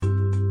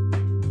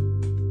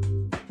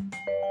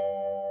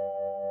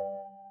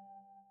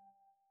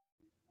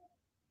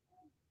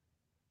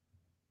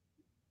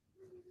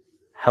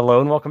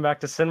Hello and welcome back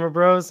to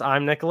CinemaBros.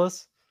 I'm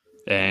Nicholas.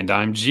 And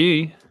I'm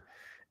G.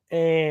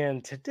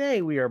 And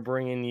today we are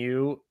bringing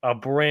you a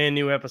brand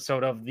new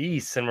episode of the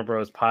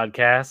CinemaBros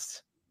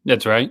podcast.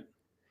 That's right.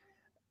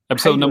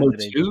 Episode number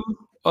 2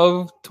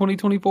 of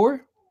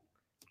 2024.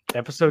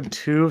 Episode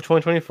 2 of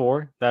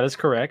 2024. That is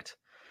correct.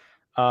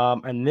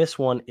 And this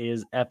one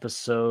is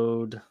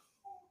episode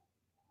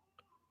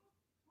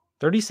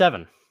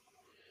 37.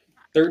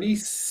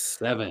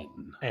 37.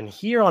 And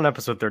here on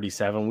episode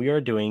 37, we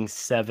are doing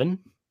Se7en.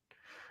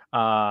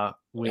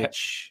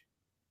 Which...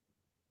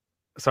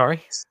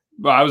 Sorry?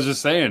 Well, I was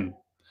just saying,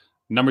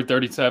 number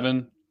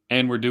 37,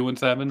 and we're doing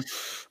 7.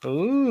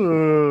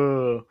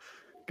 Ooh,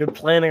 good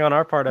planning on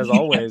our part, as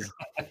always.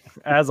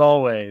 As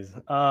always.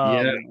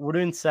 Yeah. We're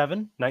doing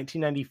Se7en,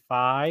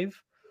 1995,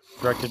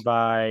 directed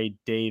by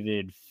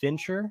David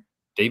Fincher.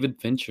 David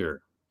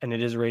Fincher. And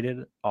it is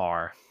rated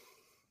R.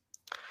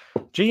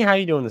 G, how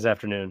you doing this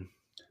afternoon?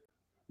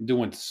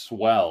 Doing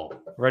swell.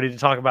 Ready to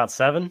talk about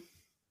Se7en?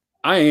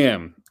 I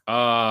am.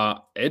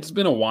 It's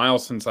been a while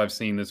since I've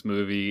seen this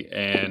movie,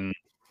 and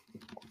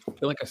I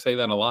feel like I say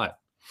that a lot.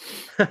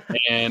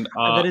 And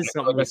that is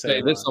something I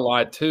say this a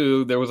lot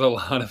too. There was a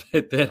lot of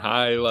it that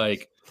I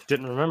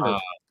didn't remember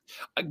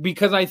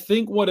because I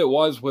think what it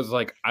was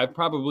like I've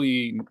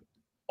probably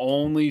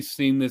only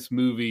seen this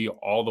movie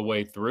all the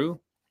way through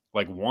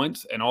like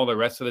once, and all the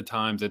rest of the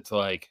times it's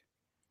like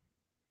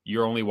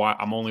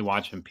I'm only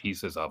watching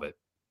pieces of it.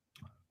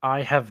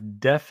 I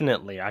have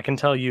definitely, I can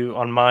tell you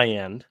on my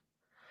end,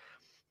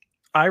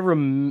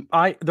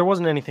 there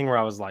wasn't anything where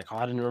I was like, oh,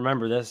 I didn't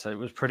remember this. It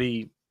was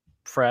pretty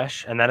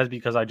fresh, and that is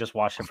because I just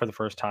watched it for the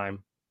first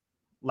time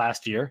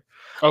last year.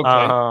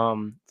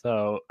 Okay.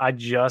 So I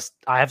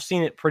have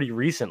seen it pretty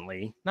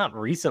recently, not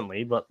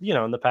recently, but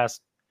in the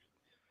past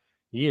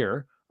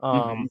year.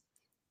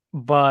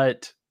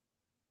 But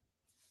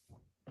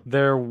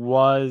there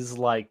was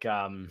like,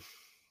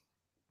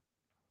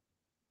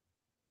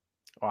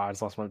 I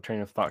just lost my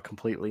train of thought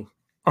completely.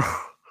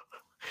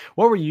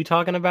 What were you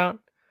talking about?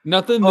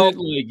 Nothing that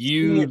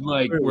you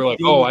were like,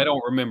 oh, I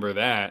don't remember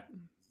that.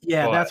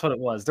 Yeah, but that's what it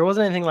was. There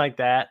wasn't anything like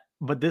that,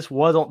 but this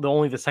was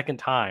only the second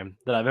time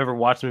that I've ever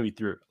watched the movie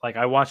through. Like,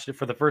 I watched it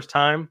for the first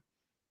time,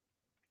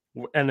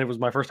 and it was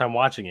my first time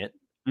watching it,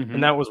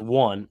 and that was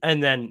one.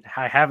 And then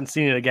I haven't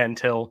seen it again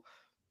until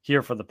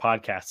here for the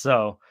podcast.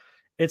 So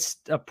it's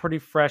a pretty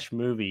fresh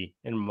movie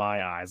in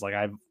my eyes. Like,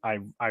 I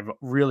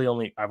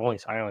only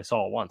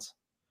saw it once.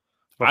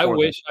 I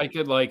wish I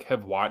could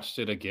have watched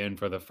it again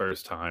for the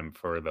first time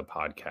for the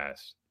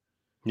podcast.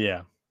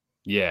 Yeah.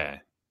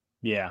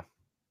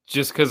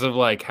 Just because of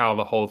how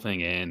the whole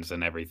thing ends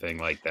and everything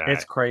like that.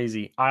 It's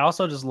crazy. I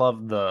also just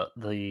love the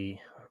I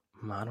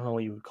don't know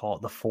what you would call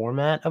it, the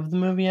format of the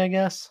movie, I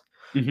guess.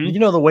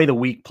 The way the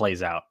week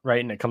plays out,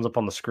 right? And it comes up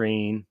on the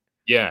screen.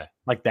 Yeah.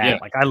 Like that. Yeah.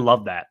 Like, I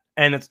love that.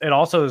 And it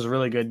also is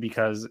really good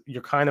because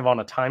you're kind of on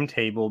a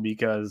timetable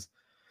because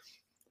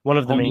one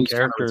of the main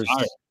characters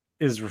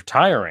is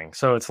retiring.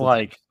 So it's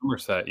like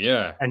Somerset,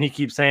 yeah. And he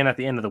keeps saying at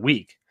the end of the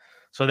week.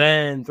 So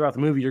then throughout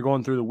the movie, you're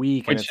going through the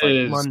week, and it's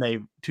like Monday,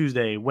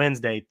 Tuesday,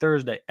 Wednesday,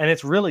 Thursday, and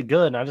it's really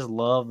good. And I just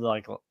love the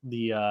I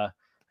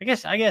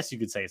guess you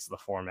could say it's the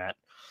format.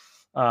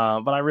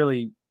 But I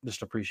really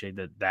just appreciate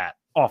that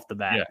off the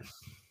bat.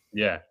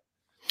 Yeah.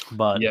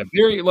 But yeah,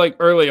 very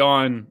early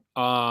on,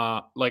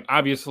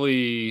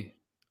 obviously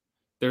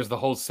there's the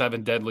whole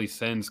 7 deadly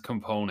sins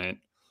component,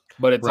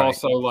 but it's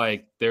also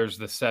there's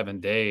the 7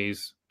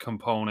 days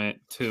component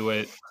to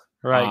it.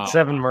 Right,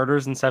 7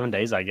 murders in 7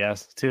 days, I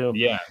guess, too.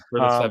 Yeah, for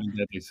the 7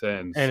 deadly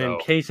sins. And in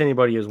case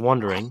anybody is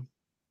wondering,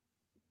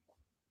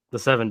 the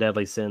 7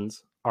 deadly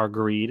sins are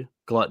greed,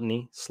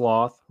 gluttony,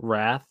 sloth,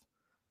 wrath.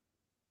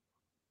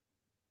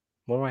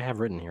 What do I have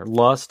written here?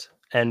 Lust,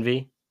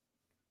 envy,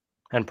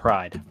 and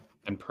pride.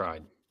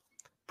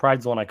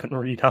 Pride's the one I couldn't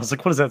read. I was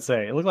like, what does that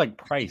say? It looked like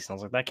price. And I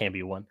was like, that can't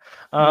be one.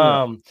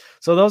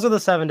 So those are the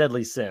 7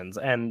 deadly sins.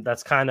 And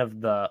that's kind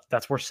of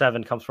that's where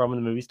 7 comes from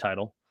in the movie's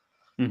title.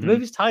 The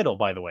movie's title,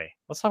 by the way,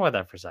 let's talk about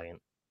that for a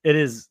second.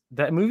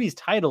 That movie's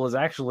title is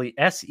actually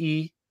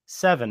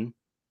Se7,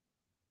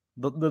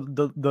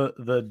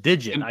 the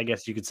digit, I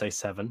guess you could say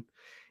 7.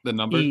 The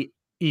number?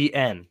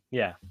 E-N,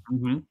 yeah.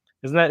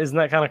 Isn't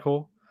that kind of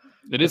cool?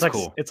 It is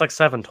cool. It's like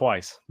 7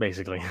 twice,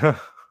 basically.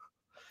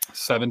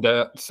 7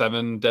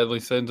 deadly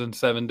sins in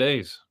 7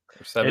 days.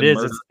 It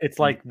is. It's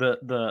like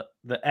the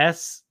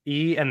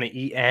S-E and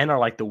the E-N are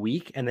like the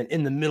week, and then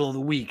in the middle of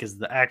the week is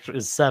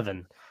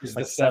 7. It's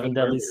like 7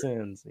 deadly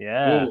sins.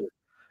 Yeah. Ooh.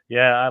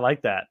 Yeah, I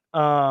like that.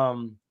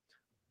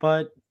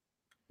 But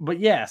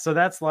yeah, so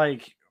that's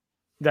kind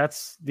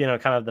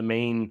of the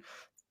main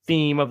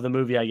theme of the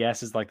movie, I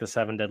guess, is like the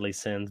 7 deadly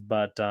sins.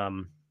 But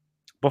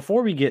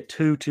before we get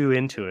too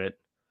into it,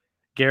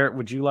 Garrett,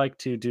 would you like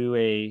to do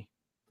a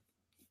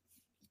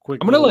quick?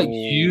 I'm gonna let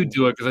you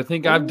do it because I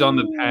think I've done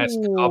the past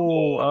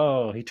couple.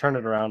 Oh, he turned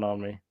it around on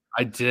me.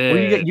 I did.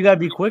 Well, you gotta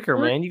be quicker,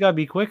 man. You gotta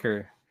be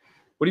quicker.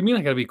 What do you mean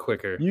I gotta be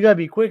quicker? You gotta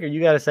be quicker. You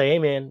gotta say, hey,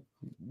 man,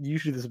 you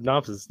shoot the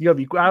synopsis. You gotta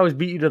be. I always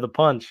beat you to the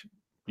punch.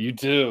 You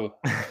do.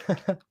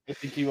 I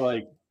think you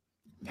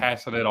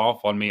passing it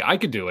off on me. I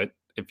could do it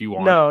if you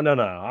want. No.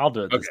 I'll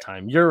do it this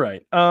time. You're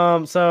right.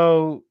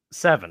 So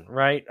Seven,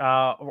 right?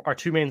 Our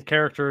two main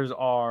characters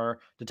are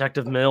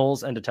Detective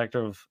Mills and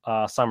Detective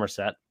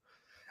Somerset,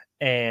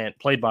 and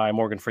played by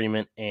Morgan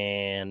Freeman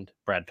and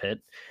Brad Pitt.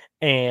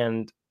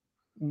 And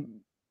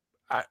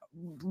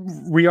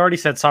we already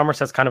said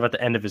Somerset's kind of at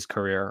the end of his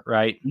career,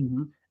 right?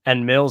 Mm-hmm.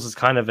 And Mills is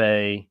kind of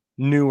a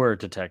newer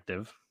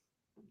detective.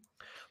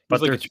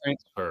 But like a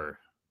transfer.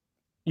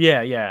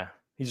 Yeah.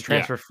 He's a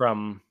transfer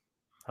from,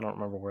 I don't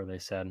remember where they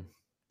said.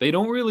 They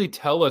don't really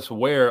tell us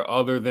where,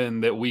 other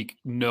than that we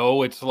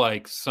know it's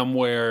like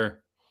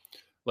somewhere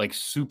like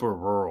super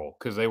rural,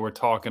 because they were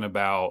talking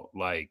about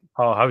like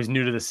how he's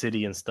new to the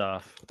city and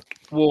stuff.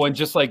 Well, and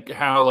just like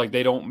how like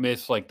they don't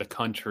miss like the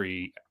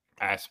country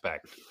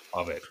aspect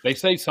of it. They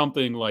say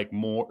something like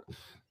more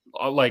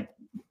like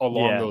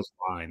along those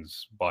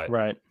lines, but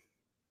right.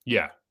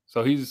 Yeah.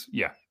 So he's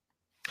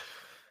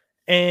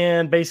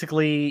And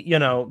basically,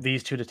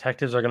 these two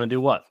detectives are going to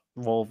do what?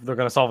 Well, they're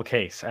going to solve a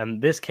case.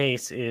 And this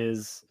case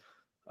is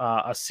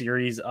a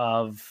series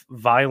of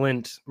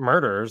violent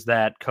murders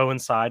that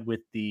coincide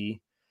with the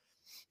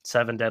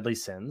 7 deadly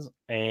sins.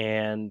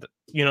 And,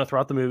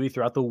 throughout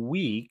the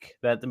week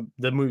that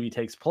the movie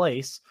takes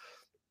place,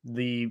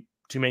 the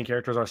two main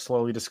characters are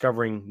slowly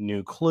discovering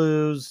new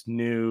clues,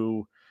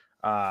 new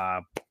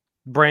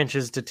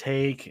branches to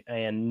take,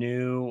 and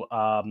new,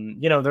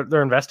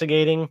 they're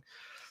investigating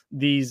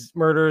these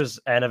murders,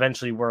 and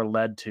eventually we're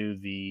led to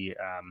the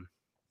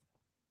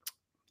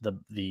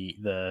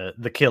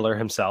killer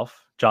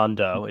himself. John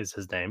Doe is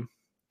his name.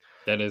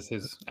 That is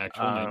his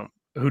actual name.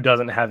 Who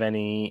doesn't have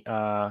any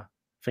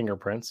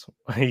fingerprints.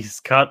 He's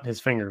cut his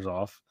fingers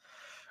off.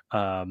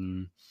 But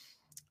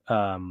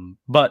and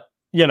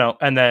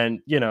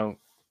then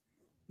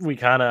we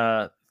kind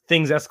of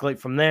things escalate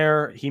from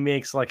there. He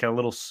makes like a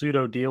little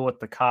pseudo deal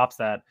with the cops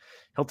that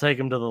he'll take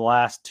him to the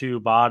last 2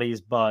 bodies,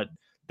 but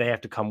they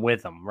have to come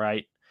with him,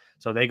 right?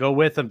 So they go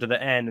with him to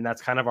the end, and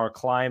that's kind of our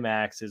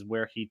climax, is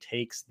where he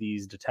takes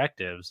these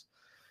detectives.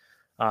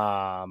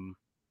 And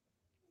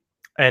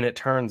it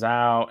turns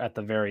out at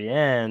the very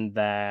end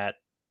that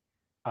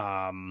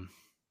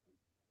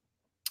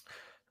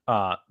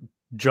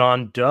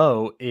John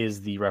Doe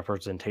is the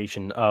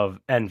representation of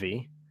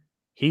Envy.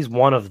 He's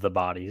one of the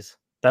bodies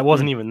that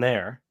wasn't even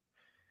there.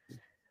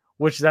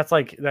 Which that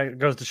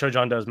goes to show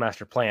John Doe's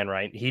master plan,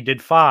 right? He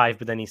did 5,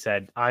 but then he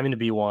said, I'm going to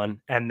be one.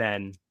 And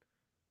then,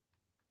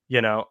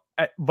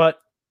 but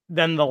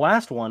then the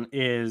last one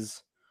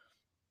is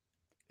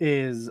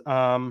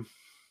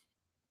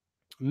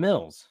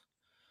Mills,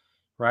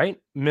 right?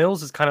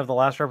 Mills is kind of the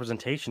last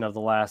representation of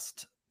the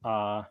last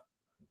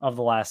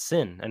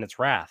sin, and it's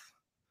wrath.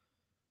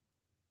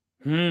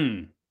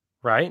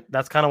 Right?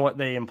 That's kind of what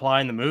they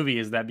imply in the movie,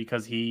 is that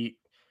because he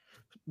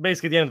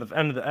basically at the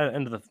end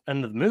of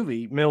the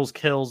movie, Mills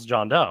kills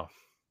John Doe.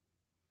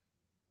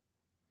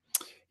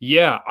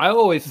 Yeah, I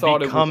always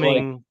thought it was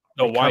like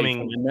the wife,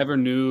 and I never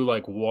knew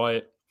like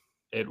what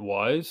it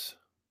was,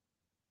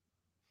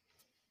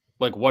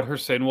 like what her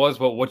sin was.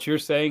 But what you're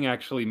saying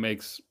actually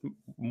makes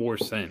more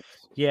sense.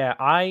 Yeah,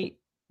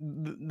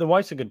 the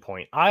wife's a good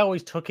point. I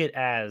always took it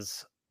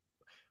as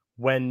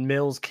when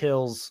Mills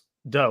kills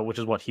Doe, which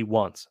is what he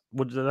wants.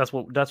 That's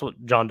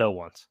what John Doe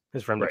wants,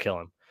 is for him to kill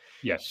him.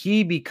 Yes,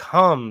 he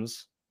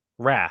becomes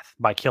wrath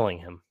by killing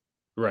him.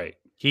 Right.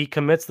 He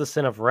commits the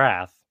sin of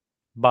wrath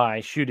by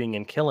shooting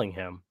and killing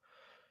him,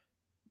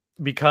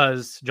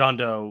 because John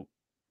Doe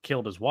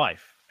killed his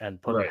wife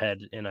and put her head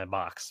in a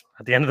box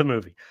at the end of the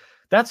movie.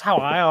 That's how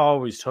I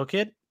always took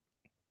it,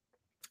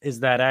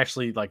 is that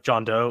actually like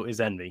John Doe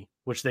is Envy,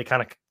 which they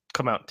kind of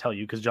come out and tell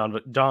you, because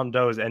John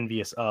Doe is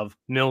envious of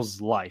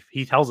Mills' life.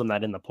 He tells him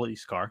that in the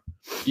police car.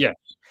 Yes.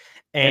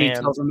 And he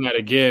tells him that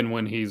again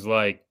when he's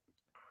like,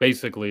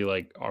 basically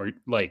like,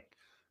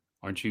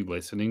 aren't you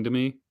listening to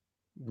me?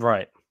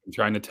 Right. I'm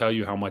trying to tell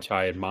you how much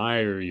I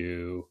admire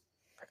you.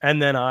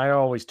 And then I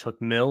always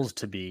took Mills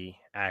to be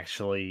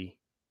actually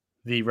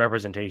the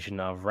representation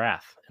of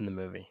wrath in the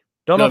movie.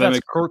 Don't know if that's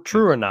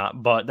true or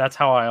not, but that's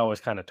how I always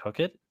kind of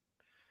took it.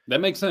 That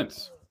makes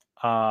sense.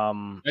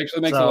 Actually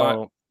makes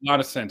a lot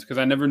of sense, because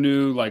I never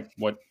knew like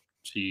what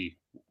she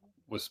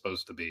was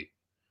supposed to be.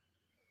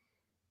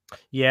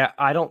 Yeah,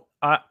 I don't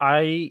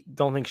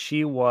think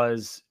she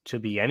was to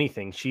be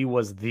anything. She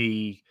was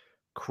the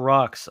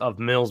crux of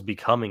Mills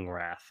becoming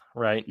Wrath,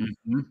 right?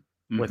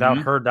 Without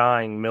her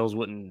dying, Mills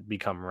wouldn't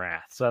become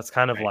Wrath. So that's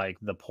kind of like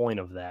the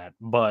point of that.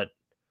 But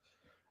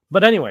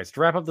anyways, to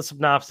wrap up the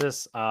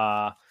synopsis,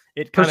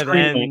 it kind of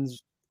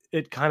ends.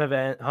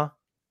 Huh?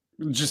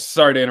 Just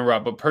sorry to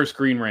interrupt, but per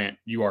Screen Rant,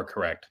 you are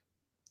correct.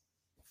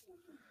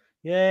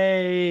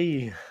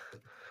 Yay!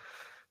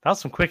 That was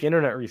some quick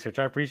internet research.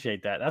 I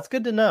appreciate that. That's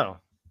good to know.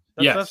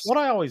 That's what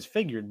I always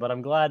figured, but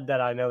I'm glad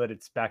that I know that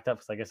it's backed up,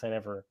 because I guess I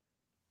never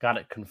got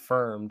it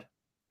confirmed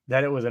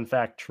that it was in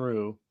fact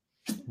true.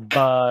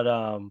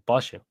 But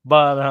bless you.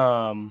 But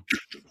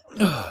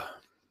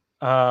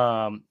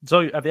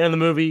so at the end of the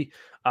movie,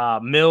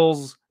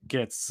 Mills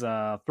gets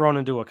thrown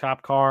into a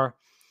cop car,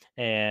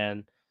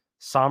 and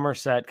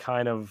Somerset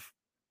kind of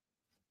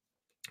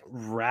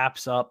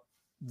wraps up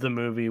the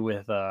movie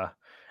with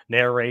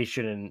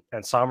narration,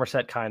 and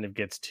Somerset kind of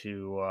gets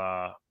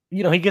to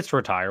he gets to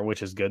retire,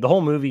 which is good. The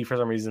whole movie, for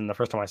some reason, the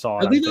first time I saw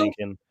it, Does I'm he though?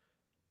 thinking,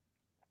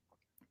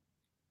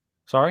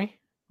 sorry.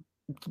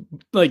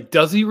 Like,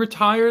 does he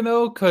retire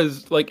though?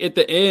 Because like at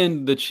the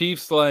end, the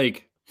Chief's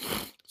like,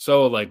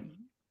 so like,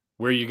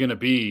 where are you gonna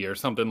be or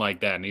something like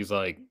that, and he's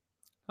like,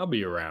 I'll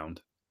be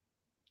around.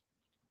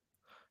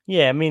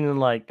 Yeah, meaning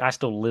like I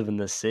still live in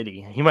this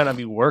city. He might not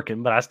be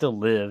working, but I still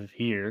live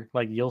here.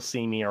 Like you'll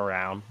see me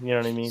around. You know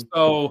what I mean?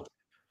 So,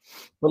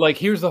 but like,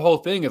 here's the whole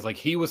thing: is like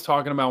he was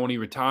talking about when he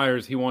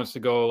retires, he wants to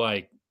go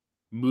like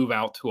move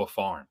out to a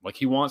farm. Like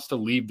he wants to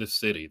leave the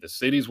city. The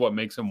city's what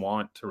makes him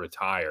want to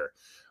retire.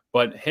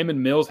 But him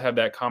and Mills have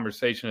that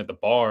conversation at the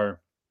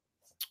bar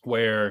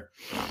where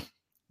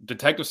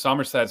Detective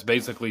Somerset's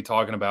basically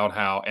talking about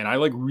how, and I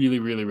like really,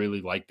 really,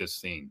 really like this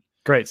scene.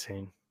 Great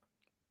scene.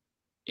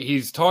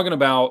 He's talking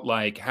about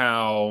like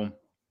how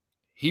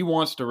he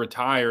wants to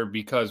retire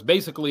because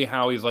basically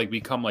how he's like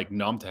become like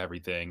numb to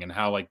everything and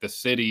how like the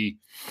city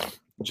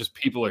just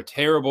people are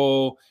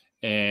terrible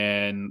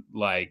and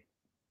like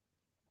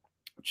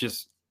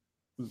just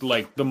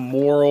like the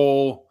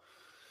moral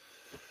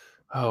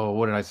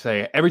what did I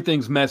say?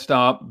 Everything's messed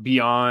up,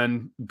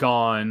 beyond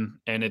gone,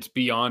 and it's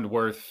beyond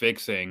worth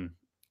fixing.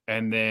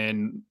 And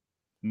then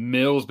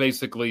Mills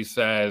basically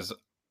says,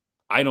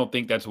 I don't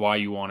think that's why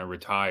you want to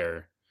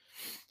retire.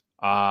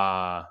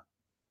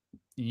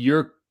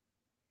 You're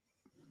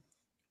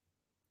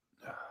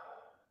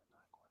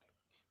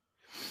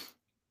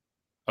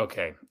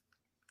okay.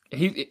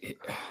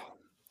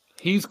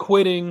 He's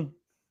quitting.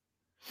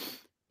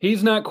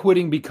 He's not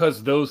quitting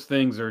because those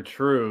things are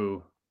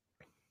true.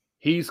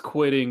 He's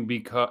quitting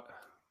because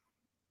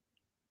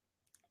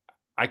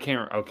I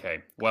can't.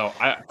 Okay, well,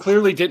 I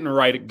clearly didn't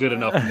write it good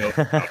enough notes.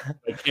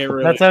 I can't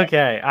really. That's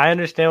okay. I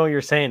understand what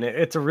you're saying.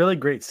 It's a really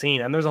great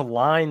scene, and there's a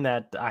line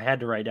that I had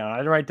to write down. I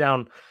had to write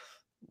down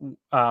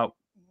uh,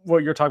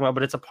 what you're talking about,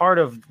 but it's a part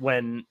of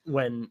when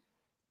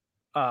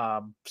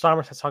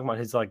Somerset's talking about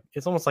his like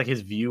it's almost like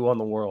his view on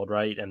the world,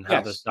 right, and how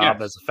this Yes, job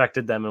yes, has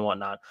affected them and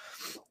whatnot.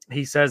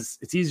 He says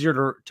it's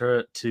easier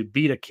to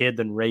beat a kid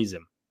than raise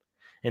him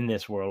in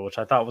this world, which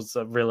I thought was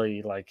a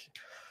really like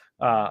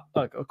a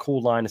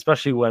cool line,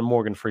 especially when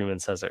Morgan Freeman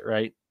says it,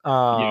 right?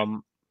 yeah.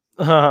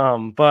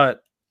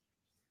 But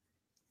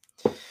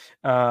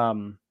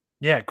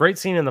yeah, great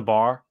scene in the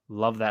bar.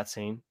 Love that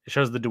scene. It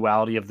shows the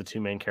duality of the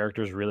two main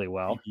characters really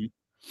well.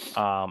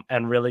 Mhm.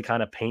 And really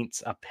kind of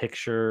paints a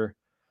picture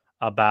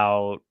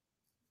about,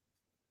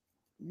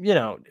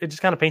 it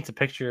just kind of paints a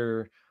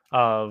picture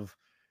of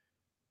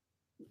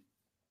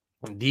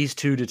these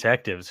two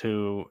detectives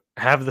who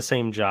have the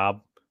same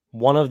job.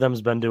 One of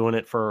them's been doing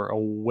it for a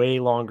way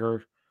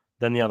longer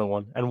than the other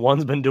one, and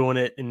one's been doing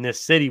it in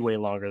this city way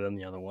longer than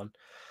the other one.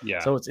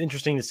 Yeah. So it's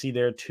interesting to see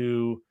there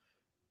two,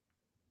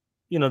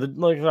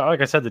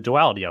 like I said, the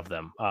duality of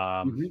them.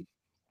 Mhm.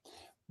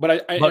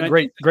 But But I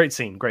think great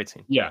scene, great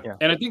scene. yeah, Yeah,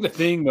 and I think the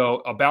thing though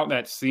about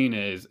that scene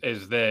is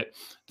that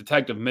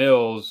Detective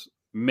Mills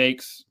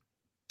makes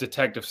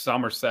Detective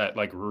Somerset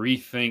like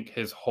rethink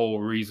his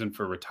whole reason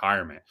for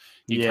retirement.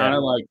 He kind yeah,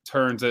 of like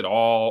turns it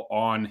all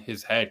on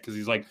his head because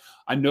he's like,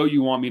 I know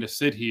you want me to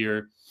sit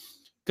here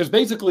because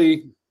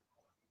basically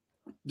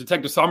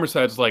Detective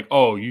Somerset's like,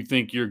 oh, you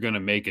think you're gonna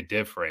make a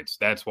difference?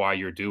 That's why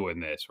you're doing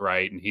this,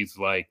 right? And he's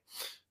like,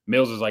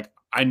 Mills is like,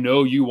 I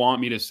know you want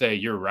me to say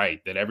you're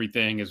right, that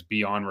everything is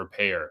beyond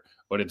repair,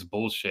 but it's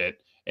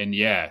bullshit. And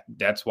yeah,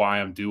 that's why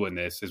I'm doing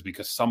this is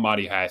because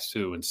somebody has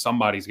to, and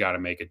somebody's got to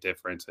make a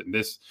difference. And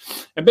this,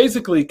 and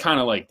basically kind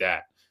of like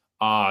that.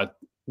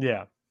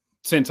 yeah.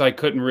 Since I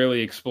couldn't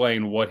really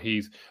explain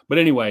but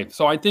anyway,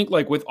 so I think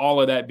like with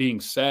all of that being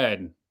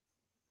said,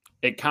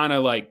 it kind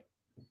of like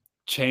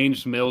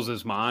changed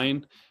Mills's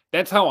mind.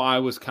 That's how I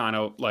was kind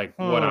of like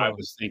what I Hmm.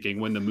 was thinking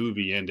when the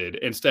movie ended.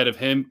 Instead of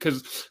him,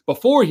 because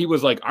before he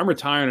was like, "I'm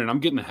retiring and I'm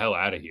getting the hell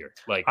out of here."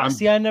 Like I I'm,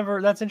 see. I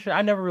never. That's interesting.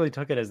 I never really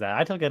took it as that.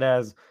 I took it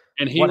as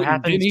and what then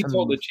happens he to.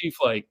 told the chief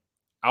like,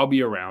 "I'll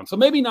be around." So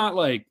maybe not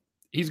like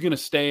he's gonna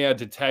stay a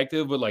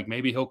detective, but like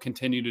maybe he'll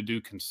continue to do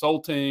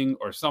consulting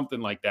or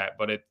something like that.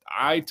 But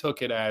I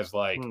took it as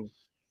like Hmm.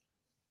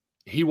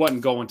 he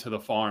wasn't going to the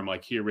farm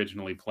like he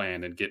originally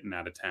planned and getting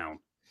out of town.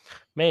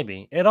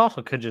 Maybe it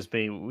also could just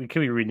be we could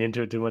be reading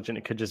into it too much, and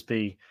it could just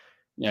be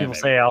Yeah, people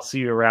maybe. say I'll see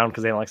you around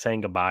because they don't like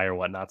saying goodbye or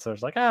whatnot. So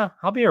it's like,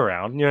 I'll be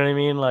around. You know what I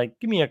mean? Like,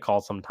 give me a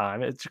call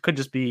sometime. It could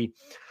just be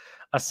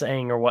a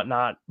saying or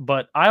whatnot.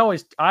 But I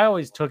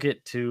always took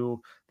it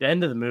to the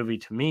end of the movie.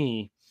 To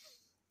me,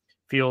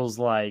 feels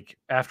like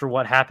after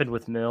what happened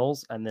with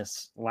Mills and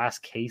this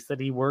last case that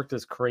he worked,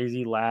 this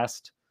crazy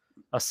last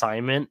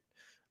assignment,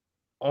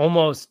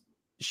 almost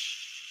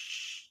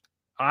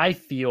I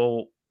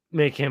feel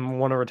make him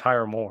want to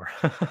retire more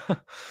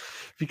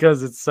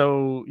because it's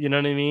so, you know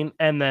what I mean?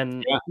 And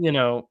then,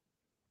 Yeah.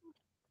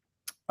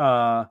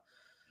 uh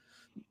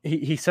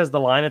he says the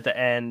line at the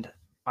end.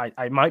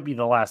 I might be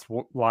the last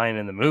line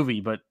in the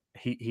movie, but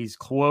he's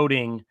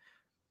quoting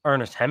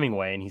Ernest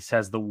Hemingway, and he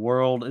says the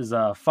world is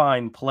a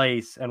fine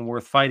place and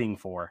worth fighting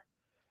for.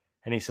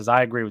 And he says,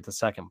 I agree with the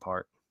second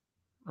part.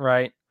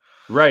 Right.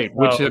 Right.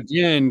 Which So,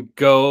 again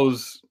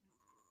goes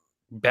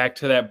back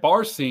to that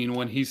bar scene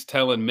when he's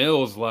telling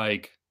Mills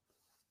like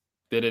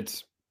that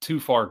it's too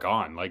far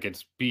gone, like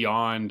it's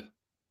beyond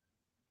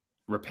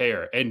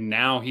repair. And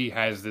now he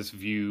has this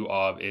view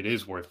of it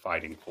is worth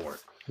fighting for.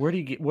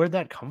 where'd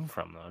that come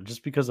from though?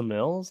 Just because of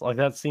Mills? Like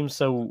that seems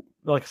so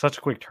like such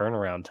a quick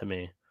turnaround to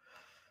me.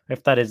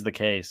 If that is the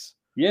case.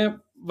 Yeah,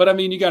 but I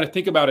mean, you got to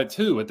think about it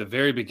too. At the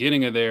very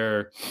beginning of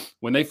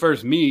when they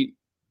first meet,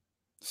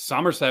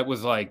 Somerset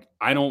was like,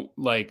 "I don't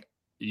like.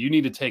 You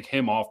need to take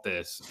him off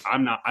this. I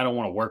don't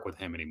want to work with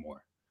him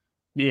anymore.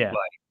 Yeah. Like,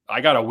 I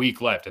got a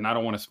week left, and I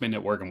don't want to spend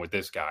it working with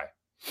this guy."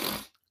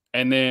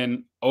 And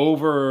then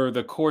over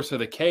the course of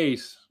the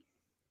case,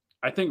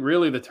 I think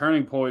really the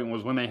turning point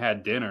was when they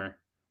had dinner.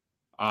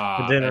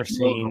 The dinner At Mill's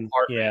scene.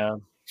 apartment. Yeah.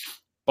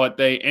 But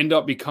they end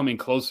up becoming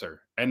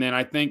closer. And then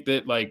I think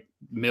that like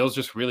Mills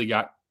just really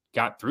got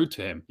through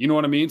to him. You know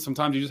what I mean?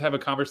 Sometimes you just have a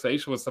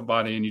conversation with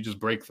somebody and you just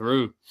break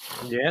through.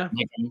 Yeah.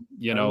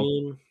 You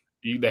know,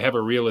 they have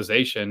a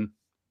realization.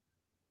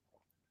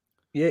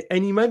 Yeah,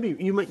 and you might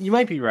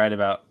be right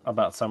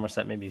about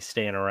Somerset maybe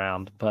staying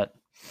around, but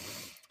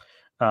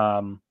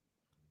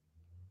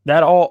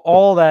that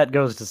all that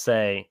goes to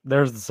say,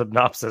 there's the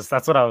synopsis.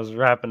 That's what I was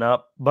wrapping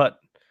up, but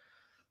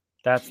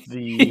that's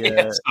the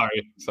Yeah,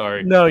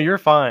 sorry. No, you're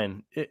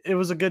fine. It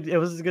was a good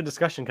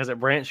discussion because it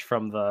branched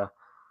from the.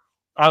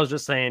 I was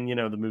just saying,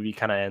 the movie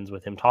kind of ends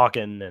with him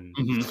talking and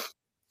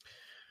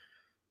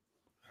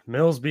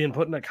Mills being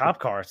put in a cop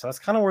car. So that's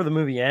kind of where the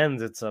movie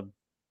ends. It's a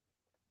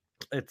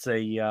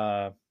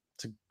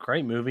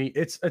great movie.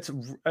 It's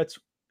to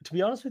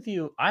be honest with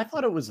you, I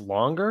thought it was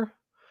longer.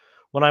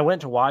 When I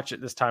went to watch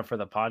it this time for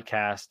the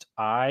podcast,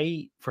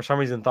 I for some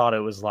reason thought it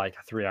was like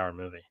a 3-hour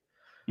movie.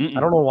 I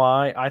don't know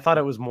why. I thought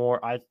it was more.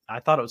 I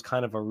thought it was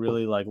kind of a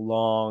really like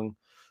long,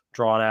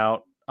 drawn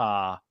out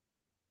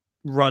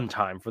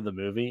runtime for the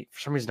movie. For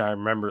some reason, I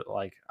remember it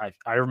like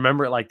I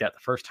remember it like that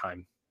the first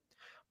time,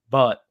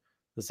 but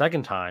the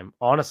second time,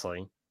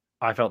 honestly,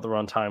 I felt the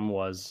runtime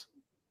was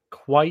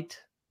quite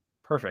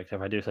perfect.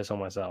 If I do say so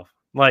myself,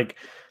 like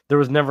there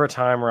was never a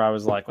time where I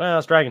was like, well,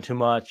 it's dragging too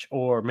much,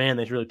 or man,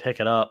 they really pick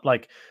it up.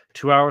 Like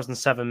 2 hours and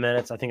 7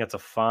 minutes, I think that's a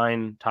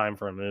fine time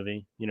for a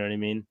movie. You know what I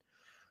mean?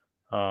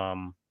 I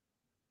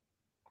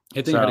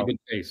think it had a good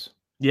pace.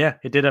 Yeah,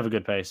 it did have a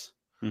good pace.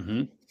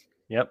 Mm-hmm.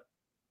 Yep.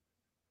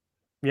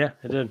 Yeah,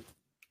 it did.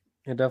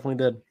 It definitely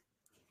did.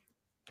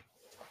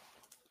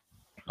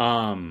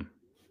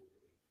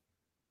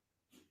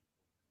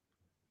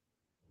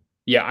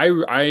 Yeah, I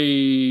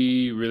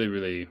really,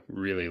 really,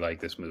 really like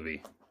this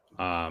movie.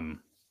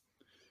 From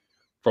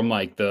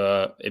like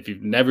if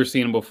you've never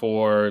seen them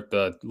before,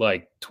 the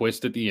like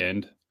twist at the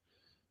end.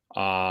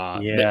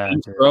 The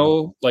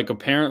intro, like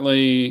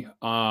apparently,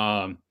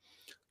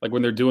 like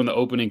when they're doing the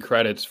opening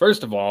credits,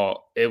 first of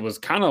all, it was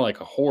kind of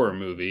like a horror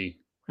movie.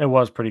 It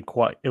was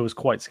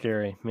quite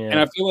scary, man. And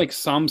I feel like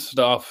some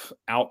stuff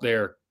out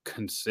there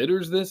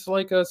considers this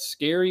like a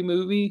scary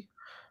movie.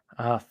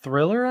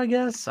 Thriller, I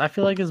guess. I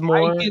feel like is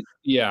more.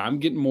 I'm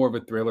getting more of a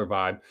thriller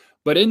vibe.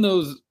 But in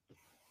those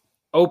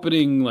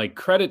opening like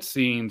credit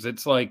scenes,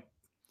 it's like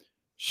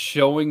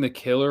showing the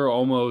killer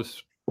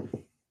almost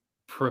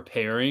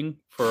preparing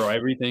for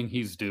everything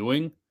he's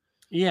doing.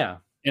 Yeah.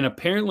 And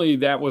apparently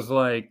that was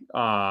like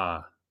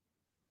has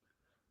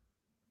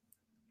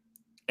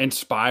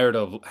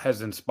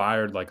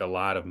inspired like a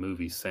lot of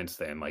movies since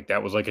then. Like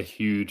that was like a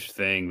huge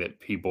thing that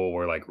people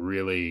were like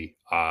really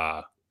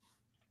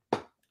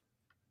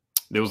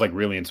it was like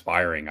really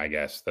inspiring, I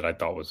guess, that I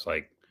thought was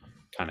like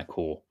kind of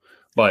cool.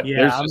 But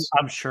yeah,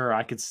 I'm sure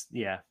I could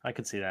see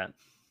that.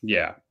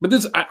 Yeah. But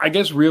I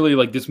guess really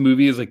like this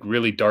movie is like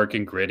really dark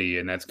and gritty,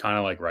 and that's kind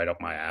of like right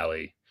up my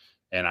alley.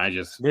 And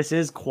this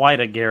is quite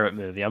a Garrett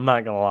movie. I'm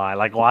not gonna lie.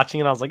 Like watching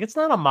it, I was like, it's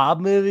not a mob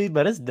movie,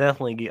 but it's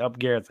definitely up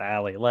Garrett's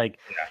alley. Like,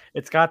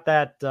 It's got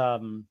that. I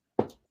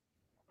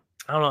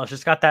don't know. It's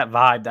just got that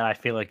vibe that I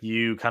feel like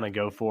you kind of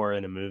go for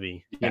in a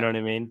movie. You know what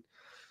I mean?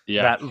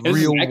 Yeah. That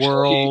real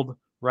world,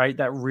 right?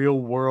 That real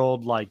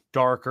world, like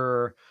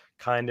darker,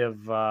 kind of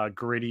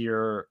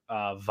grittier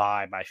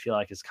vibe. I feel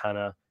like is kind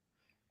of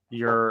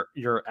your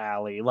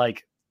alley.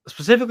 Like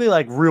specifically,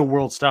 like real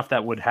world stuff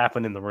that would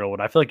happen in the real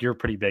world. I feel like you're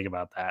pretty big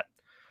about that.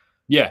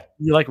 Yeah.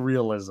 You like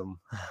realism.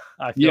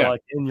 I feel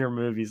like in your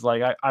movies,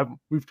 like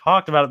we've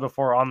talked about it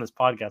before on this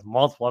podcast,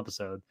 multiple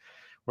episodes,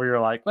 where you're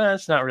like, well,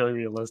 it's not really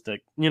realistic.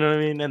 You know what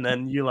I mean? And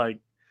then you like,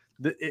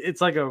 it's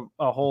like a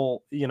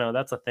whole,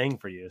 that's a thing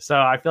for you. So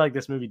I feel like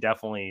this movie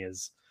definitely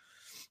is.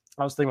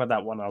 I was thinking about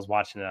that when I was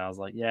watching it. I was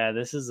like, yeah,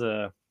 this is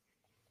I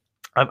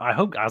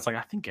hope, I was like,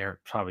 I think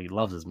Garrett probably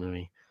loves this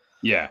movie.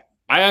 Yeah.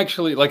 I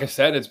actually, like I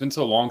said, it's been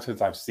so long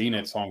since I've seen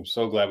it, so I'm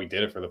so glad we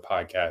did it for the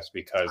podcast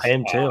because I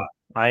am too.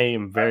 I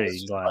am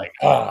very glad. Like,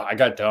 I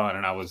got done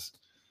and I was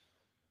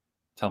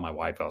telling my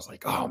wife, I was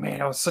like, oh man,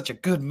 that was such a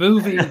good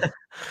movie.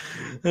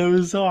 It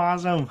was so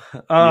awesome.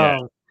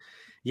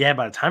 Yeah,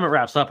 by the time it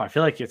wraps up, I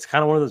feel like it's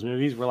kind of one of those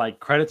movies where like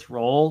credits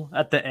roll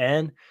at the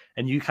end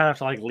and you kind of have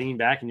to like lean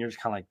back and you're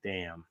just kind of like,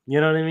 damn. You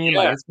know what I mean?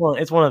 Like Yeah.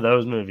 it's one of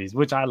those movies,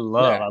 which I Yeah.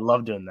 love. I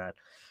love doing that.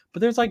 But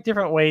there's like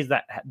different ways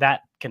that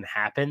that can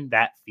happen,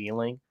 that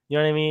feeling. You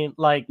know what I mean?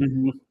 Like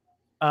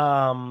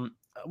um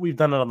we've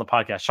done it on the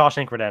podcast,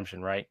 Shawshank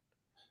Redemption, right?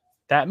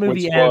 That Which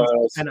movie ends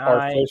was and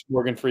our first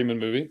Morgan Freeman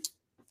movie.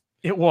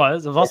 it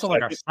was Or also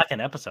like our second? second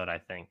episode, I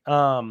think.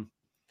 Yeah,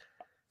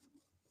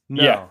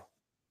 No.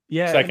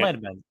 Yeah, it second. might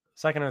have been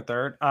second or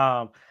third.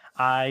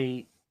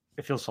 I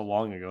it feels so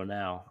long ago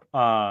now.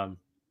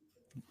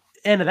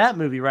 End of that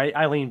movie, right?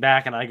 I lean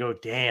back and I go,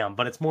 damn,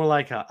 but it's more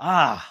like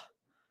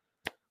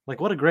like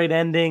what a great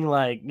ending.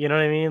 Like, you know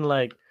what I mean?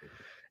 Like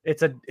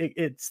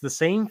it's the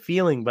same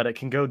feeling, but it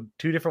can go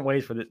two different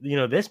ways for the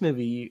this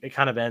movie, it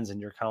kind of ends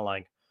and you're kind of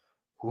like,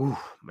 ooh,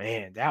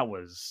 man, that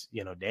was,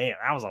 damn,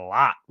 that was a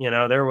lot.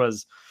 There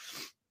was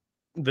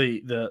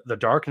the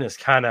darkness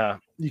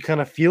you kind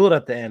of feel it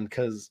at the end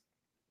because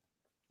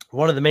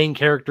one of the main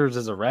characters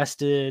is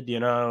arrested,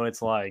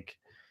 it's like,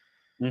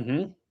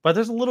 Mm-hmm. but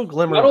there's a little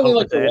glimmer Not of only hope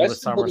like at the end with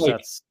arrested, but like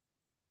Somerset's.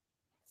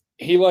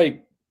 he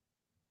like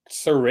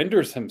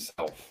surrenders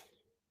himself.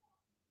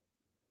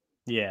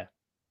 Yeah.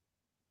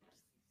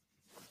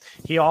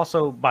 He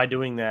also, by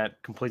doing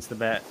that, completes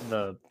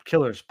the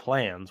killer's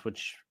plans,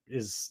 which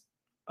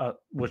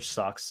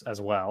sucks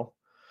as well.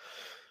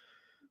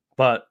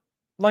 But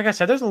like I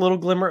said, there's a little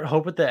glimmer of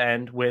hope at the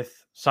end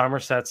with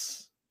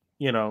Somerset's,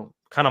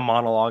 kind of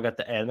monologue at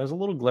the end. There's a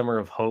little glimmer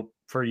of hope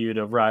for you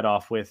to ride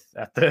off with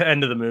at the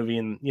end of the movie,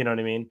 and you know what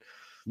I mean?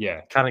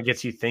 Yeah. Kind of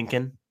gets you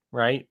thinking,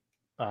 right?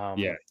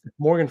 Yeah. If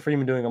Morgan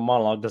Freeman doing a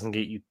monologue doesn't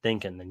get you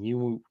thinking, then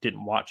you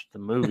didn't watch the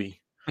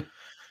movie,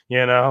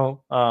 you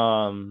know?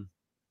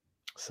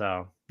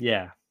 So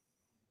yeah.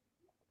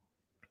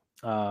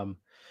 You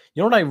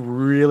know what I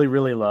really,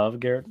 really love,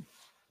 Garrett?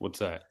 What's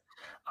that?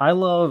 I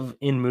love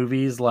in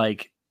movies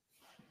like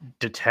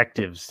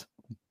detectives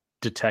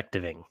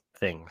detectiving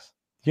things.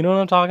 You know what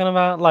I'm talking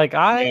about? Like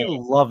I Yeah.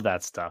 love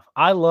that stuff.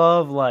 I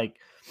love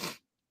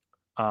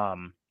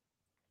um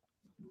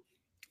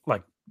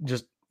like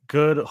just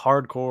good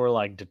hardcore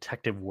like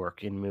detective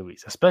work in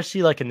movies,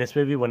 especially like in this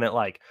movie when it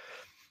like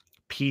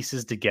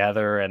pieces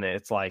together and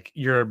it's like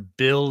you're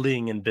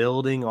building and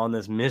building on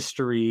this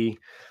mystery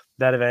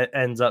that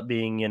ends up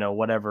being,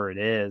 whatever it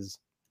is.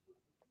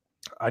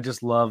 I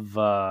just love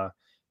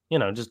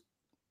just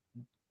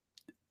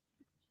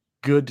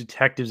good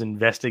detectives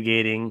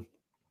investigating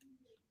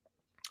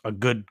a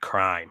good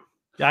crime.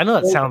 Yeah, I know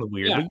that Well, sounds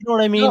weird, yeah. but you know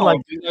what I mean? No, Like,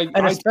 dude, and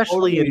I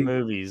especially in totally.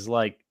 movies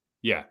like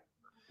Yeah.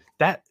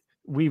 that,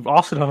 we've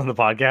also done on the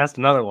podcast,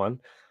 another one.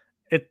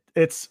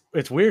 It's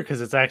weird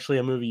because it's actually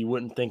a movie you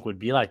wouldn't think would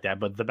be like that,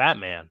 but the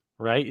Batman,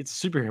 right?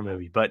 It's a superhero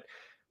movie, but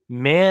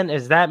man,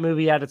 is that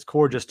movie at its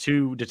core just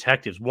two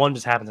detectives? One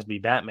just happens to be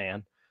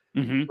Batman,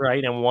 Mm-hmm.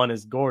 right? And one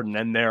is Gordon,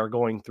 and they're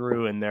going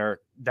through, and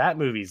that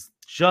movie's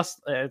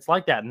just it's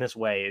like that in this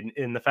way,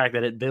 in the fact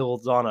that it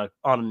builds on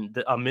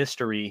a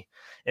mystery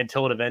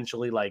until it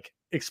eventually like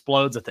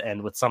explodes at the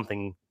end with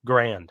something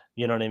grand.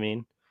 You know what I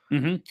mean?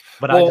 Mm-hmm.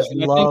 But I Well, just and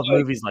I think love like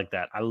movies like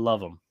that. I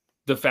love them.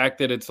 the fact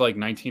that it's like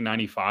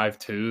 1995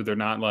 too, they're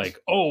not like,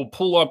 oh,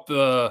 pull up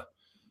the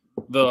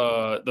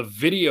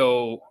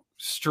video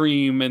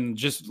stream and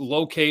just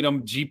locate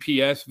him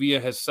GPS via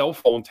his cell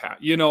phone tap.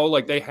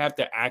 Like they have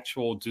to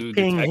actual do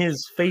Ping detective.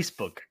 his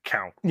Facebook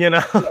account. You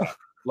know? Yeah.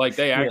 Like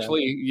they Yeah.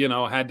 actually,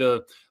 had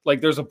to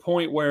like there's a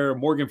point where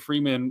Morgan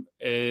Freeman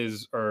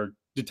or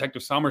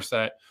Detective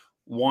Somerset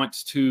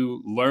wants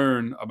to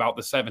learn about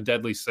the 7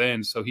 deadly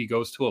sins, so he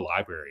goes to a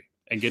library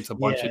and gets a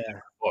bunch of Yeah.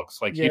 different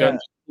books. Like he Yeah. doesn't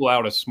just pull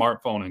out a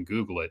smartphone and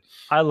Google it.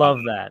 I love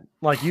that.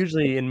 Like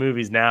usually in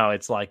movies now,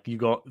 it's like you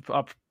go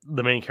up,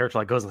 the main character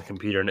like goes on the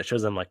computer and it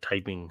shows them like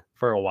typing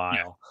for a Yeah.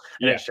 while,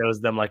 and Yeah. it shows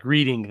them like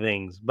reading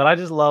things. But I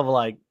just love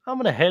like I'm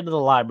gonna head to the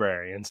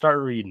library and start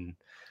reading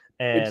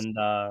It's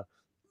and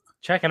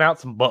checking out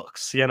some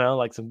books.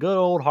 Like some good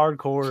old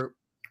hardcore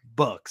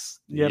books.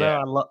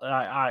 yeah.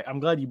 I'm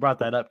glad you brought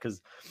that up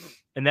because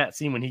in that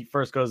scene when he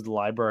first goes to the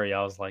library,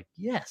 I was like,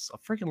 yes, a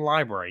freaking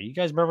library. You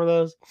guys remember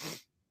those?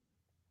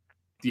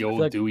 The I feel old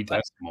like Dewey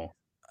Decimal.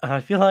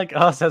 I feel like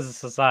us as a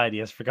society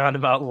has forgotten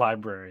about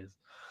libraries.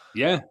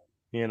 Yeah.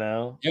 You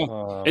know?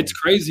 Yeah. It's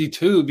crazy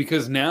too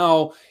because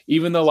now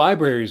even the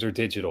libraries are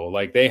digital.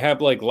 Like they have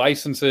like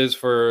licenses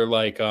for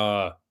like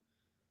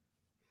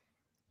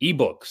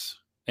ebooks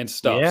and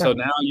stuff. Yeah, So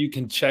now you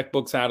can check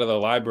books out of the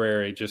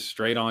library just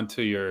straight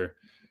onto your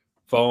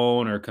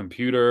phone or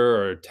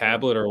computer or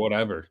tablet or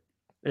whatever.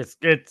 it's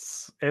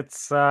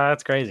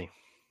crazy.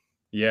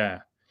 Yeah.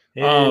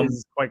 It Um,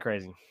 is quite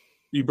crazy.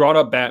 you brought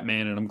up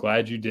Batman, and I'm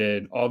glad you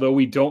did. Although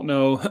we don't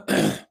know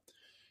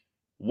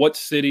what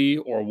city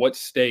or what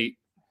state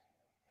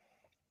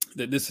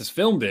that this is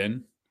filmed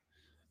in,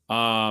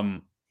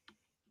 um,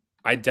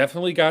 I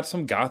definitely got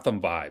some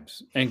Gotham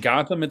vibes. And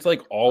Gotham, it's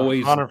like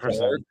always dark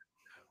 100%.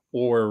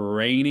 or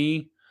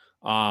rainy.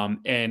 And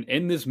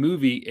in this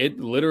movie, it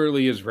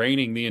literally is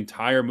raining the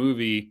entire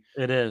movie,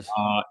 It is.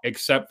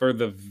 except for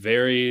the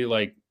very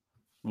like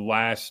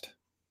last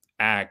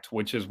act,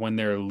 which is when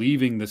they're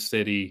leaving the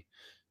city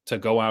to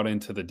go out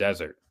into the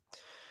desert.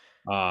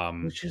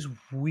 Which is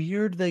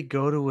weird. They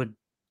go to a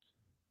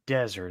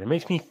desert. It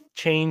makes me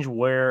change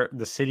where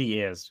the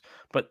city is.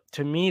 But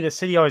to me, the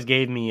city always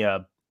gave me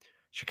a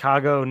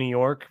Chicago, New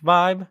York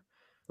vibe.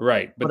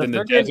 Right, but But then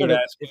if the they're gonna go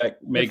desert to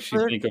aspect makes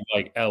you think of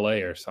like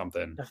LA or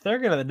something. if they're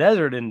going to the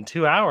desert in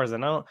 2 hours,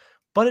 and I don't,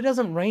 but it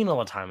doesn't rain all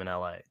the time in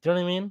LA. Do you know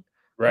what I mean? Like,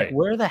 Right.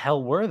 where the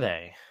hell were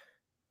they?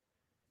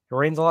 It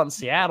rains a lot in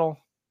Seattle.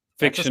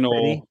 That's a city.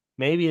 Fictional.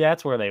 Maybe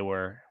that's where they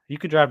were. You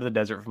could drive to the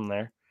desert from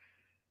there.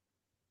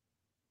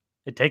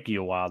 It'd take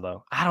you a while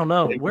though. I don't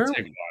know. It would Where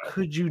take a while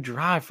could you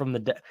drive from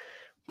because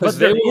but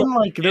they they're were in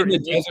like in the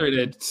desert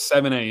at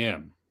 7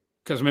 a.m.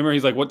 Because remember,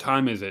 he's like, "What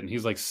time is it?" And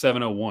he's like,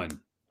 7:01.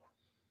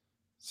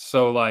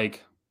 So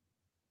like,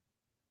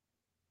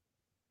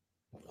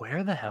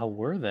 where the hell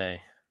were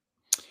they?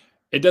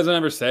 it doesn't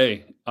ever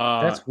say.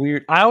 That's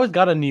weird. I always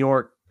got a New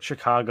York,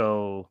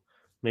 Chicago,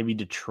 maybe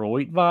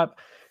Detroit vibe.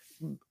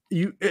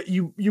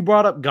 You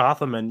brought up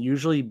Gotham, and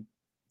usually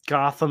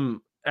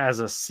Gotham as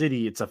a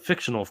city, it's a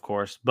fictional, of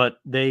course, but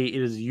it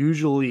is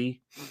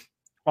usually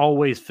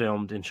always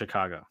filmed in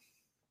Chicago.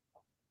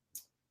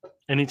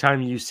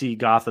 Anytime you see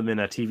Gotham in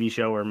a TV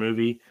show or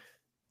movie,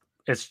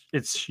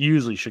 it's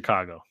usually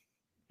Chicago.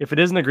 If it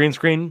isn't a green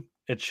screen,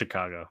 it's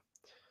Chicago.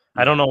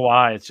 I don't know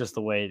why. It's just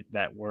the way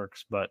that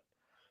works, but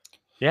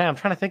yeah, I'm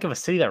trying to think of a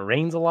city that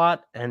rains a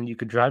lot and you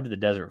could drive to the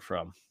desert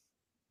from.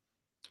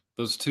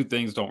 Those two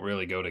things don't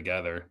really go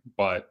together,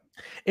 but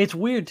It's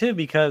weird too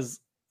because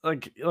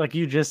like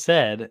you just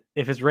said,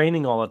 if it's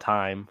raining all the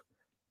time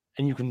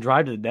and you can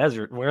drive to the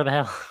desert, where the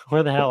hell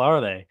where the hell are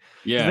they?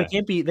 Because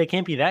yeah, they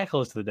can't be that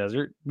close to the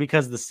desert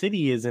because the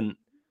city isn't.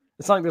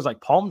 It's not like there's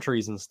like palm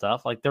trees and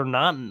stuff. Like they're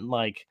not in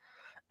like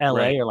right.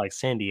 L.A. or like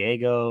San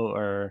Diego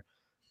or.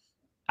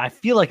 I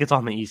feel like it's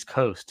on the East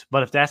Coast,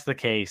 but if that's the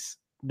case,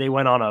 they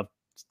went on a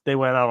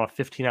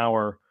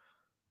 15-hour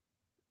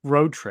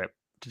road trip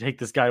to take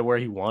this guy where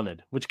he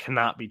wanted, which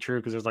cannot be true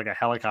because there's like a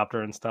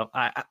helicopter and stuff.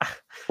 My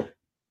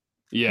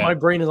Yeah.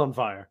 brain is on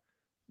fire.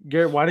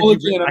 Garrett, why did Well, you?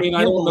 again, I I mean, I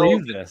can't don't know.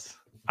 believe this.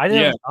 I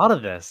never Yeah. thought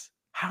of this.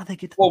 How did they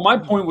get to the Well, my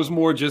desert? point was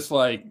more just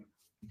like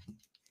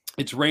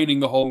it's raining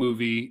the whole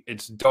movie.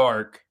 It's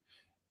dark,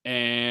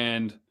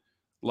 and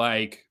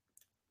like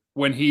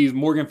when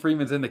Morgan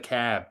Freeman's in the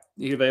cab,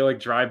 they like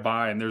drive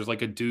by and there's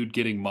like a dude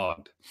getting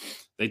mugged.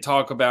 They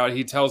talk about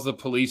he tells the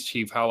police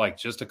chief how like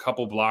just a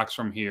couple blocks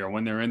from here,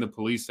 when they're in the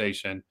police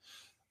station,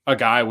 a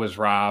guy was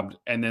robbed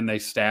and then they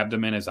stabbed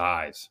him in his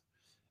eyes.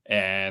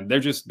 And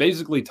they're just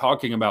basically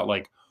talking about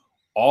like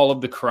all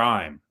of the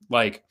crime.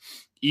 Like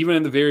even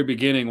in the very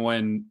beginning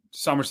when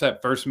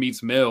Somerset first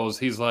meets Mills,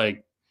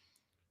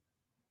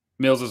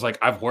 Mills is like,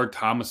 I've worked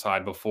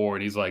homicide before.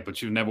 And he's like,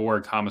 but you've never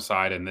worked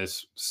homicide in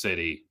this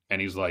city. And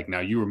he's like,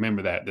 now you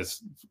remember that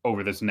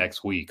over this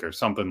next week or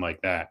something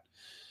like that.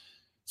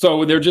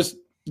 So they're just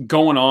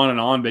going on and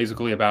on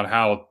basically about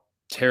how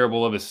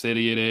terrible of a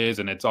city it is.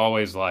 And it's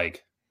always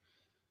like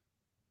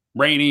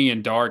rainy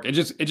and dark. It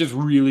just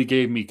really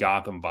gave me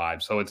Gotham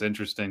vibes. So it's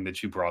interesting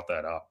that you brought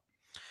that up,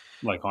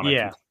 like on a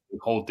Yeah.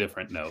 whole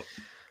different note.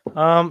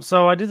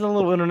 So I did a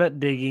little internet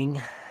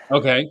digging.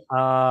 Okay.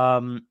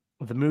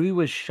 The movie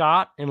was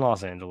shot in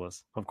Los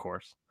Angeles, of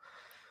course.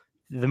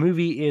 The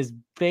movie is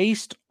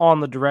based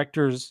on the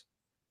director's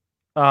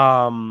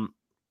um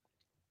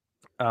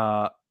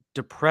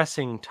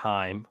depressing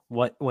time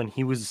when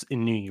he was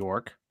in New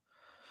York,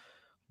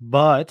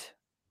 but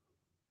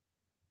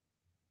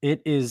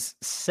it is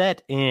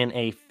set in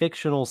a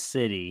fictional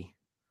city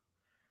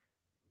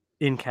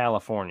in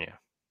California,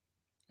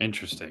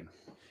 Interesting.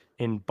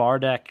 in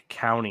Bardak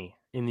County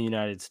in the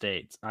United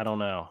States. I don't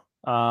know.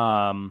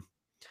 Um,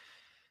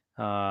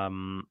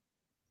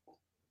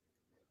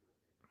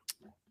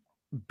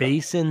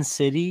 Basin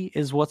City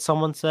is what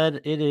someone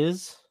said it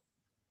is.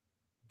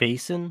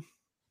 Basin.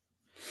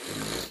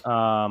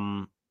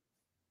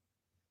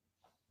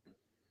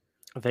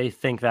 They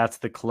think that's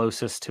the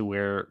closest to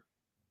where.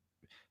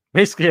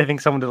 Basically, I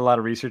think someone did a lot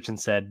of research and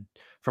said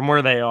from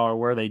where they are,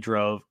 where they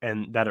drove,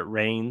 and that it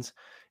rains,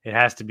 it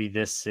has to be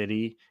this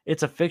city.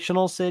 It's a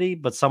fictional city,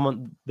 but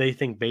they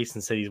think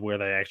Basin City is where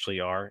they actually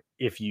are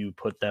if you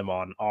put them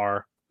on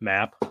our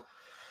map.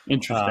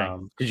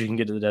 Interesting. Because you can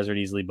get to the desert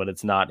easily, but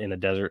it's not in a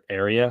desert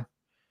area.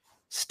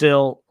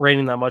 Still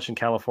raining that much in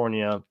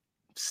California,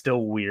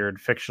 still weird.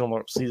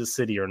 Fictional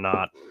city or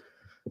not.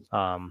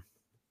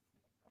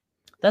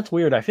 That's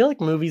weird. I feel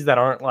like movies that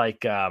aren't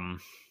like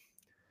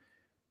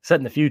set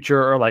in the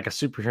future or like a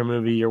superhero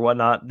movie or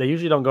whatnot, they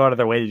usually don't go out of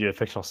their way to do a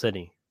fictional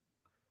city.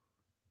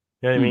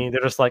 You know what I mean?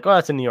 They're just like, oh,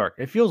 that's in New York.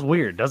 It feels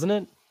weird, doesn't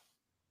it?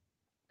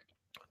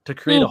 To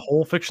create a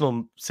whole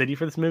fictional city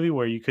for this movie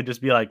where you could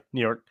just be like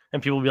New York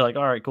and people will be like,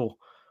 all right, cool.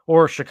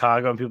 Or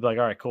Chicago and people will be like,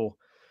 all right, cool.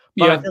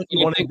 But I feel like you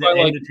wanted the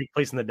end to take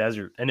place in the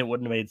desert and it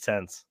wouldn't have made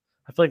sense.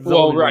 I feel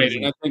like right.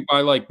 And I think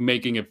by like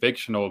making it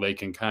fictional, they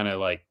can kind of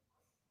like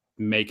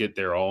make it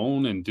their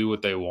own and do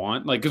what they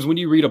want. Like, because when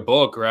you read a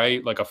book,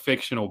 right, like a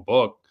fictional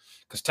book,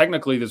 because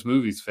technically this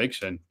movie's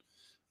fiction.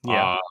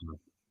 Yeah.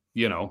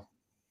 you know,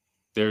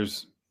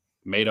 there's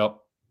made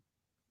up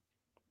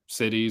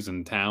cities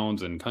and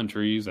towns and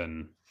countries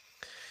and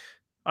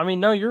I mean,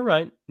 no, you're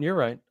right. You're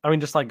right. I mean,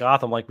 just like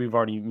Gotham, like we've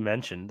already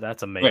mentioned,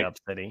 that's a made right. up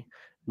city.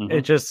 Hmm.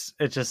 It just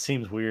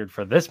seems weird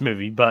for this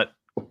movie, but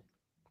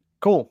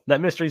cool. That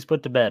mystery's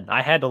put to bed.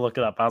 I had to look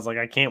it up. I was like,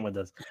 I can't with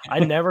this. I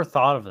never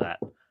thought of that.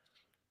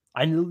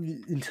 I knew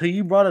until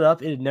you brought it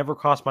up, it had never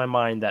crossed my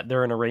mind that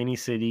they're in a rainy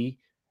city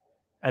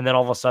and then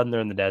all of a sudden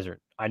they're in the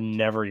desert. I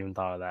never even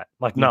thought of that.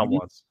 Like not Hmm.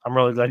 once. I'm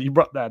really glad you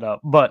brought that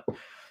up. But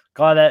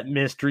God, that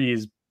mystery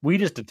is we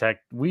just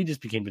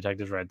became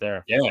detectives right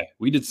there. Yeah,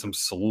 we did some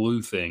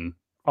sleuthing.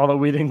 Although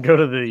we didn't go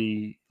to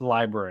the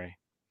library.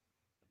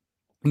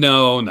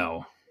 No.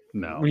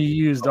 We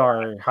used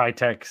our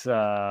high-tech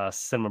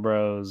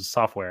CinemaBros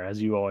software,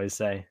 as you always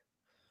say.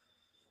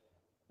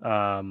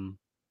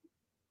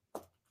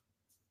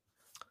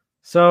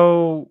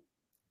 So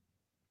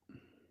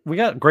we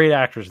got great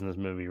actors in this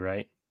movie,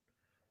 right?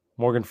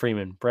 Morgan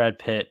Freeman, Brad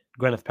Pitt,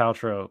 Gwyneth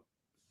Paltrow.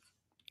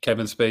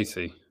 Kevin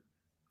Spacey.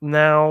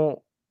 Now,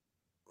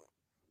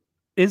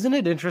 isn't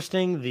it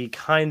interesting the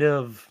kind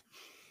of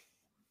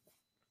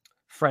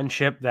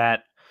friendship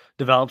that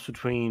develops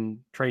between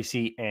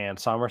Tracy and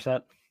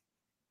Somerset?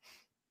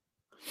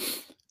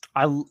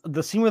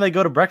 The scene where they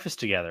go to breakfast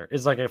together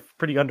is like a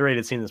pretty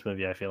underrated scene in this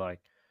movie, I feel like.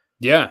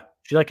 Yeah.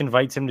 She like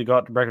invites him to go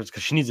out to breakfast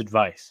because she needs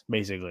advice,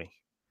 basically.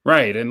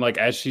 Right. And like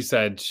as she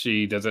said,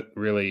 she doesn't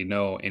really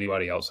know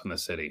anybody else in the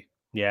city.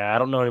 Yeah, I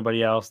don't know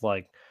anybody else.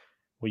 Like,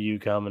 will you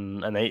come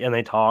and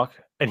they talk,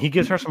 and he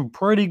gives her some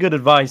pretty good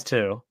advice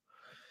too.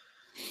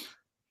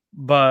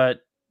 But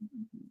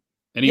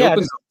And he yeah,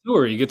 opens up to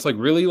her. He gets like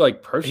really like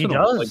he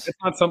personal. Like does. it's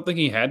not something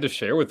he had to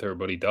share with her,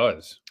 but he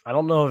does. I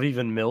don't know if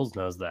even Mills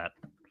knows that.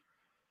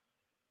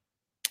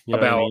 You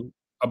know what I mean?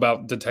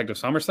 About Detective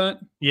Somerset?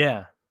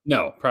 Yeah,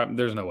 No,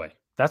 there's no way.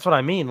 that's what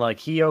I mean. Like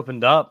he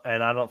opened up,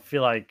 and I don't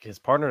feel like his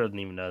partner doesn't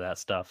even know that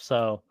stuff.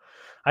 So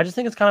I just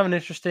think it's kind of an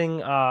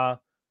interesting,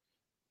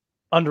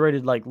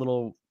 underrated like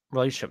little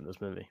relationship in this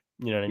movie.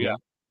 You know what I Yeah. mean?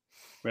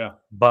 Yeah.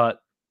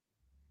 But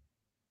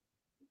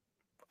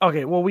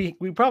okay, well we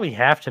probably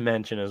have to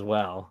mention as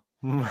well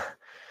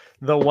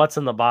the "What's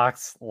in the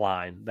box"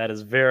 line that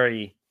is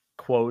very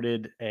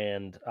quoted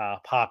and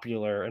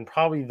popular, and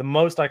probably the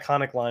most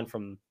iconic line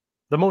from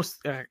the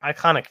most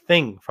iconic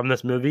thing from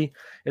this movie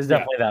is Yeah.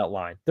 definitely that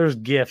line. There's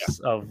Yeah. gifs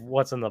of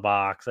 "What's in the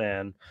box"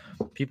 and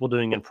people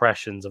doing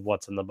impressions of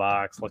 "What's in the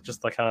box," like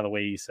just like kind of the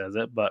way he says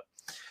it, but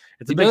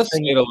it's a He big does say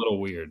thing. it a little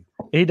weird.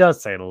 He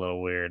does say it a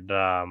little weird.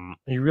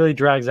 He really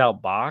drags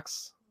out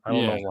box. I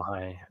don't Yeah. know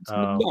why. It's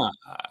in the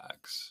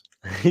box.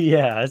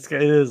 Yeah, it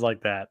is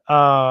like that.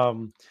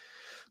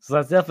 So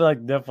that's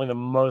definitely the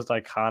most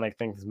iconic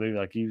thing in this movie.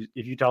 Like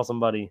if you tell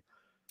somebody,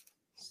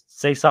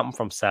 say something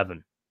from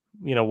Seven,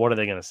 you know, what are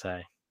they gonna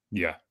say?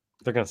 Yeah.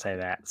 They're gonna say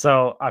that.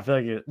 So I feel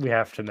like we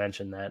have to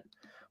mention that.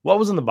 What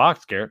was in the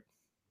box, Garrett?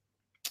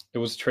 It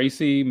was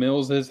Tracy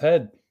Mills'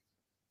 head.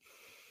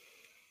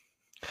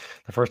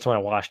 The first time I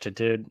watched it,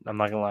 dude, I'm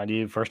not gonna lie to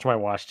you. First time I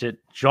watched it,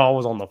 jaw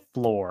was on the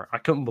floor. I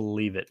couldn't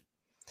believe it.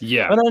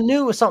 Yeah. And I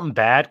knew it was something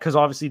bad because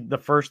obviously the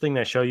first thing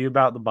they show you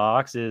about the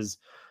box is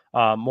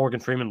Morgan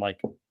Freeman like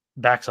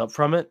backs up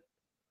from it,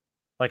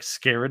 like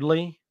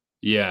scaredly,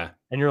 Yeah.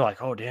 and you're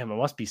like, "Oh damn, it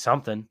must be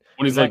something."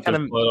 When he's And that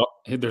like, kind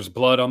of, there's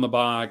blood on the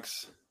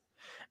box.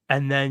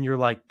 and then you're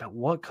like, "But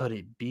what could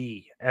it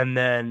be?" And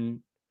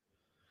then,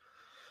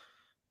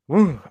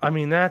 whew, I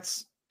mean,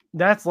 that's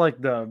like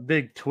the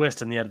big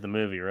twist in the end of the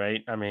movie,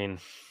 right? I mean,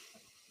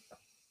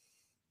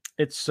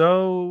 it's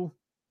so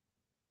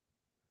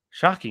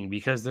shocking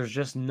because there's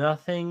just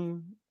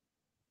nothing.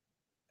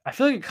 I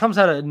feel like it comes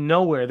out of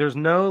nowhere. There's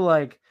no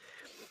like,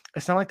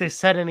 it's not like they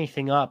set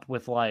anything up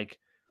with like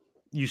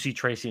you see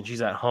Tracy and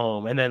she's at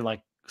home, and then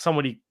like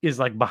somebody is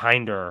like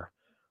behind her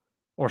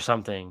or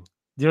something.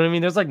 Do you know what I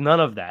mean? There's like none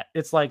of that.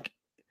 It's like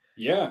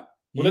Yeah.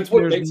 Well, you that's what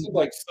there's makes it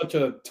like such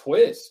a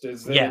twist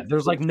is that yeah,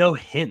 there's like no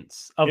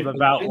hints of it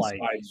about like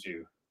blindsides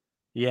you.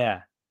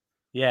 yeah,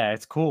 yeah,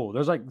 it's cool.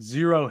 There's like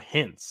zero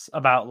hints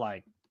about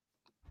like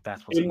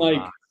that's what's in And the like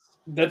box.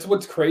 that's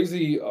what's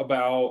crazy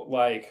about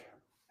like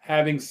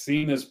having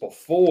seen this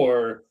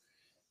before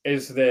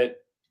is that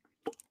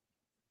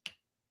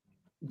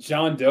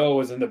John Doe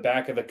is in the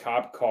back of the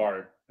cop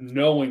car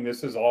knowing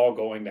this is all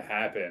going to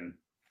happen.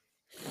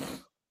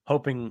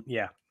 Hoping,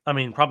 yeah. I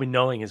mean, probably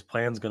knowing his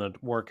plan's gonna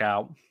work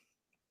out.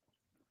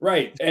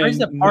 Right. It's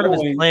crazy And that part of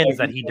his knowing plan is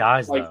like that he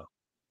dies like though.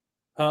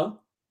 huh?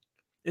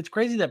 It's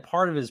crazy that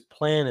part of his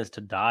plan is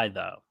to die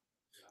though.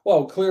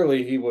 Well,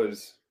 clearly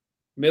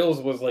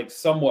Mills was like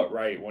somewhat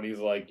right when he's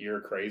like,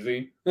 "You're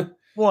crazy."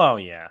 Well,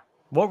 yeah.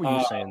 What were you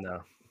uh, saying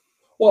though?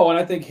 well, and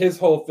I think his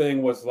whole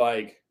thing was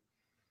like,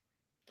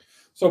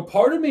 so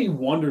part of me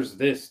wonders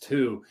this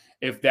too,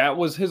 if that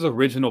was his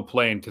original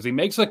plan, because he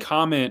makes a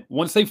comment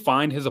once they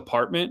find his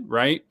apartment,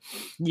 right?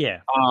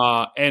 Yeah.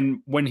 And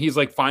when he's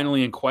like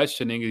finally in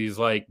questioning, he's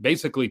like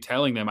basically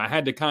telling them, I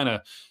had to kind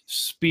of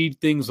speed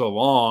things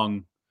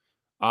along,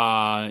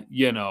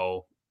 you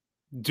know,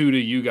 due to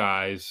you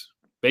guys.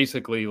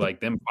 basically like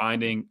them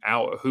finding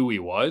out who he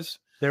was.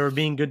 They were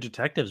being good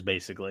detectives,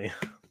 basically.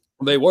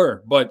 They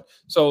were, but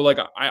so like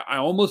I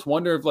almost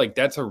wonder if like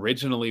that's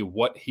originally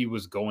what he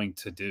was going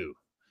to do.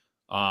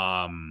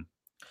 I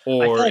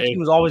feel Or like if he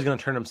was always going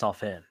to turn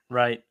himself in,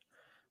 right?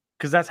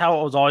 Because that's how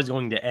it was always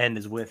going to end,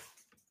 is with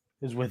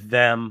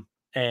them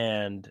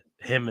and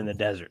him in the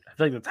desert. I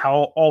feel like that's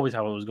always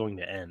how it was going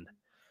to end.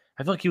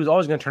 I feel like he was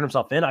always going to turn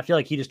himself in. I feel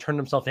like he just turned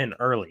himself in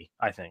early,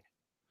 I think.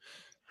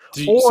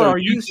 Or so are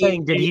you you think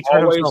saying, did he he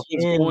turn always himself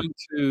was in? going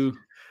to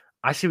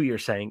I see what you're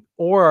saying.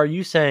 Or are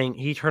you saying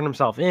he turned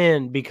himself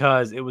in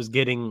because they were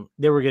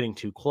getting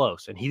too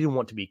close and he didn't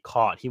want to be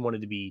caught. He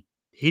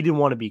didn't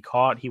want to be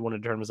caught. He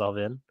wanted to turn himself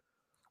in.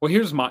 well,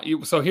 here's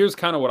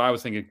kind of what I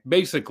was thinking.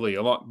 Basically,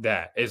 a lot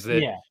that is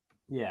that Yeah.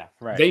 Yeah.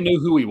 Right. they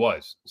knew who he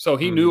was. So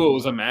he knew Mhm. it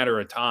was a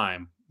matter of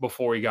time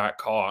before he got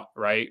caught,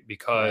 right? Right.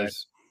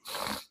 Because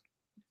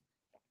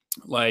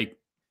like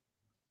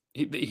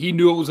he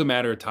knew it was a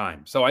matter of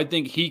time. So I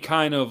think he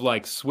kind of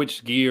like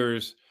switched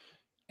gears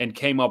and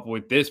came up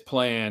with this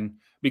plan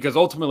because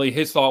ultimately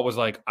his thought was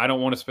like, I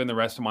don't want to spend the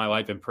rest of my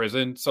life in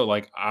prison. So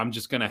like I'm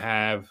just gonna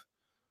have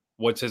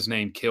what's his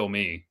name kill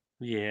me.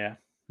 Yeah.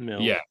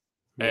 Mills. Yeah.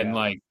 And Yeah.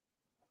 like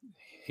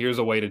here's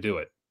a way to do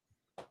it.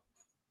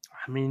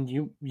 I mean,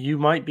 you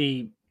might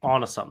be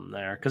onto something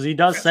there, because he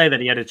does say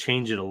that he had to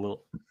change it a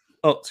little.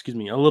 Oh, excuse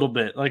me, a little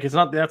bit. Like that's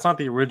not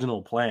the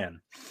original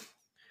plan.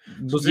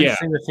 So it's Yeah.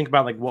 interesting to think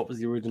about, like, what was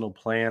the original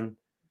plan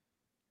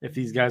if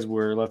these guys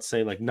were, let's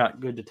say, like, not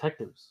good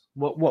detectives.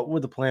 What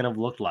would the plan have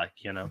looked like?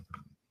 You know?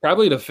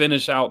 Probably to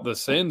finish out the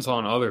sins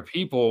on other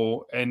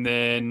people and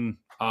then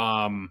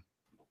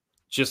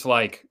just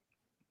like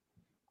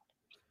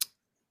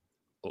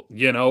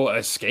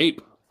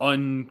escape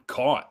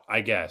uncaught,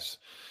 I guess.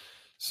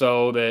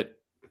 So that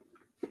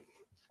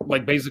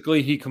like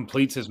basically he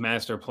completes his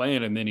master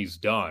plan and then he's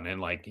done and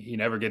like he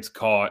never gets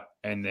caught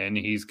and then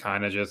he's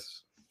kind of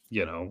just,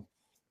 you know,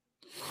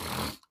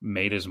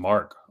 made his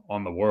mark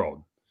on the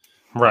world.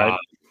 Right.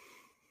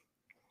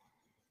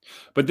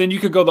 But then you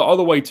could go the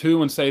other way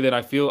too and say that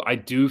I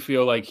do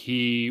feel like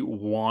he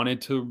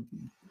wanted to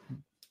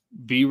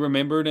be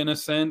remembered in a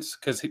sense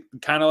because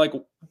kind of like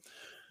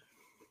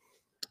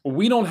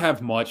we don't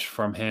have much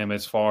from him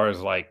as far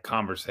as like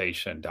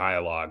conversation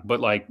dialogue, but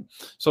like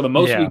so the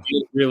most we Yeah.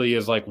 get really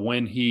is like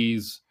when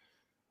he's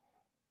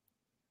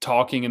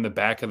talking in the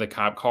back of the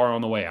cop car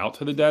on the way out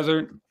to the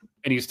desert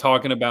and he's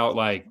talking about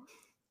like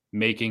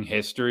making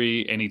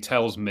history and he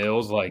tells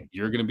Mills like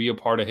you're going to be a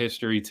part of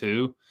history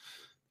too.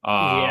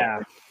 uh Yeah.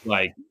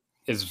 like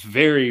is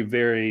very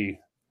very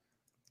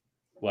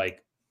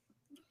like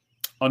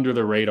under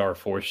the radar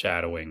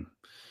foreshadowing.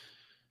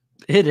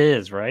 It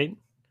is, right?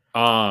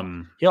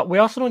 um Yeah. We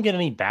also don't get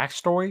any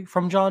backstory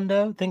from John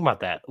Doe. Think about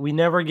that. We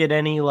never get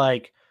any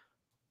not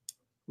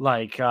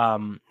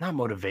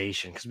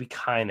motivation, because we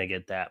kind of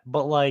get that,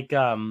 but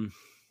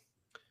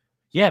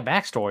yeah,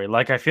 backstory.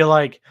 Like, I feel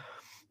like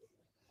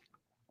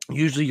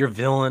usually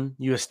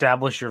you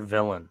establish your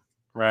villain,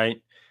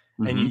 right?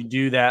 And mhm. you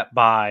do that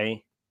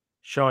by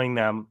showing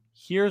them,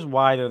 here's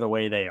why they're the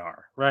way they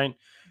are, right?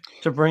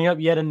 To bring up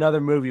yet another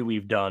movie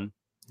we've done,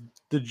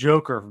 the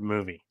Joker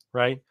movie,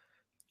 right?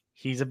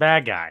 He's a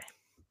bad guy,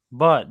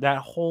 but that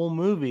whole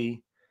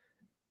movie,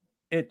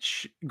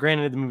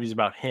 granted the movie's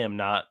about him,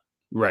 not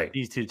Right.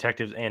 these two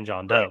detectives and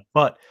John Right. Doe,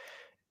 but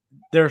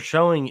they're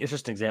showing, it's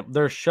just an example.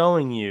 They're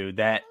showing you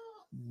that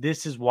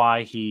this is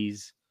why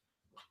he's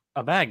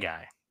a bad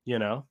guy, you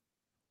know?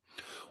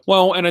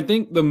 Well, and I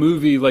think the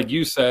movie, like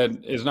you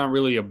said, is not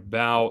really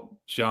about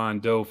John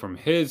Doe from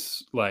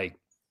his like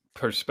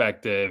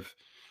perspective.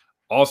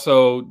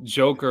 Also,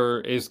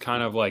 Joker is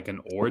kind of like an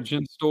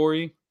origin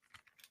story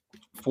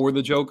for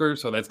the Joker,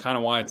 so that's kind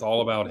of why it's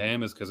all about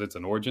him, is because it's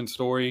an origin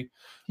story.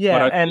 But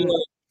Yeah, I feel and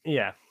like,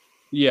 yeah.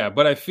 yeah,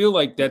 but I feel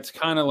like that's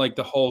kind of like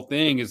the whole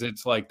thing is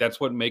it's like that's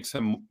what makes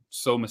him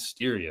so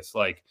mysterious.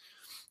 Like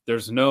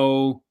there's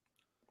no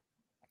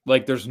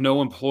there's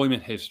no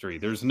employment history.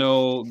 There's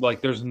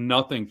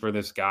nothing for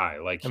this guy.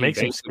 Like It he makes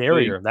him basically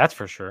scarier, that's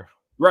for sure.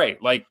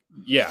 right, like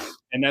yeah,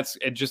 and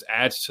it just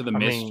adds to the I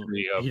mean,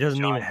 mystery of he doesn't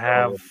even John Doe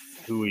have and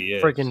who he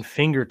is. freaking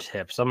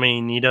fingertips. I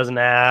mean, he doesn't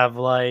have,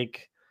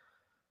 like,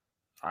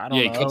 I Yeah, don't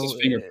he cuts his know.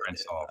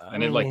 fingerprints off, I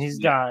and it mean, like he's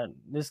yeah. got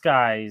this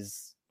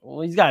guy's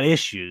well, he's got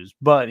issues,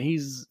 but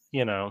he's,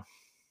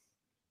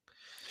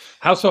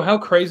 How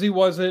crazy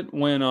was it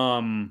when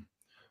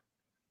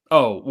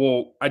oh,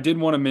 well, I did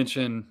want to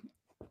mention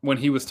when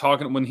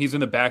he's in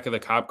the back of the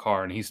cop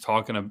car and he's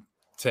talking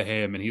to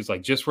him and he's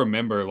like, just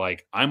remember,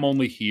 like, I'm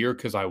only here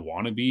because I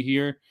want to be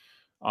here.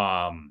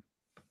 Um,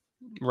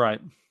 right.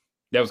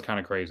 that was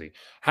kind of crazy.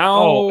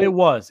 Oh, How, it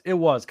was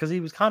because he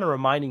was kind of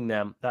reminding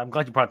them that. I'm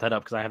glad you brought that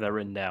up because I have that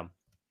written down.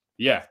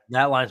 yeah.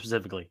 That line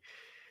specifically.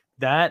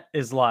 That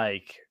is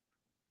like,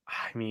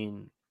 I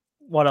mean,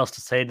 what else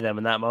to say to them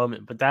in that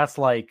moment? But that's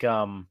like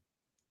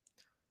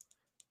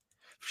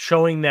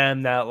showing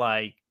them that,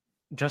 like,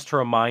 just to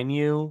remind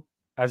you,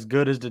 as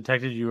good as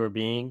detective you were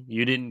being,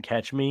 you didn't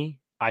catch me.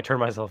 I turned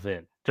myself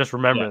in. Just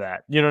remember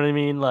that. You know what I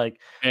mean? Like,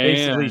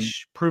 basically And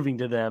proving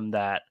to them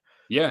that,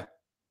 yeah,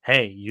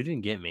 hey, you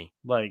didn't get me.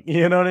 Like,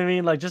 you know what I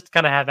mean? Like, just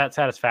kind of have that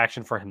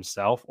satisfaction for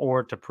himself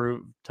or to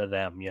prove to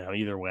them,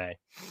 either way.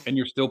 and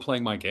you're still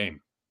playing my game.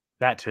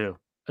 That too,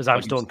 because I'm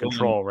Like, still in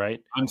control, right?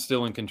 I'm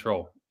still in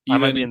control, I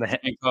might even be in in the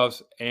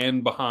handcuffs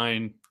and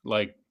behind,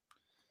 like,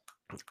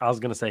 I was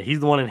gonna say he's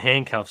the one in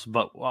handcuffs,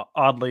 but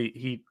oddly,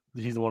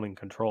 he's the one in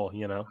control.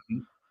 Mhm.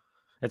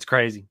 It's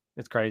crazy.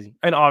 It's crazy,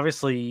 and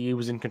obviously he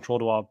was in control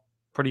to a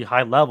pretty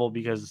high level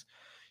because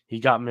he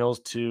got Mills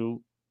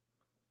to.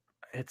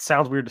 It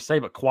sounds weird to say,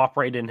 but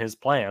cooperate in his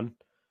plan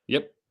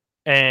Yep,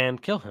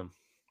 and kill him.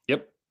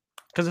 yep.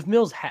 Because if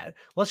Mills had,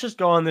 let's just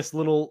go on this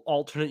little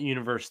alternate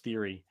universe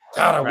theory,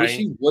 God, I wish right?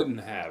 he wouldn't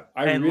have.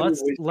 I And really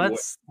let's wish he would.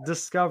 let's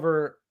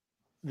discover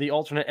the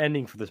alternate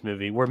ending for this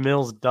movie where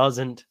Mills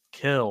doesn't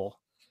kill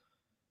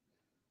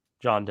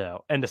John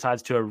Doe and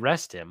decides to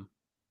arrest him.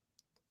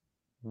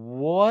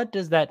 What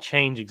does that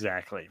change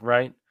exactly,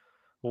 right?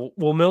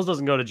 Well, Mills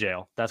doesn't go to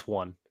jail. That's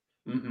one,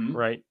 Mhm.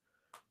 right?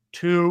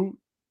 Two,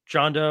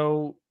 John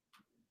Doe,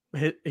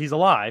 he's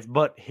alive,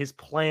 but his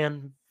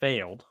plan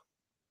failed,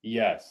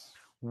 Yes.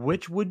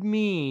 which would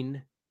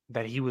mean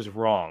that he was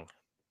wrong.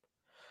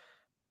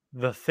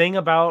 The thing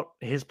about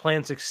his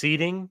plan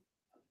succeeding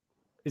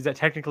is that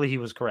technically he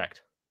was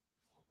correct.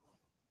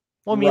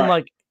 Well, I mean, Right.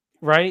 like,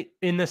 right?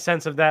 In the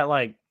sense of that,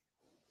 like,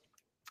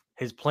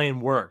 his plan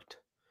worked.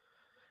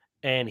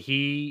 And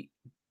he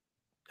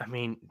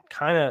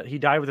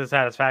died with the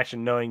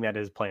satisfaction knowing that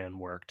his plan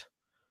worked.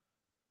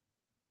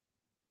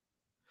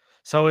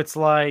 So it's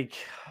like,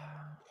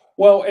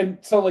 Well, and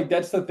so, like,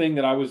 that's the thing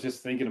that I was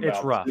just thinking it's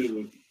about rough.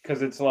 too,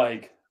 because it's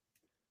like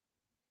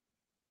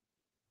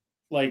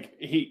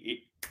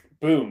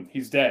boom,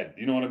 he's dead.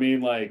 You know what I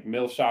mean? Like,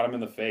 Mill shot him in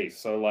the face.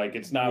 So, like,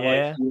 it's not like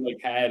Yeah, he, like,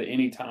 had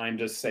any time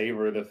to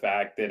savor the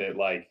fact that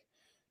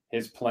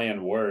his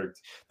plan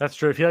worked. that's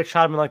true. If he like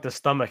shot him in like the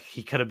stomach,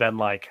 he could have been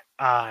like,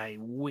 I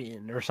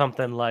win or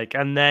something like,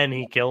 and then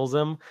he kills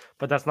him.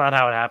 But that's not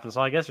how it happened.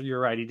 So I guess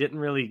you're right. He didn't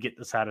really get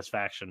the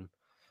satisfaction,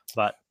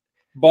 but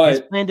his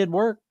But plan did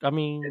work. I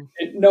mean,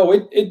 no,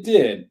 it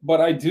did.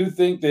 But I do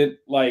think that,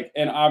 like,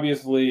 and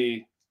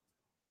obviously,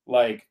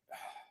 like,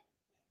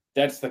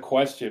 that's the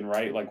question,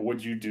 right? Like,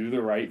 would you do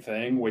the right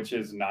thing, which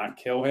is not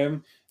kill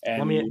him let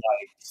and, me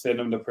like, send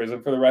him to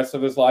prison for the rest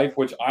of his life,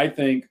 which I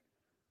think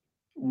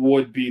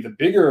would be the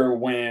bigger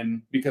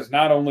win, because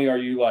not only are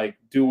you, like,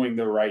 doing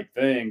the right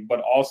thing, but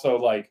also,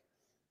 like,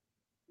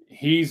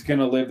 he's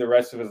gonna live the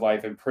rest of his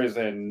life in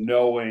prison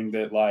knowing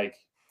that, like,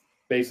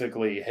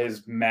 basically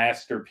his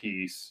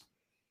masterpiece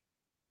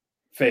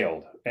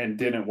failed and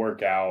didn't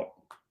work out.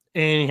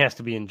 and he has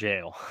to be in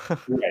jail.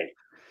 Right.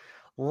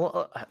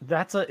 Well,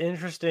 that's an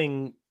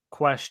interesting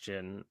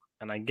question,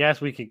 and I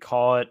guess we could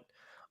call it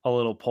a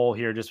little poll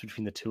here, just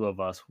between the two of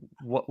us.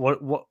 What?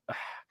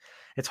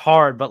 It's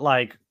hard, but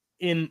like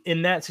in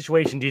that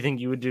situation, do you think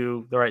you would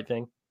do the right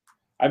thing?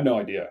 I have no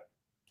idea. I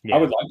Yeah,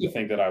 would like to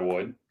think that I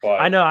would, I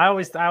but know. I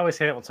always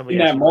say that when somebody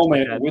in asks that me a question like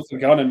moment that. with a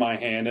gun in my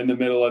hand in the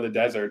middle of the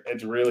desert,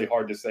 it's really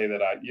hard to say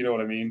that you know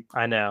what I mean?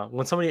 I know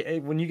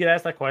when you get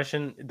asked that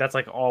question, that's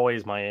like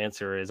always my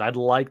answer is I'd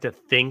like to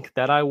think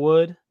that I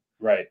would,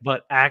 Right.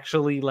 but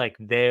actually like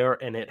there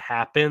and it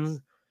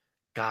happens.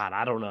 God,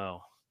 I don't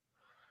know.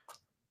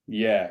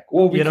 Yeah.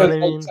 Well, You know what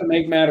because, I like, mean? to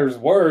make matters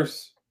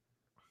worse,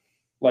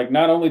 like,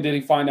 not only did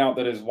he find out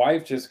that his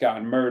wife just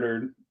got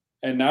murdered,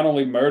 and not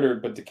only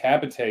murdered, but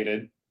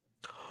decapitated,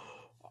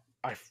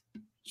 I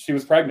she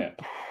was pregnant.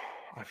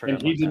 I And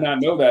forgot he about did that.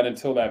 not know that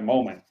until that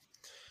moment.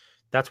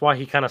 That's why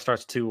he kind of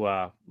starts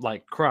to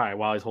like cry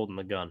while he's holding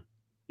the gun.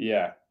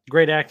 Yeah.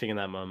 Great acting in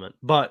that moment.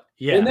 But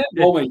In yeah, that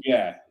moment,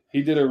 yeah,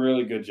 he did a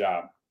really good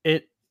job.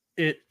 it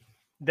it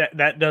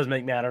that does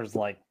make matters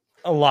like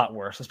a lot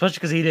worse, especially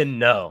because he didn't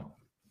know.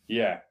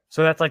 Yeah.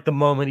 So that's like the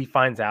moment he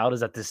finds out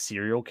is that the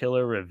serial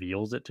killer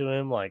reveals it to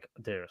him. Like,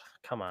 dude,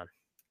 come on.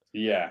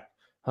 Yeah.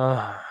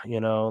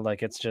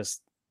 Like it's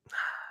just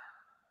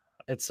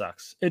it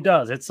sucks. It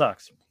does. It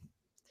sucks.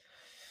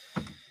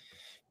 But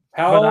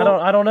I How don't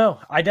I don't know.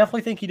 I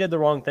definitely think he did the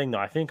wrong thing though.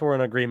 I think we're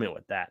in agreement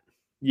with that.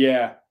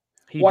 yeah.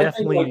 He Well, I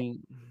think, like, definitely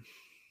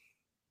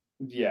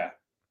yeah.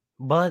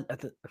 but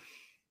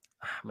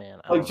man,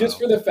 I Like, don't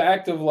just know. for the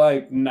fact of,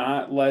 like,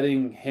 not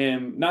letting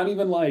him, not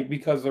even, like,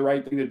 because the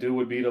right thing to do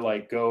would be to,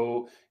 like,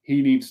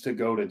 he needs to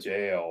go to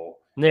jail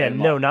Yeah, and,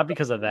 like, no, not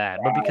because of that,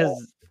 but trial,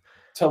 because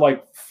to,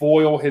 like,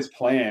 foil his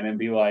plan and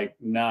be like,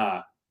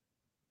 nah,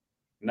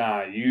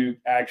 you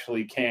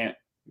actually can't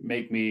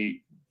make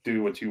me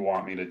do what you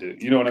want me to do.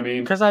 You know what I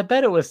mean? I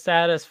bet it was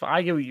satisfying.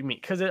 I get what you mean.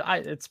 Because it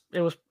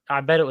was. I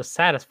bet it was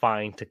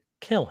satisfying to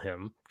kill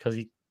him because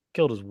he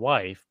killed his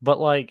wife. But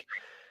like,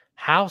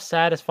 how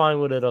satisfying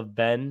would it have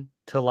been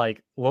to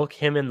like look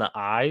him in the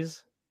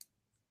eyes,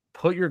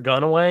 put your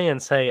gun away,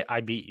 and say,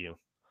 "I beat you."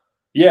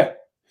 Yeah.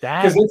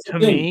 Because That that's the to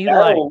thing. me, That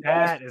like alone,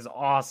 that is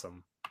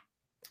awesome.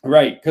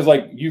 right? Because,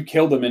 like, you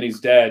killed him and he's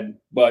dead,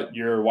 but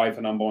your wife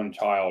and unborn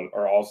child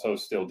are also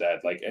still dead.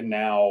 Like, and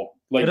now, It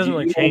like, doesn't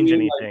really you know what I change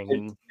mean? Like,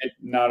 anything.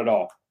 not at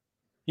all.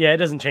 Yeah, it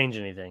doesn't change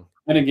anything.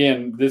 And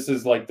again, this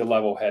is like the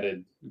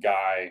level-headed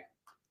guy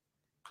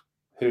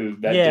who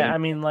that Yeah, didn't. I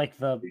mean, like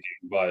But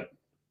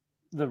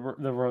the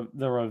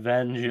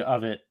revenge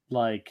of it,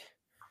 like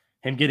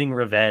him getting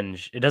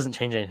revenge, it doesn't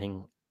change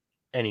anything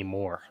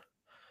anymore.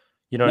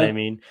 You know what I no,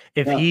 mean?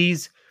 If no,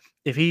 he's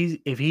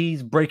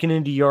breaking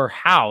into your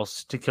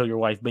house to kill your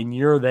wife, but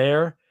you're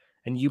there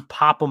and you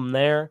pop him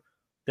there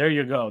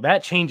you go.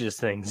 That changes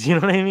things. You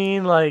know what I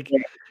mean? Like, yeah,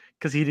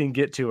 because he didn't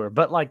get to her.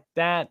 But like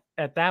that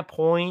at that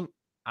point,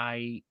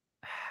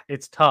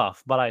 it's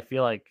tough. But I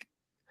feel like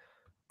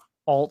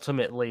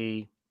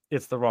ultimately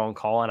it's the wrong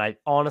call, and I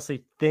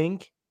honestly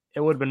think it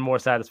would have been more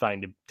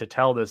satisfying to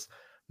tell this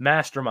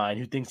mastermind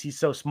who thinks he's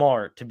so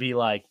smart to be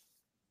like,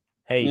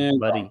 "Hey, yeah,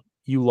 buddy,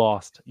 you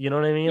lost." You know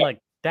what I mean? yeah,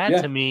 Like that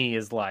yeah, to me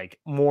is like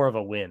more of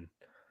a win.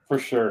 for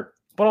sure.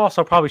 But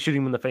also probably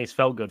shooting him in the face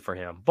felt good for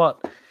him. But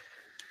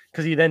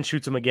because he then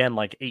shoots him again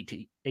like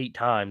eight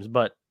times.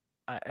 But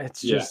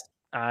it's Yeah. just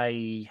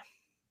I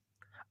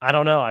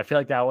don't know. I feel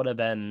like that's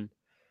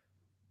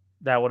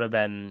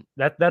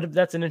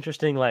an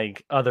interesting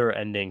like other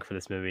ending for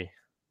this movie.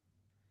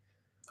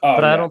 Oh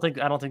But yeah, I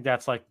don't think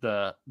that's like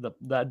the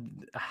that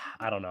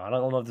I don't know. I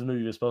don't know if this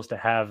movie was supposed to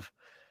have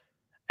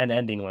an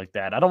ending like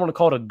that. I don't want to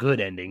call it a good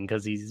ending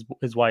because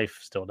his wife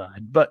still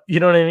died. But you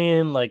know what I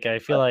mean? Like I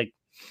feel like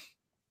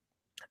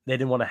they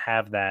didn't want to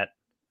have that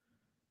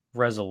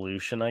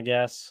resolution, I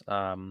guess.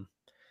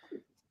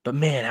 But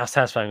man, how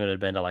satisfying would it have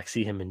been to like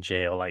see him in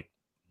jail, like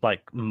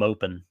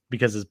moping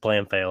because his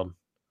plan failed.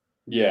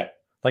 yeah.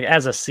 Like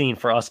as a scene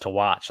for us to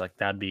watch, like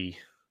that'd be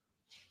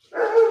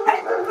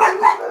It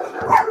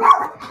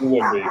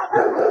would be.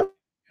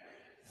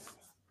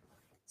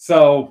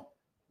 So,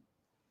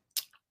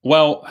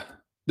 well,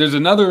 there's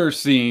another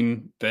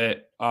scene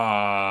that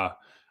I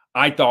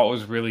thought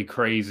was really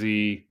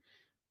crazy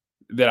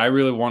that I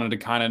really wanted to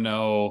kind of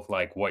know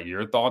like what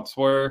your thoughts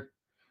were.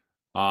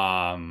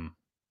 Um,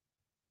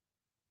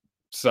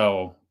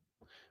 so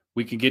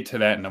we can get to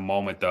that in a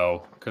moment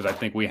though, because I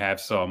think we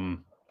have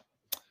some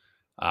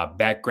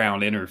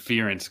background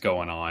interference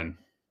going on.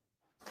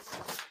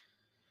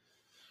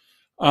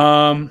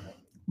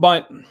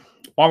 But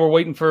while we're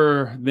waiting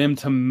for them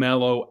to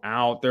mellow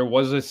out, there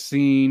was a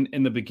scene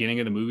in the beginning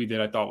of the movie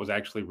that I thought was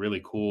actually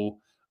really cool.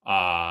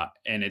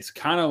 And it's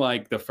kind of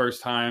like the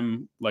first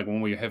time, like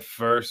when we have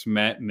first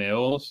met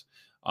Mills,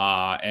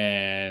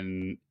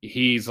 and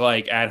he's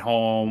like at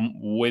home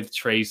with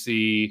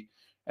Tracy,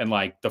 and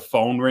like the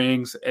phone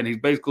rings, and he's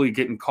basically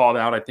getting called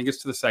out. I think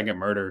it's to the second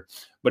murder,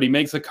 but he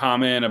makes a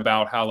comment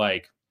about how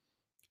like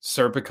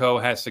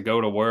Serpico has to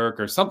go to work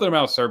or something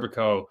about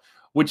Serpico,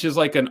 which is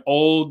like an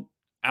old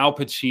Al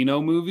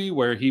Pacino movie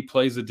where he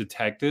plays a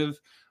detective.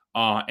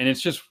 And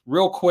it's just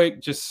real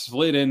quick, just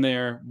slid in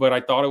there. But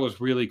I thought it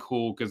was really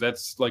cool because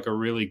that's like a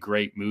really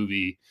great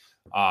movie.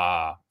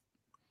 Uh,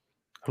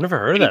 I've never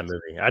heard of that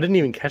movie. I didn't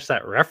even catch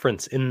that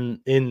reference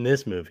in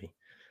this movie.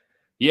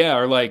 yeah,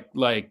 or like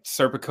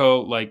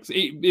Serpico, like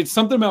it's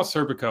something about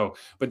Serpico,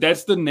 but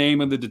that's the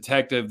name of the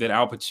detective that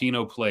Al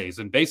Pacino plays.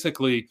 And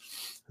basically,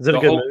 Is it a the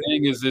good whole movie?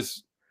 thing is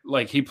this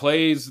like he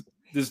plays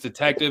this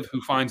detective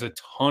who finds a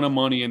ton of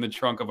money in the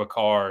trunk of a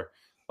car,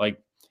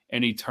 like,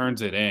 and he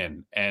turns it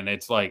in, and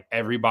it's like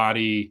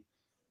everybody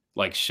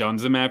like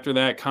shuns him after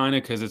that, kind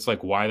of, because it's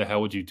like, why the hell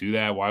would you do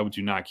that? Why would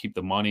you not keep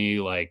the money?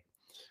 Like,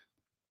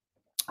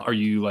 are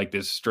you like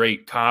this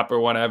straight cop or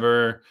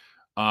whatever?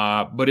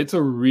 But it's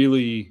a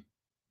really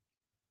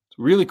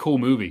cool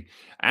movie.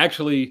 I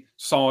actually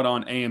saw it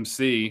on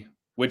AMC,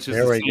 which is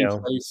There the we same go.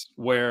 place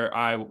where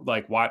I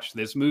like watched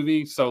this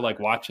movie. So like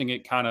watching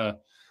it kind of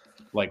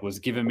like was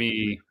giving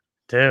me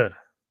Dude.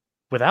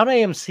 Without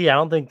AMC, I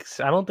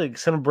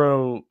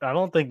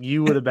don't think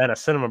you would have been a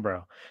cinema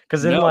bro.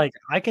 Because then, no, like,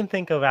 I can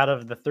think of out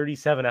of the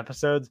 37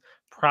 episodes,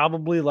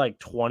 probably like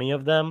 20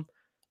 of them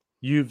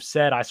you've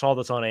said I saw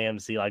this on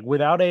AMC. Like,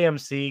 without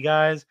AMC,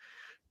 guys,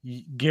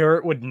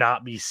 Garrett would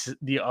not be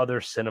the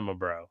other cinema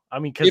bro. I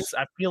mean, if because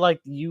I feel like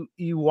you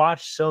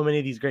watch so many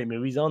of these great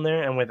movies on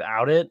there, and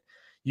without it,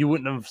 you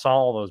wouldn't have saw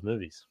all those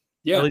movies.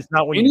 At yeah, least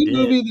not when you any did.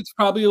 movie that's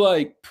probably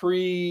like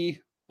pre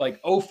like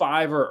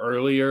 '05 or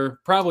earlier,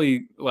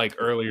 probably like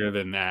earlier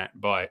than that,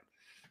 but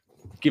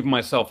give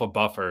myself a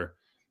buffer.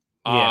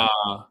 Yeah,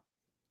 Uh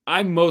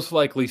I most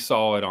likely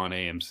saw it on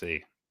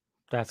AMC.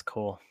 that's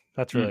cool.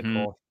 That's really Mhm.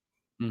 cool.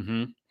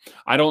 Mhm.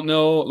 I don't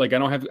know, like,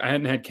 I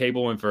hadn't had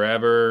cable in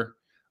forever,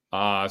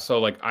 so,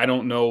 like, I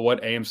don't know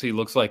what AMC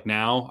looks like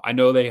now. I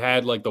know they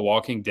had, like, The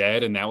Walking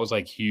Dead, and that was,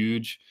 like,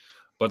 huge,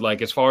 but,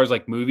 like, as far as,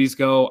 like, movies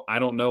go, I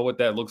don't know what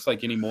that looks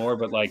like anymore,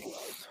 but, like,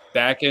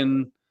 back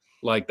in,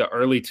 like, the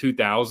early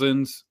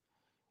 2000s,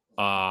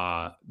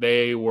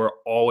 they were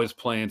always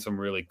playing some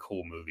really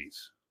cool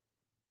movies.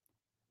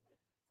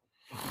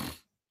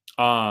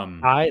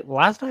 Um, I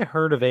last I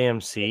heard of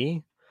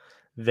AMC,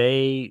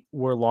 they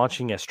were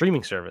launching a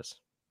streaming service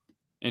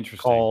Interesting.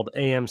 called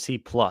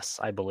AMC Plus,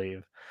 I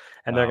believe.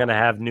 And they're Oh, going to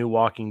have new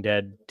Walking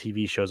Dead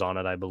TV shows on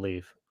it, I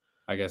believe.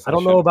 I guess I I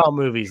don't know should. about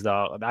movies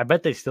though. I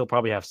bet they still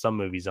probably have some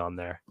movies on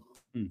there.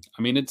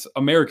 I mean, it's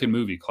American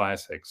movie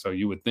classic, so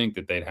you would think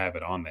that they'd have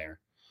it on there.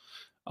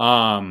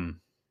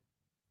 Um,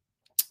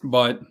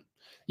 but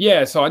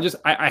yeah, so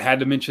I had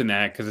to mention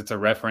that because it's a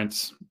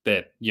reference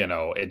that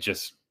it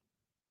just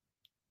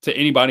to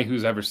anybody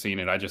who's ever seen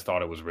it, I just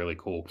thought it was really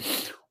cool.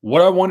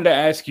 What I wanted to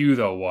ask you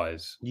though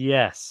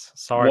Yes.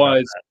 Sorry about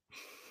was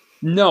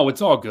no,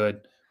 it's all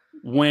good.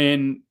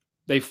 When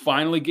they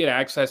finally get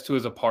access to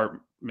his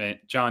apartment,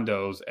 John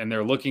Doe's, and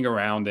they're looking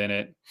around in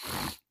it,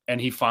 and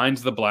he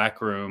finds the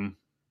black room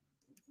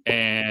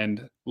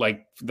and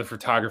like the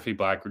photography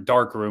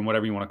dark room,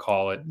 whatever you want to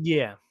call it.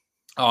 that.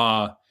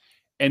 Yeah.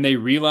 And they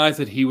realize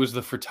that he was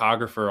the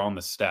photographer on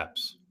the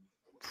steps.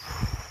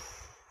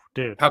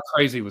 Dude, How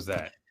crazy was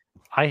that?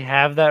 I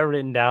have that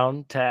written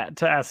down to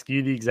ask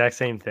you the exact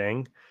same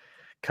thing.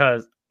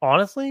 Because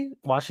honestly,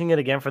 watching it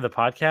again for the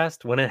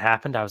podcast, when it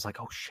happened, I was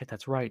like, "Oh shit,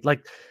 that's right!"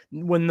 Like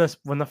when the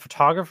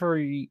photographer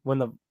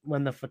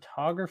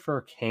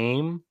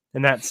came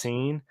in that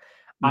scene,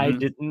 I Mm-hmm.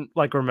 didn't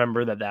like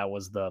remember that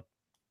was the.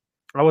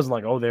 I wasn't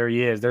like, "Oh, there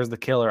he is. There's the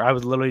killer." I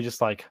was literally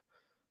just like,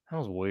 "That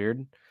was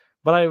weird,"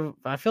 but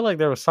I feel like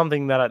there was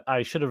something that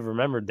I should have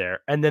remembered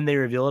there, and then they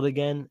reveal it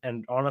again.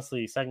 And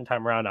honestly, second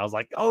time around, I was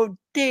like, "Oh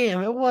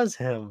damn, it was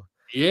him."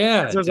 Because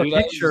Yeah, there's a dude.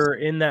 picture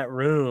in that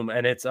room,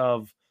 and it's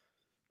of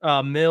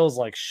Mills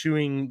like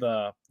shooing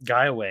the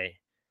guy away,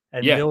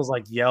 and Yeah, Mills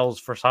like yells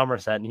for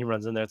Somerset, and he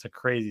runs in there. It's a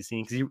crazy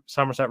scene because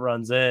Somerset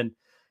runs in,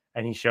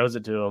 and he shows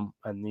it to him,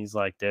 and he's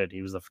like, "Dude,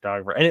 he was the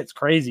photographer." And it's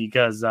crazy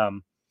because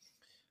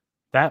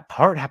that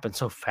part happened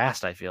so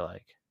fast. I feel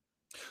like.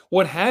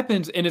 what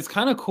happens, and it's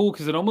kind of cool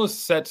because it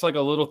almost sets like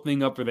a little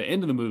thing up for the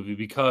end of the movie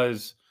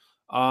because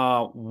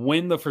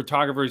when the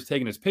photographer is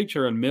taking his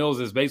picture and Mills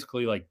is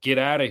basically like, "Get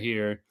out of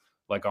here,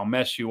 like I'll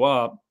mess you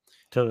up,"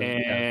 Yeah.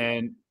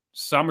 and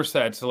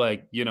Somerset's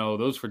like,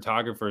 those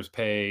photographers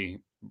pay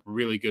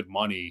really good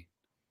money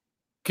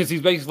because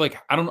he's basically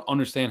like, "I don't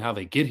understand how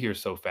they get here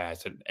so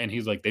fast," and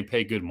he's like, "They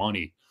pay good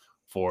money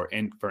for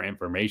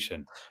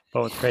information."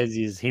 But what's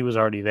crazy is he was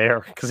already there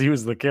because he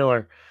was the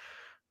killer.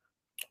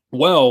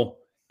 Well,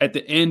 at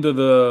the end of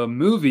the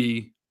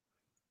movie,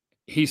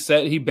 he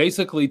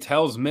basically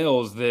tells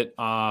Mills that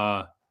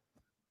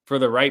for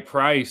the right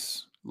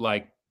price,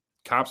 like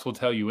cops will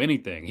tell you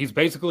anything. He's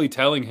basically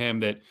telling him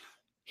that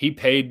he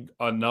paid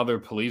another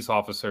police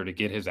officer to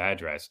get his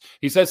address.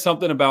 He says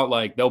something about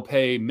like they'll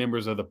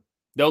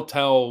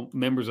tell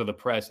members of the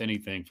press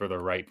anything for the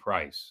right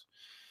price.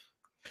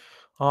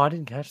 Oh, I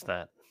didn't catch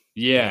that.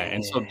 Yeah,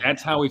 and so Damn.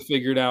 that's how he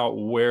figured out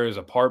where his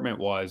apartment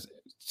was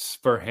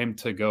for him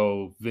to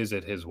go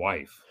visit his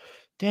wife.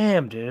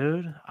 Damn,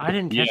 dude. I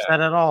didn't catch Yeah.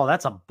 that at all.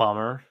 That's a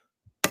bummer.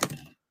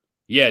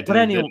 Yeah, But dude,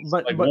 anyway, that's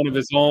but like but I one of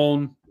his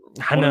own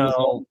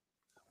know.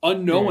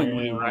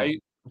 unknowingly, Damn.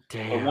 right? But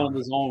one of Damn.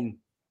 his own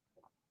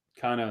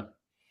kinda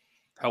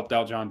helped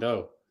out John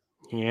Doe.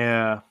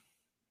 Yeah.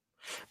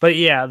 But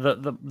yeah,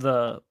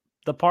 the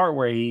part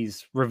where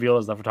he's revealed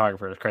as the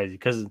photographer is crazy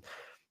because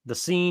the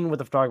scene with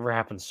the photographer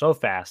happens so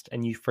fast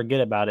and you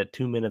forget about it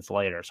 2 minutes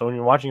later. So when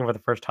you're watching it for the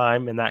first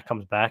time and that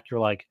comes back, you're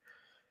like,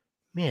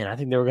 man, I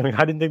didn't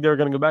think they were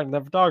gonna go back to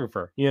that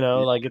photographer. Yeah.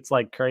 Like it's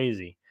like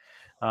crazy.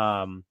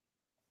 Um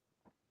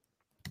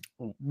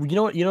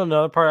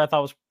another part I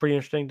thought was pretty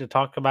interesting to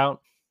talk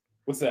about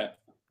What's that?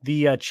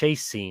 the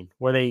chase scene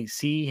where they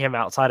see him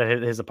outside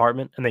of his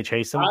apartment and they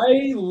chase him.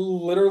 I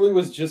literally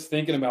was just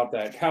thinking about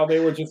that, how they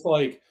were just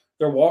like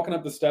they're walking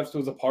up the steps to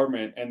his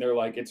apartment and they're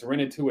like, "It's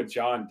rented to a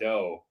John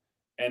Doe."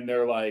 And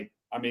they're like,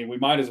 I mean, we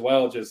might as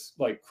well just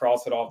like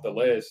cross it off the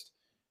list.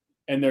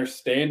 And they're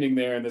standing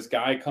there and this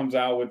guy comes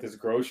out with his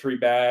grocery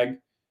bag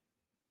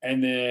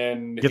and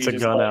then Gets he a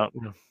just gun like out.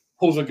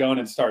 pulls a gun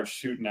and starts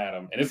shooting at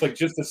him. And it's like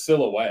just a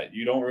silhouette.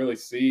 You don't really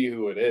see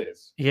who it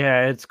is.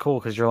 Yeah, it's cool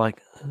because you're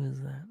like, who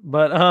is that?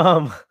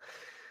 But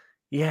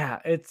yeah,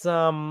 it's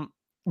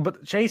but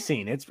the chase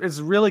scene, it's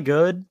really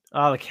good.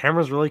 The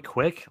camera's really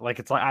quick. Like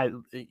it's like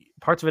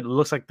parts of it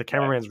looks like the Yeah.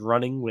 cameraman's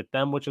running with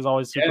them, which is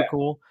always super Yeah.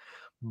 cool.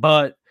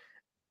 But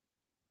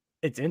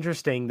it's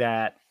interesting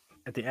that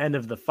at the end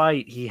of the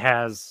fight, he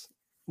has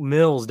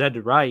Mills dead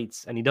to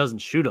rights and he doesn't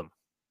shoot him.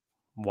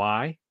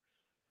 Why?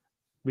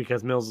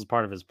 Because Mills is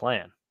part of his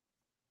plan,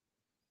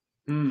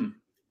 Hmm.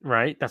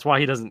 right? That's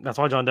why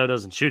John Doe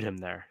doesn't shoot him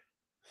there.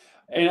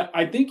 And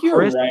I think you're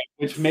Chris right,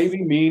 which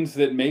maybe means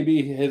that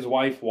maybe his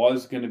wife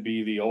was going to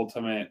be the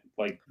ultimate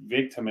like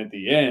victim at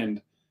the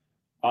end.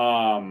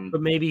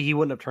 But maybe he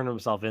wouldn't have turned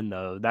himself in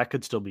though. That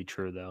could still be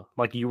true though.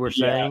 Like you were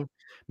Yeah, saying,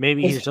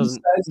 maybe he because just he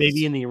doesn't maybe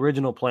says in the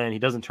original plan he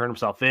doesn't turn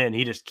himself in.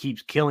 He just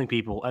keeps killing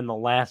people and the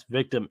last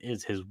victim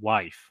is his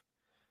wife.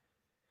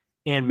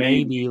 And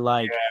maybe maybe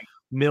like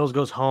Mills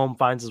goes home,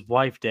 finds his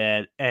wife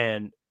dead,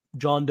 and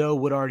John Doe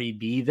would already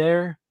be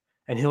there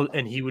and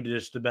he would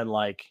just have been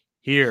like,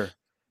 "Here,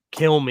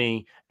 kill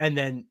me." And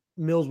then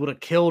Mills would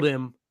have killed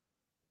him,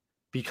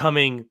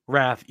 becoming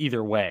Wrath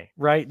either way,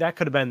 right? That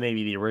could have been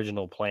maybe the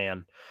original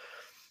plan.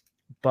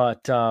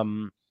 But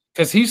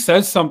because he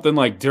says something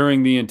like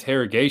during the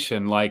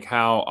interrogation, like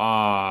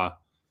how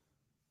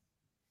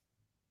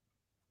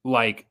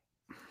like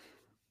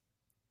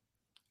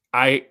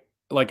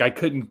I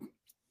couldn't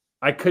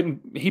I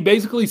couldn't. He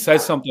basically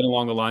says something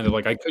along the lines of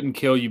like, I couldn't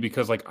kill you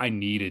because like I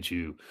needed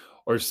you,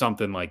 or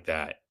something like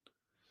that.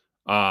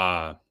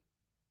 Uh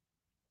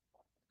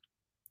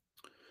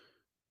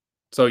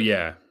so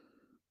yeah.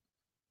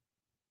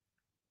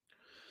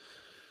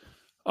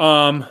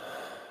 Um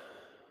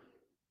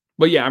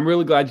but yeah, I'm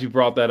really glad you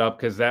brought that up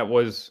because that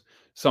was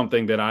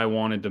something that I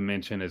wanted to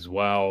mention as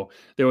well.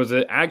 There was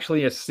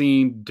actually a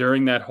scene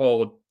during that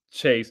whole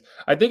chase.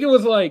 I think it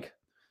was like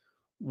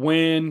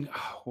when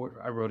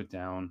I wrote it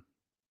down.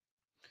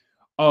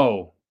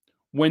 Oh,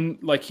 when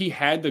like he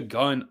had the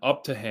gun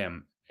up to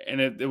him and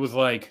it was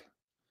like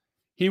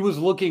he was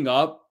looking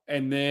up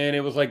and then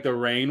it was like the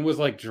rain was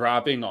like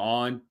dropping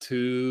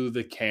onto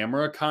the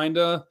camera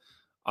kinda.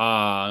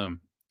 Um,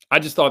 I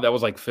just thought that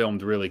was like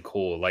filmed really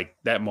cool. Like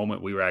that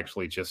moment we were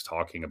actually just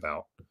talking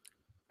about.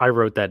 I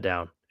wrote that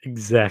down.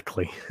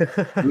 Exactly.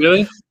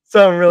 Really?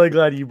 So I'm really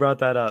glad you brought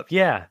that up.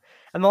 Yeah.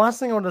 And the last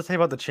thing I wanted to say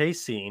about the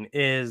chase scene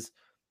is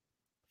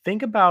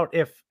think about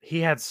if he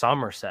had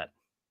Somerset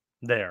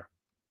there,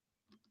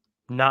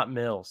 not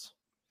Mills.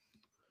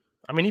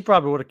 I mean, he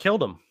probably would have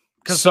killed him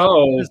because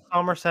So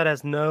Somerset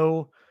has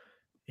no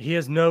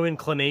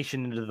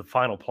inclination into the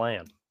final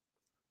plan.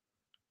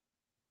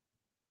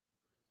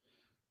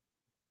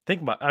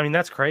 Think about, I mean,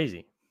 that's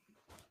crazy.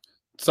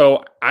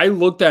 so I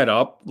looked that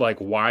up. Like,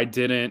 why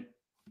didn't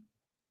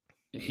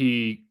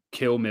he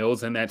kill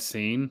Mills in that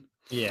scene?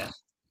 Yeah.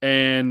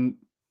 And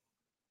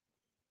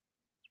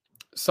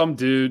some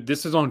dude,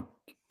 this is on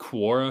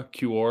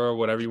Quora,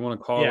 whatever you want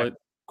to call Yeah. it.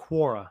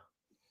 Quora.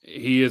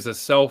 He is a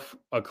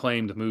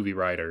self-acclaimed movie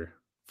writer,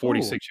 Ooh.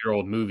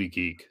 46-year-old movie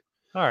geek.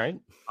 All right.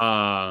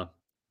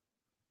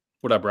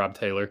 What up, Rob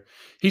Taylor?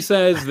 He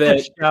says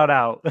that, Shout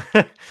out.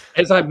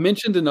 as I've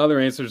mentioned in other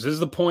answers, this is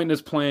the point in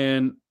his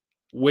plan,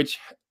 which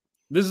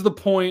this is the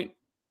point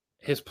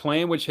his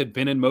plan, which had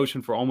been in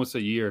motion for almost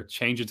a year,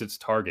 changes its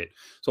target.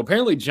 So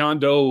apparently, John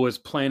Doe was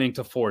planning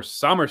to force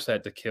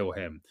Somerset to kill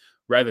him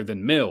rather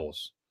than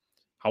Mills.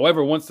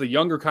 However, once the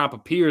younger cop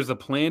appears, the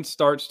plan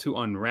starts to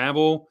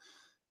unravel,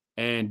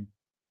 and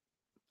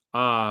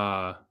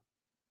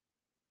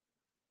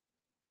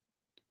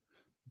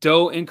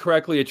Doe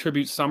incorrectly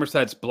attributes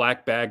Somerset's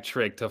black bag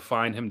trick to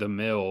find him to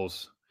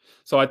Mills.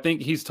 So I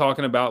think he's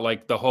talking about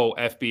like the whole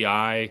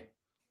FBI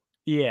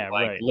Yeah,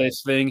 like right.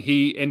 list thing.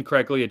 He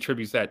incorrectly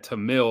attributes that to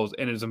Mills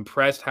and is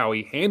impressed how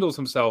he handles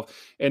himself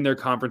in their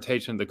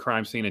confrontation at the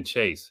crime scene and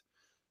chase.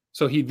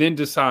 So he then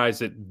decides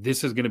that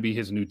this is going to be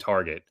his new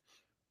target.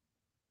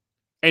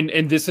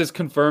 And this is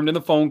confirmed in the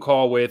phone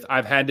call with,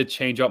 I've had to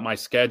change up my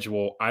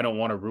schedule. I don't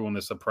want to ruin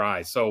the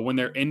surprise. So when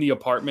they're in the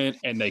apartment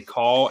and they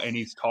call and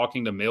he's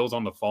talking to Mills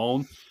on the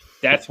phone,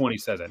 that's when he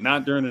says it,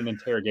 not during an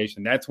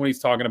interrogation. That's when he's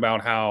talking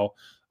about how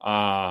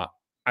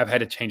I've had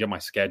to change up my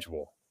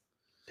schedule.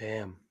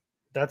 Damn.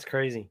 That's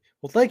crazy.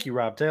 Well, thank you,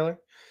 Rob Taylor.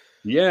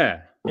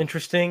 Yeah.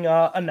 Interesting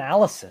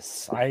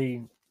analysis.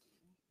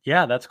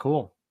 Yeah, that's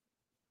cool.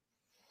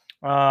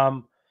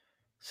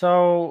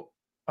 So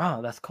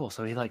oh, that's cool.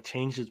 So he like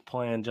changed his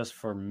plan just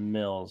for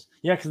Mills.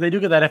 Yeah, because they do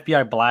get that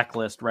FBI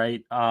blacklist,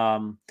 right?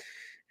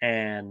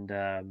 And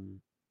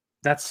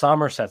that's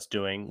Somerset's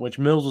doing, which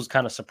Mills was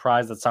kind of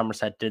surprised that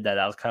Somerset did that.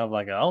 I was kind of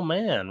like, oh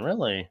man,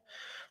 really?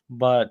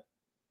 But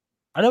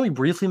I know he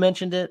briefly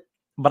mentioned it,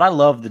 but I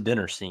love the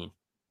dinner scene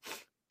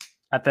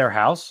at their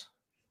house.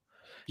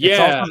 It's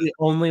also Yeah. the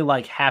only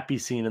like happy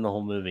scene in the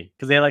whole movie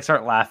because they like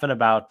start laughing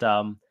about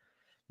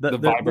The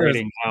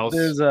vibrating house.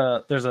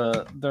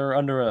 they're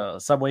under a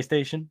subway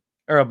station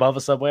or above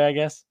a subway, I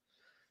guess,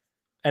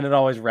 and it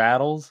always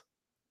rattles.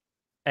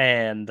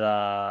 And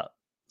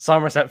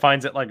Somerset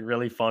finds it like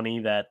really funny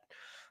that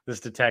this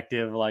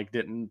detective like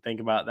didn't think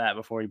about that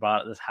before he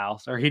bought this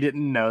house, or he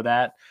didn't know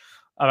that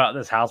about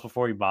this house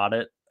before he bought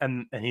it,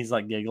 and he's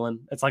like giggling.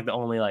 It's like the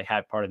only like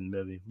happy part of the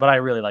movie, but I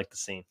really like the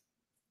scene.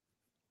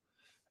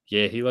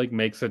 Yeah, he like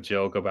makes a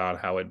joke about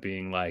how it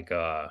being like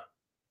a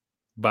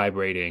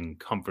vibrating,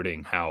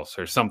 comforting house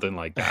or something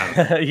like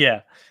that.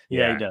 Yeah, he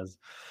Yeah. does.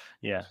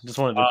 Yeah, just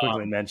wanted to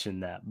quickly mention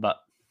that, but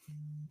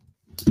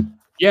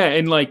Yeah,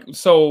 and like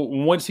so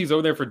once he's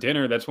over there for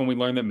dinner, that's when we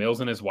learn that Mills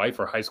and his wife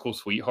are high school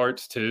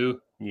sweethearts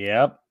too.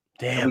 yep.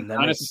 And we Damn, that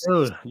kind of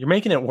makes you're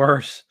making it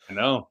worse. I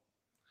know.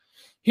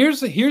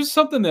 Here's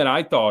something that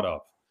I thought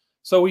of.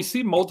 So we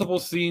see multiple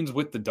scenes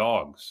with the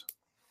dogs.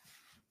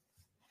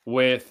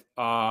 With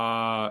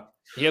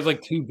he has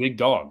like two big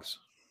dogs.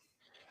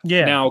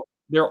 Yeah. Now,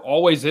 they're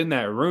always in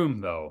that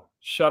room though.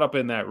 Shut up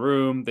in that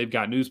room. They've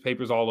got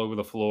newspapers all over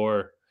the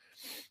floor.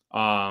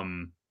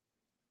 For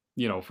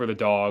the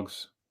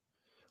dogs.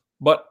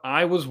 But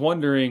I was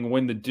wondering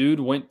when the dude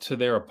went to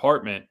their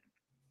apartment,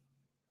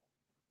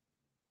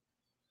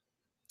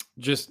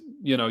 just,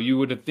 you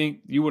would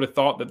have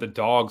thought that the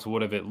dogs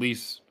would have at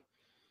least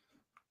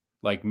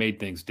like made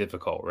things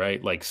difficult,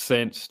 right? Like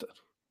sensed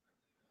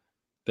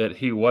that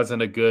he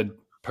wasn't a good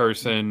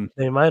person.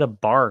 They might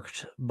have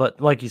barked, but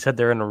like you said,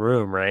 they're in a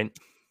room, right?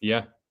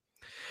 Yeah.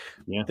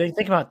 Yeah. Think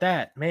about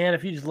that, man.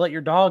 If you just let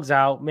your dogs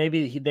out,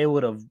 maybe they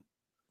would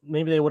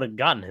have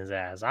gotten his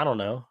ass. I don't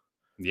know.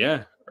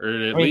 Yeah, or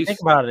at I mean, think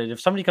least about it. If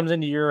somebody comes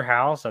into your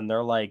house and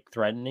they're like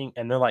threatening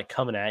and they're like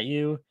coming at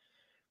you,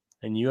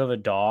 and you have a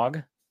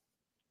dog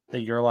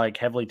that you're like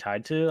heavily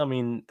tied to, I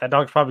mean, that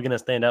dog's probably going to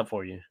stand up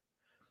for you.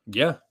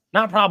 yeah.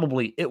 Not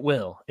probably, it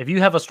will. If you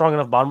have a strong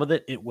enough bond with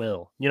it, it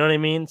will. You know what I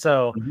mean?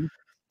 So Mhm.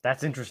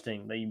 that's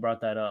interesting that you brought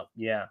that up.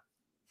 Yeah.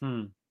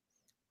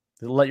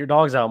 Let your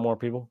dogs out more,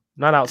 people.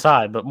 Not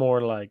outside, but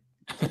more like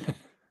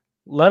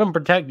let them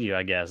protect you,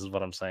 I guess, is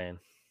what I'm saying.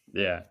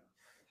 Yeah.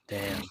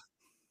 Damn.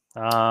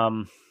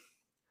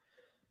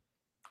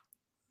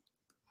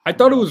 I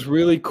thought it was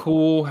really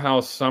cool how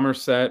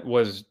Somerset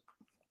was.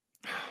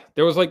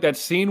 There was like that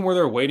scene where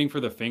they're waiting for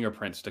the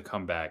fingerprints to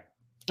come back.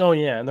 Oh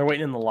yeah, and they're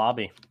waiting in the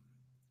lobby.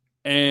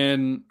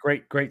 And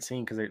Great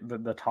scene because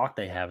the talk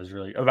they have is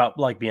really about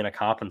like being a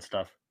cop and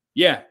stuff.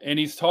 yeah, and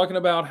he's talking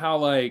about how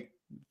like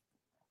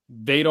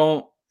they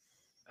don't.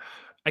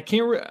 I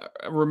can't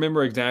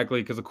remember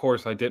exactly because, of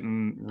course, I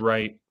didn't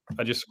write.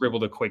 I just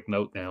scribbled a quick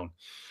note down.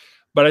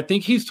 But I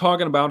think he's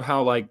talking about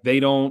how like they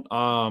don't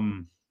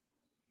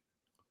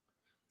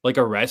like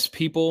arrest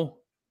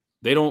people.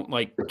 They don't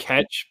like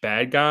catch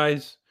bad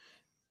guys.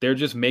 They're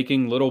just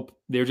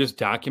they're just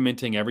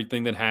documenting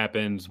everything that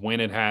happens, when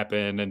it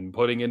happened, and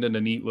putting it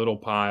into neat little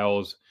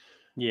piles.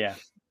 Yeah.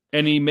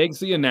 And he makes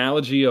the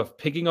analogy of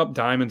picking up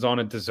diamonds on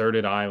a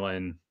deserted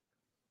island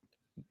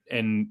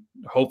and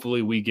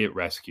hopefully we get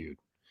rescued.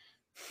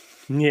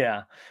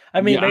 Yeah.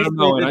 I mean, Yeah, I don't basically,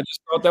 know. And I just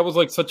thought that was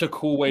like such a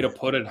cool way to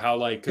put it. How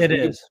like, because it we've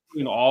been is.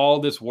 doing all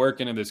this work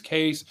into this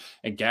case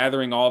and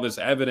gathering all this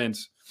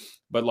evidence,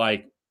 but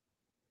like,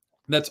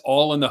 that's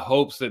all in the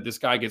hopes that this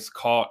guy gets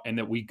caught and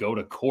that we go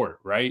to court,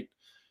 right?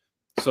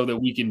 So that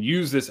we can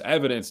use this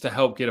evidence to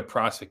help get a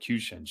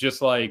prosecution.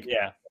 Just like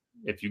Yeah.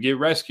 if you get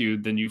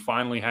rescued, then you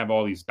finally have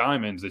all these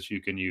diamonds that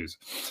you can use.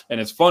 And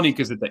it's funny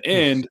because at the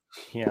end,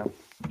 Yeah.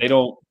 they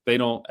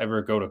don't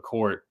ever go to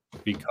court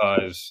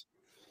because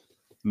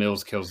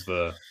Mills kills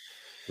the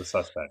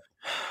suspect.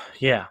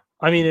 Yeah.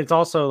 I mean, it's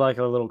also like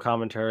a little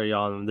commentary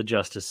on the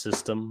justice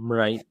system,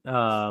 right?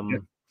 Yeah.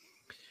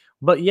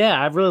 But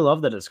yeah, I really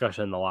love the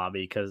discussion in the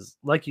lobby because,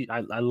 like you,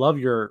 I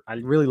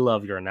really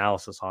love your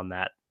analysis on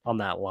that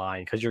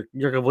line because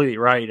you're completely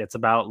right. It's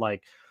about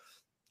like,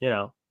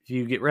 if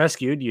you get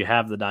rescued, you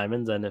have the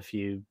diamonds, and if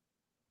you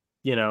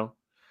know,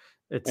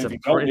 it's And if you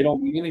don't, they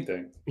don't mean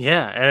anything.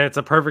 yeah, and it's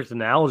a perfect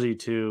analogy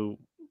to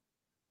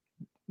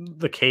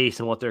the case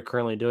and what they're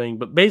currently doing.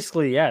 But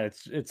basically, yeah,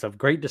 it's a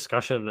great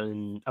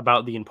discussion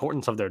about the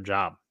importance of their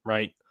job,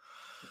 right?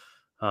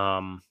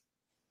 Um,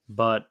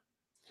 but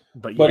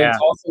But yeah, it's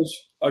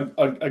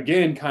also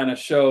again kind of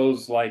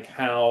shows like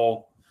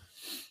how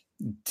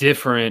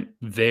different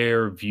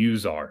their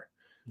views are,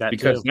 that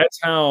because too. that's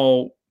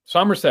how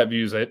Somerset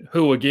views it,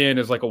 who again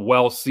is like a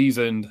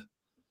well-seasoned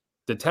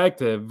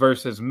detective,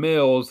 versus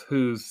Mills,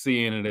 who's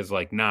seeing it as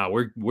like, nah,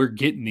 we're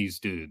getting these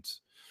dudes.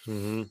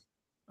 Hmm.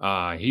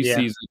 He Yeah,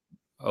 sees it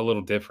a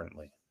little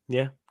differently.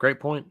 yeah, great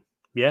point.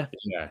 Yeah,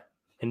 Yeah.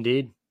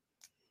 indeed,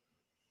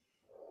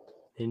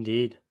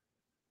 indeed.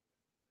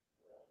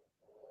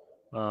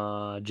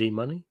 G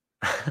Money.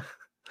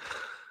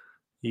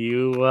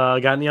 You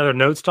got any other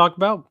notes to talk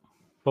about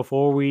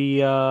before we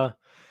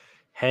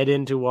head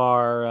into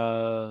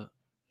our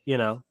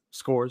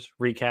scores,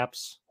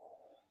 recaps,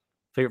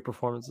 favorite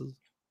performances?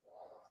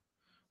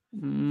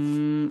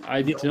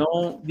 I The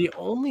don't. the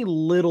only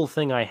little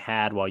thing I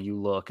had while you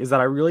look is that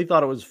I really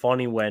thought it was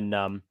funny when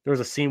there was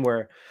a scene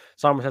where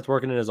Somerset's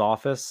working in his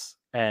office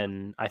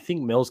and I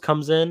think Mills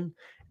comes in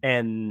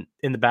and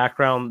in the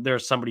background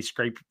there's somebody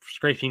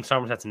scraping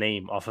Somerset's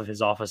name off of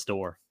his office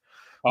door,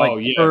 like Oh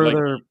yeah, like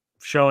further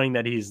showing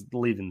that he's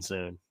leaving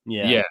soon.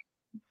 Yeah. yeah.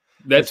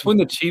 It's That's when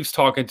the chief's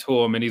talking to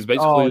him, and he's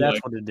basically Oh, that's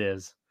what it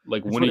is.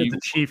 like, It's when are when you the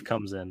chief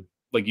comes in.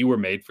 like you were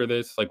made for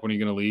this? Like, when are you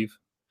gonna leave?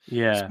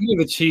 Yeah. Speaking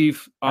of the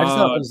chief, I just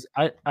thought it was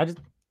I just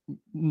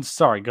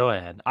sorry, go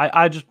ahead.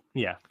 I just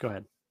yeah, go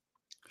ahead.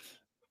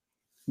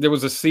 there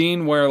was a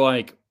scene where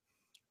like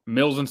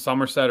Mills and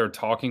Somerset are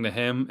talking to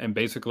him and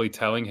basically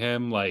telling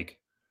him like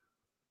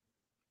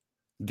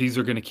these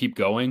are gonna keep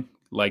going.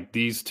 Like,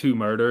 these two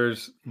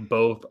murders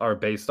both are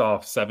based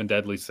off 7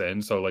 deadly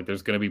sins, so like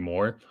there's gonna be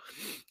more.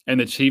 And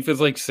the chief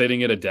is like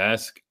sitting at a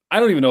desk. I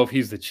don't even know if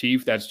he's the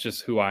chief. That's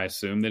just who I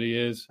assume that he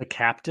is. The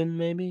captain,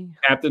 maybe?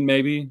 Captain,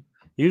 maybe.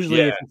 Usually,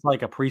 Yeah, if it's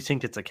like a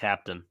precinct, it's a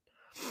captain.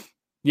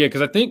 yeah.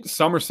 Because I think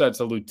Somerset's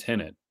a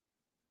lieutenant.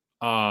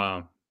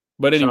 Uh,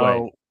 but anyway,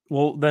 So,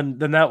 well, then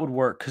that would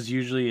work because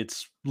usually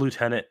it's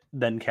lieutenant,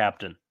 then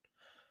captain.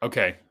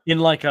 okay, In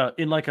like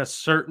a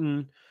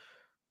certain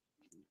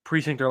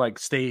precinct or like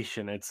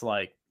station, it's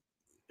like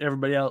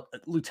everybody else,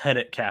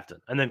 lieutenant, captain,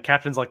 and then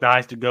captain's like the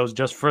highest it goes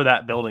just for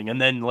that building, and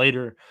then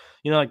later,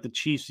 like the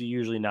chiefs are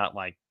usually not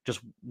like just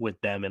with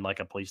them in like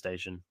a police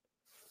station.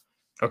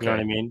 You know what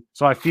I okay. mean?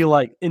 So I feel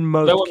like in That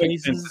most would make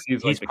sense that cases,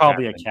 he's like he's the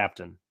probably a captain.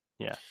 captain.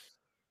 Yeah.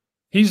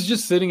 He's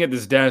just sitting at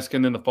this desk,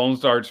 and then the phone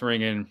starts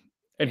ringing,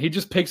 and he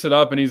just picks it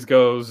up, and he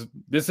goes,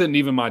 "This isn't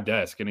even my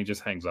desk," and he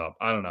just hangs up.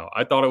 I don't know.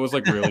 I thought it was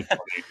like really funny.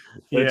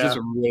 It just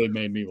Yeah, really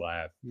made me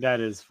laugh. that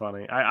is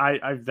funny.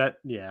 I that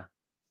yeah.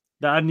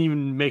 I didn't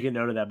even make a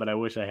note of that, but I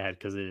wish I had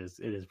because it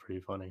is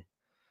pretty funny.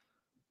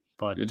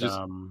 But It just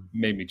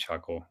made me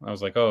chuckle. I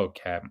was like, "Oh,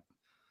 Cap."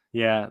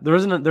 yeah, there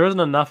isn't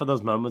enough of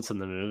those moments in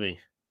the movie.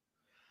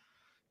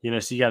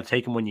 So you got to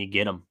take them when you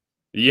get them.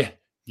 Yeah,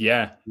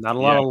 yeah, Not a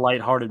lot yeah, of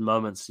lighthearted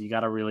moments. You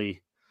got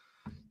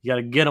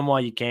to get them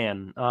while you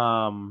can.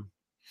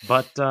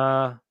 But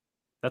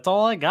that's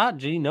all I got.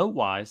 G note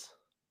wise.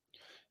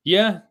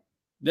 yeah.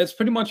 That's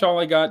pretty much all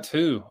I got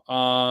too.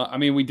 I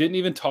mean, we didn't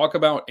even talk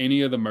about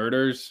any of the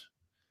murders.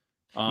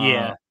 Uh,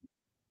 Yeah,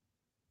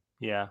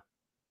 yeah,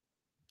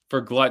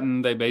 for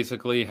Glutton, they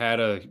basically had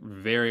a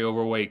very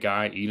overweight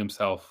guy eat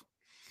himself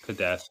to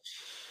death.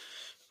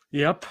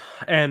 yep.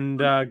 And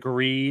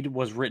greed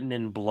was written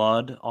in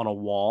blood on a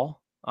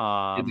wall. He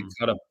had to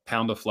cut a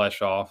pound of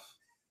flesh off.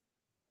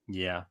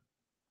 Yeah.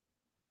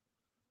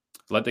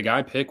 Let the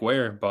guy pick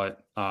where,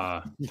 but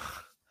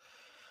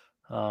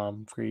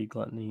Greed,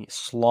 gluttony,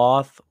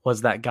 sloth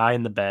was that guy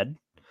in the bed.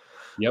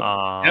 yep.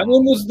 That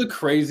one was the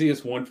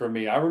craziest one for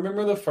me. I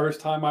remember the first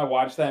time I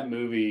watched that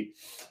movie,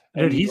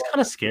 Dude, and he's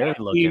kind of scary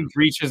he looking.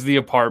 reaches the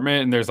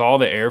apartment and there's all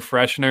the air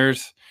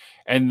fresheners,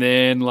 and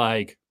then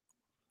like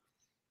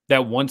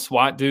that one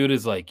SWAT dude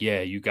is like,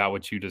 "Yeah, you got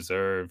what you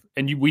deserve,"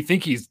 and we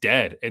think he's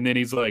dead, and then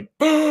he's like,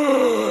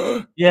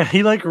 Yeah,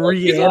 he like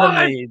 "He's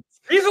alive! reanimates.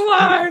 He's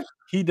alive!"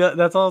 He does.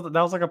 That's all.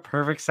 That was like a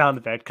perfect sound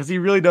effect because he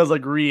really does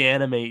like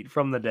reanimate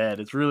from the dead.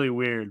 It's really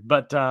weird,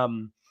 but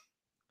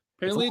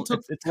Apparently, it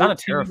took it's kind of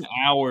 14 terrifying.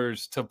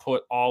 hours to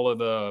put all of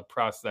the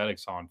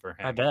prosthetics on for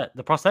I him. bet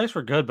the prosthetics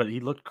were good, but he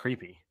looked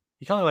creepy.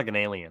 He kind of like an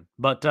alien.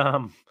 But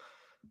that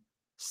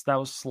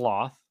was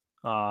sloth.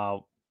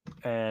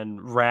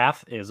 And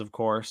wrath is of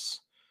course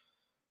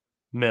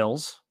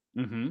Mills.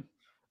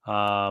 Mm-hmm.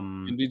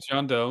 Um, Indeed,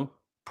 John Doe.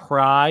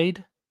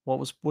 pride.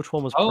 Which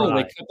one was Oh, they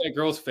pride? cut that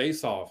girl's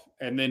face off,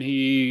 and then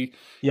he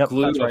Yep,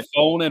 glued that's a right.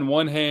 phone in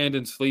one hand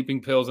and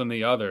sleeping pills in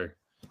the other.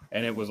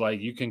 And it was like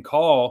you can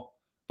call,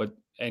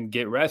 and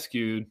get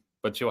rescued,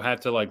 but you'll have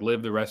to like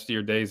live the rest of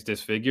your days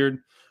disfigured,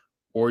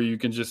 or you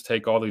can just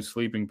take all these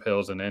sleeping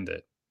pills and end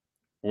it,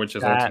 which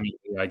is That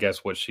ultimately, I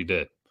guess, what she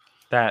did.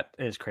 that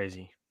is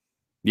crazy.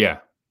 Yeah,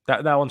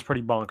 That one's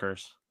pretty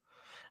bonkers.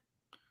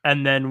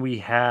 And then we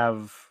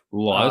have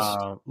Lust.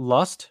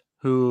 Lust,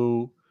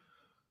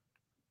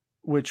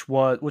 which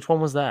one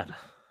was that?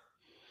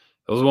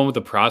 That was the one with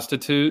the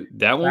prostitute.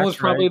 That one was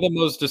That's right. probably the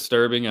most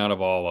disturbing out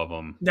of all of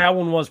them. That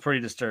one was pretty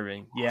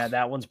disturbing. Yeah,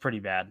 that one's pretty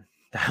bad.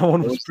 That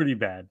one was pretty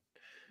bad.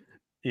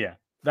 Yeah,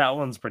 that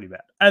one's pretty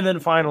bad. And then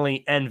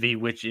finally, Envy,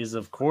 which is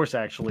of course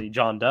actually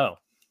John Doe.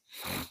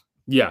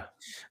 Yeah.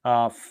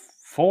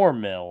 4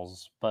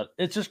 Mills, but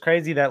it's just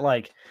crazy that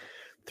like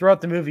throughout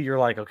the movie you're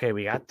like, okay,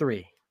 we got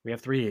 3. We have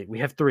 3. We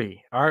have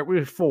 3. All right, we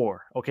have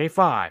 4. Okay,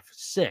 5,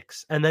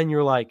 6. And then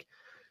you're like,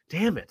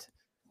 damn it.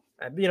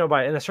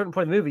 By in a certain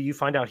point in the movie, you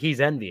find out he's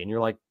Envy, and you're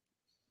like,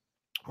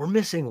 we're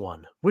missing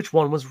one. Which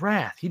one was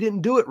Wrath? He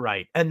didn't do it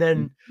right. And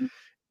then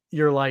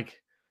you're like,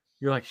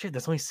 shit,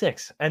 that's only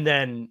 6. And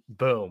then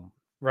boom,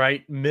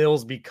 right?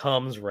 Mills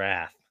becomes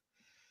Wrath.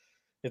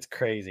 It's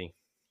crazy.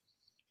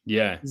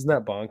 Yeah. Isn't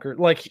that bonkers?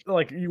 Like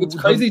It's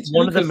crazy too,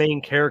 one of the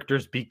main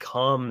characters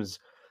becomes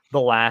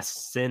the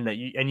last sin that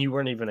you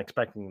weren't even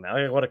expecting that.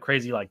 Like, what a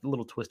crazy like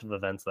little twist of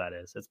events that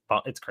is.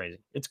 It's crazy.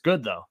 It's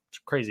good though. It's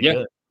crazy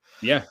good.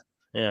 Yeah.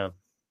 Yeah.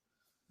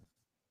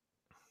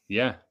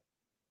 Yeah.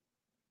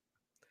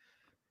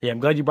 Yeah, I'm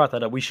glad you brought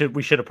that up. We should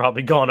have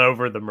probably gone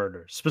over the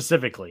murder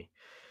specifically,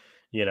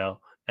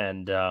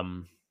 and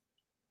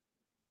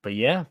but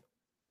yeah.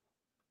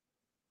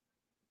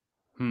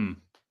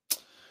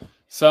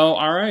 So,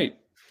 all right.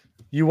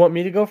 You want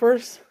me to go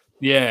first?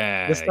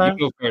 Yeah, This you time?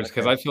 go first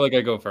because Okay. I feel like I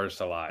go first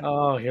a lot.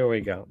 Oh, here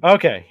we go.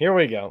 Okay, here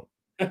we go.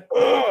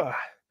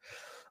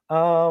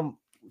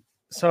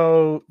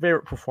 So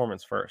favorite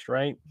performance first,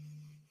 right?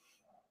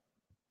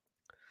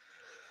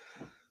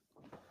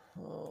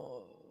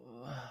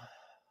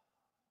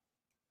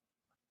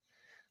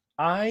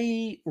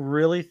 I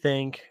really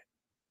think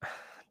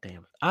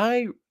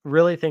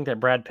that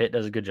Brad Pitt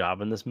does a good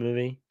job in this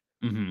movie,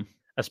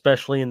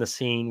 especially in the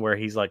scene where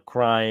he's like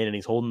crying and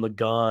he's holding the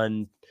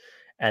gun,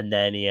 and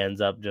then he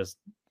ends up just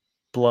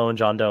blowing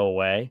John Doe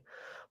away.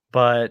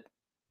 But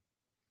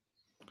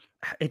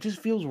it just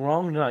feels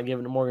wrong to not give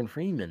it to Morgan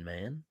Freeman,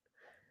 man.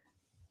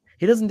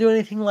 He doesn't do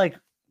anything like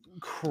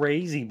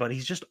crazy, but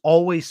he's just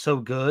always so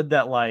good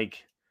that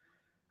like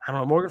I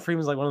don't know. Morgan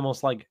Freeman's like one of the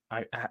most like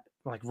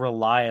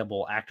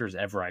reliable actors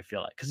ever. I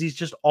feel like because he's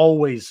just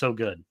always so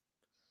good.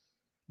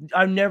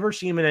 I've never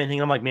seen him in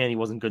anything. I'm like, man, he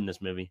wasn't good in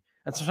this movie.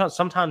 And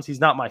sometimes he's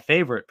not my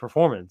favorite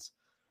performance.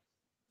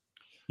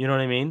 You know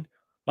what I mean?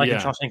 Like in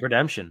Shawshank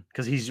Redemption,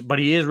 because but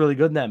he is really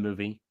good in that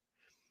movie.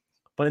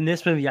 But in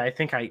this movie, I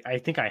think I'm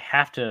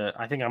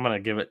gonna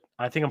give it.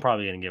 I think I'm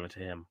probably gonna give it to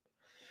him.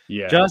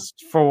 Yeah.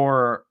 Just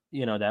for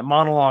that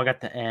monologue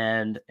at the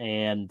end,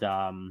 and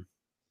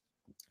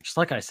just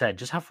like I said,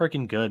 just how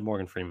freaking good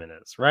Morgan Freeman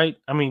is, right?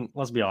 I mean,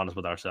 let's be honest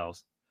with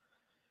ourselves.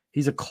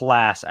 He's a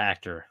class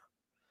actor.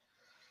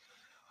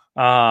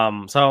 So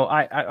I'm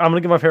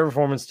gonna give my favorite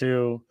performance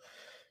to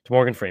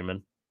Morgan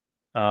Freeman.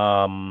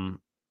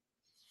 Um,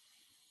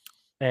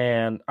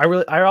 and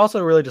I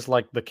also really just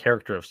like the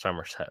character of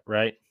Somerset,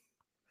 right?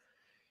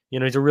 You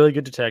know, he's a really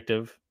good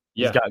detective.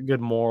 He's Yeah. got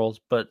good morals,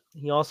 but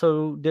he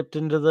also dipped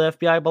into the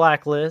FBI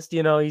blacklist.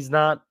 You know, he's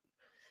not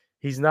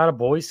a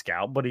Boy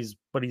Scout, but he's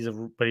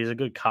a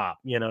good cop.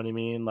 You know what I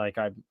mean? Like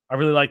I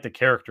really like the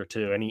character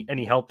too, and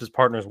he helped his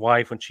partner's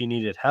wife when she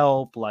needed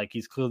help. Like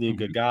he's clearly a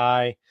good Mhm.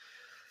 guy.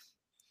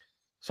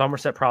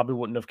 Somerset probably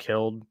wouldn't have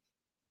killed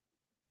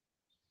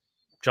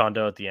John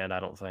Doe at the end. I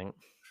don't think.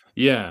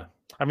 Yeah.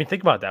 I mean,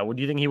 think about that. Would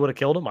you think he would have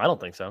killed him? I don't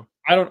think so.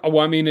 I don't well,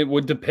 I mean, it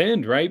would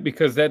depend, right?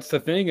 Because that's the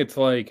thing. It's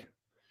like,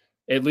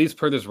 at least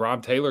per this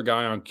Rob Taylor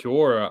guy on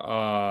Cure,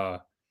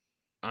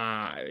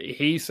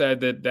 he said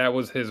that that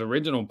was his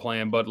original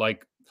plan, but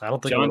like I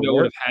don't think it would John have Doe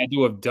would worked. have had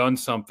to have done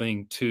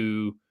something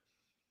to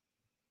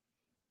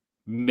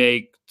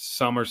make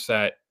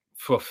Somerset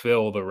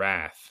fulfill the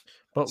wrath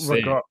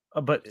sin.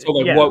 But So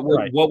like yeah,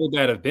 right. what would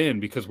that have been?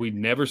 Because we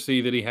never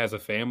see that he has a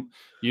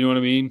you know what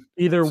I mean?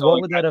 Either So what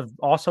like would that have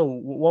also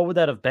what would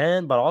that have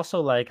been, but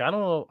also like I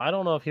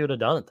don't know if he would have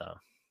done it though.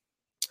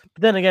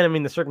 But then again, I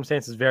mean the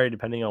circumstances vary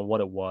depending on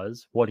what it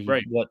was,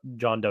 right, what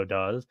John Doe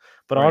does.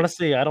 But right.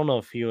 honestly, I don't know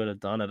if he would have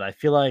done it. I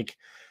feel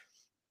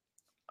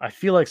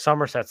like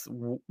Somerset's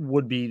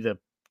would be the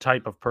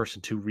type of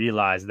person to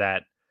realize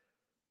that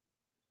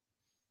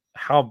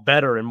how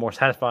better and more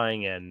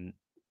satisfying and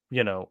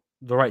you know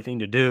the right thing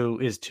to do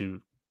is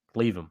to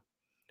leave him.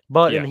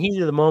 But in Yeah, the heat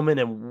of the moment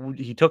and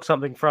he took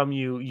something from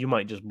you, you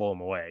might just blow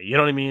him away. You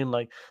know what I mean?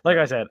 Like I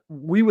right. said,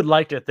 we would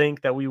like to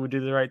think that we would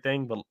do the right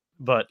thing,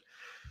 but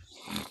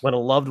when a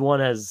loved one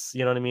has,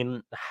 you know what I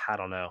mean? I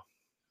don't know.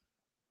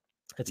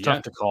 It's tough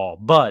Yeah, to call.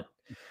 But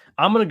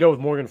I'm gonna go with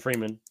Morgan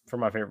Freeman for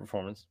my favorite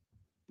performance.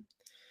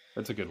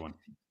 that's a good one.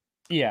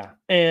 Yeah.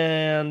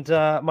 And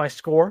my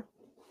score.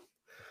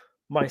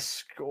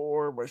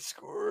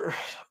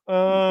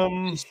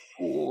 Um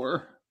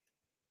Score.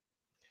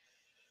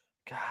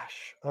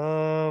 gosh.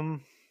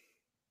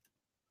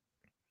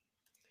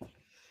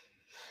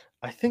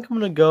 I think I'm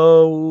gonna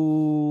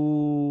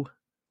go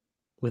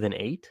with an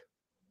 8.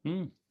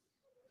 Hmm,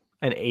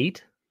 An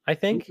 8, I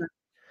think. okay.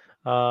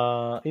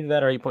 Either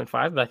that or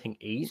 8.5, but I think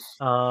 8.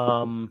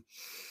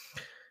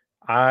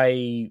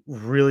 I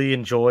really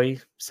enjoy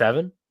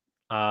 7.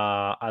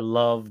 I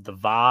love the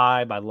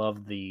vibe. I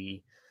love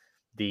the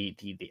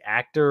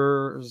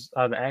actors,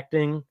 the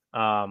acting.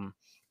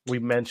 We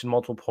mentioned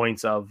multiple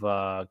points of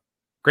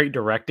great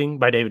directing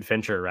by David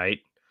Fincher, right?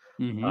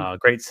 Mhm.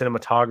 Great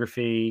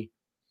cinematography.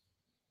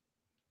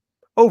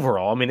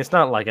 Overall, I mean, it's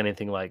not like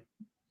anything like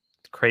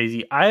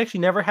crazy. I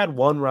actually never had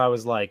one where I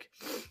was like,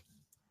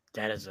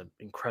 "That is an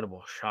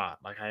incredible shot."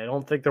 Like, I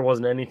don't think there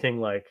wasn't anything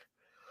like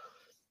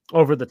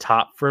over the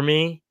top for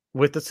me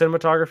with the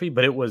cinematography,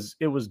 but it was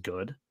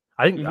good.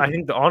 Mhm. I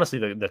think honestly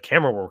the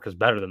camera work is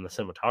better than the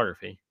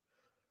cinematography.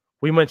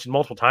 We mentioned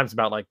multiple times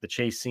about like the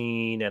chase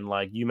scene and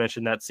like you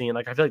mentioned that scene.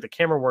 Like I feel like the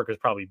camera work is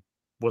probably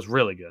was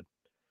really good.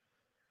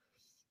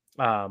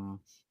 Um,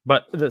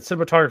 but the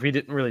cinematography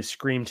didn't really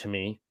scream to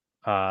me.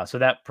 So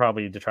that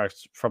probably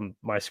detracts from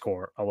my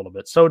score a little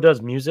bit. So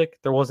does music.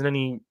 There wasn't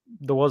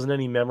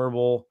any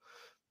memorable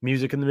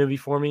music in the movie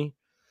for me,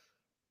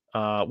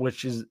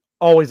 which is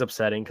always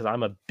upsetting because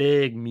I'm a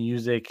big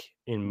music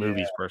in Yeah,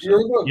 movies person.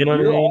 You know what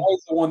I you're mean?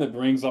 always the one that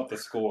brings up the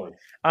score.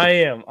 I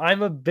am.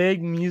 I'm a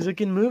big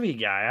music and movie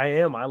guy. I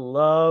am. I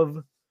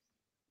love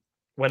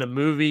when a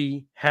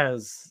movie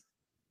has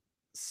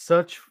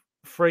such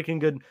freaking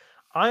good.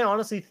 I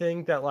honestly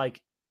think that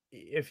like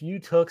if you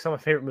took some of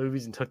my favorite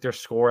movies and took their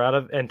score out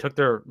of and took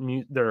their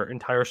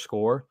entire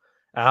score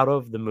out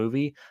of the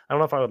movie, I don't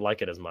know if I would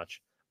like it as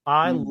much.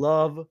 I Mhm.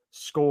 love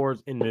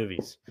scores in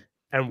movies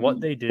and what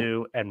Mhm. they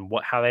do and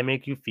what how they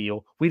make you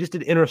feel. We just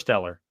did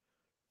Interstellar.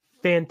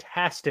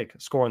 Fantastic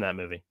score in that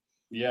movie.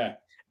 Yeah,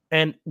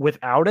 And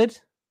without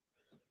it,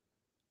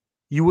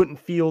 you wouldn't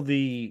feel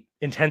the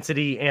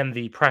intensity and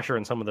the pressure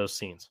in some of those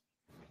scenes.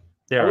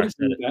 I There, would I agree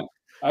said with it. that.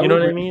 I You would know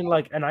what agree I with mean? that.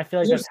 Like, and I feel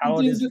like There's that's some how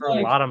it things is that, for a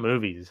like, lot of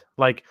movies.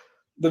 Like,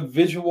 the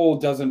visual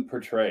doesn't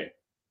portray.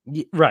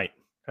 right.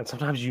 And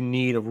sometimes you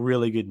need a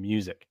really good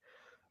music,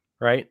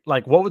 right?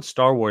 Like, what would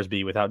Star Wars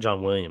be without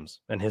John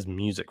Williams and his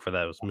music for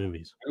those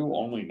movies, Who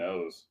only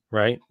knows?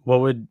 right?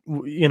 What would,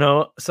 you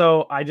know?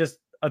 So I just,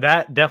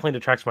 that definitely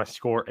detracts my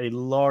score a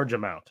large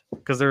amount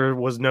because there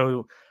was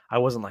no, I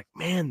wasn't like,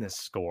 man, this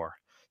score.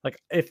 Like,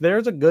 if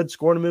there's a good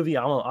score in a movie,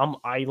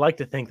 I like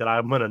to think that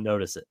I'm going to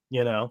notice it,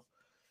 you know?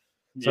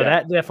 So Yeah.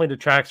 that definitely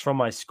detracts from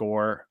my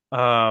score.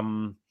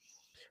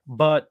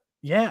 But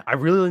yeah, I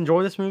really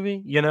enjoy this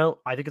movie. You know,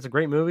 I think it's a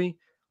great movie.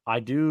 I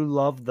do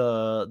love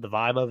the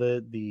vibe of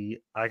it. The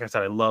like I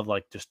said, I love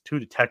like just two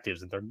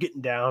detectives and they're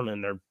getting down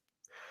and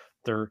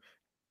they're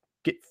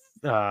get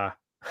uh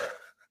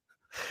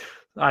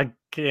I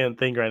can't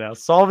think right now.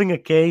 Solving a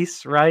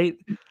case, right?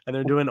 And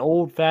they're doing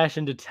old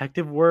fashioned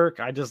detective work.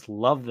 I just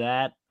love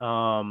that.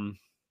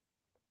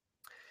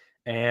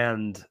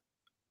 And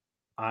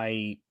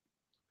I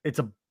it's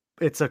a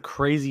it's a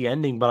crazy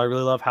ending, but I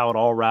really love how it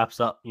all wraps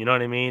up. You know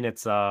what I mean?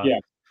 Yeah.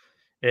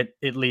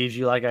 it leaves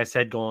you, like I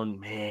said, going,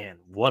 man,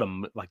 what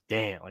a like,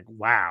 damn, like,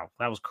 wow,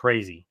 that was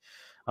crazy.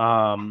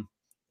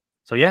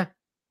 So yeah,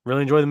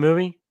 really enjoy the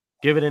movie.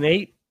 Give it an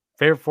 8.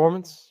 Favorite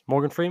performance,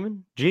 Morgan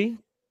Freeman. G,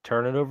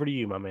 turn it over to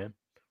you, my man.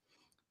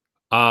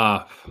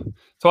 Uh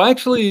so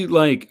actually,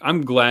 like,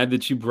 I'm glad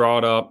that you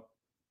brought up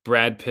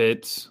Brad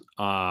Pitt's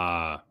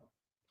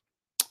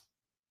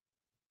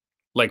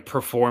like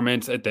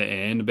performance at the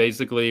end,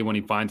 basically when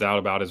he finds out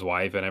about his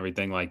wife and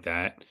everything like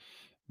that.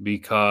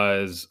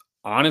 Because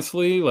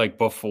honestly, like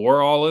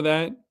before all of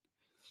that,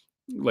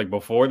 like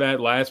before that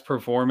last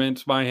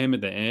performance by him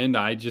at the end,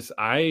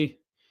 I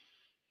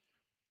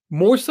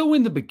more so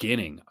in the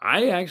beginning,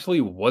 I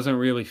actually wasn't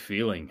really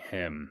feeling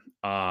him.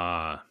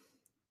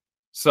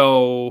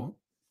 So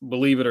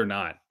believe it or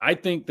not, I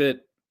think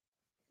that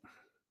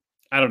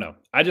I don't know.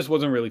 I just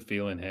wasn't really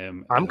feeling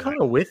him I'm that.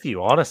 kind of with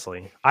you,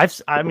 honestly.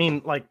 I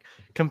mean, like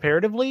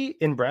comparatively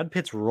in Brad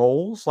Pitt's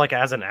roles, like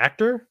as an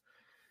actor,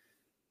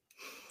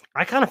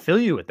 I kind of feel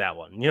you with that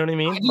one. You know what I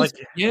I mean? just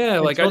Like yeah,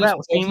 like I until just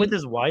that scene with wasn't.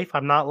 his wife,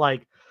 I'm not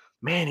like,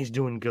 man, he's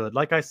doing good.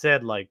 Like I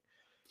said, like,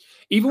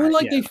 Even when,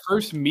 like, yeah, they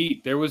first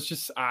meet, there was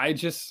just I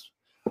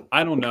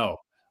don't know.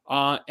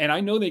 And I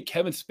know that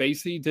Kevin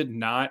Spacey did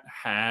not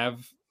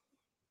have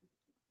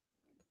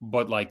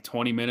but, like,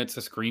 20 minutes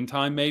of screen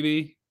time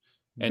maybe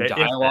and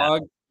if that,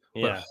 dialogue,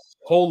 but yeah,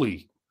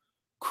 holy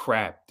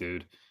crap,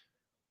 dude.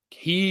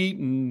 He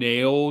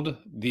nailed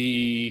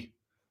the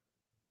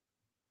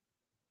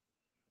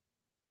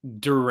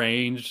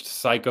deranged,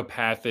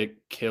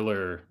 psychopathic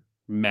killer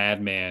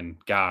madman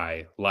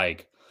guy,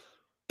 like,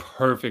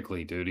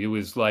 perfectly, dude. He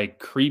was, like,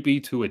 creepy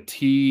to a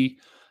T.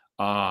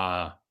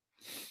 Uh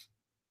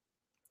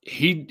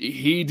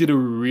he did a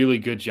really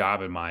good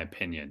job, in my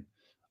opinion,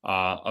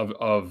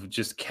 of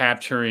just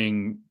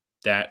capturing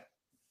that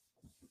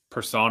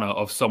persona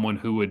of someone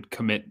who would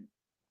commit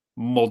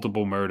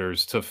multiple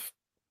murders to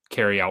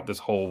carry out this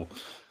whole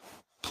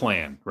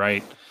plan,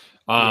 right?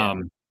 yeah,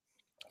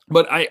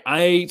 But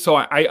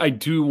I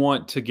do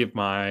want to give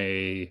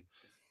my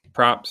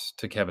props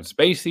to Kevin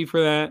Spacey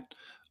for that.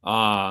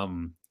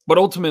 But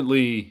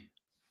ultimately,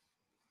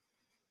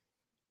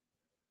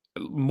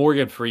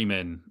 Morgan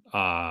Freeman,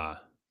 I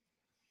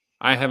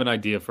have an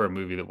idea for a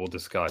movie that we'll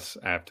discuss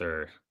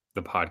after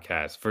the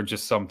podcast for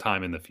just some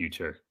time in the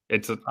future.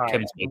 It's a all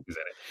Kevin right, Spacey's in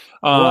it.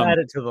 we'll add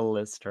it to the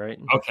list, right?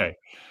 Okay.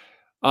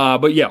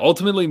 But yeah,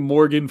 ultimately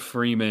Morgan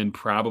Freeman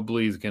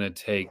probably is gonna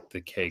take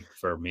the cake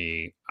for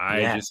me. I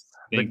Yes, just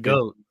the think that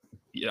goat.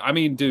 yeah, I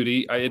mean, dude,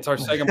 it's our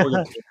second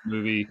Morgan Freeman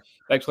movie,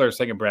 actually our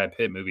second Brad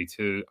Pitt movie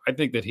too. I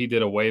think that he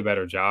did a way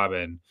better job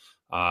in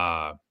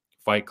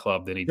Fight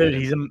Club than he Dude,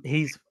 did in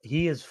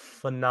he is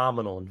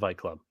phenomenal in Fight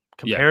Club.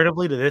 yeah,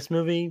 Comparatively to this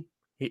movie,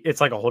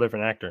 it's like a whole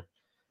different actor.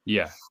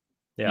 yeah,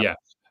 Yeah, yeah.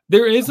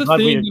 There is I'm a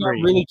glad we thing that I'm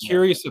agree. really Yeah,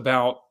 curious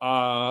about.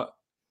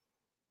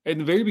 In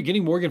the very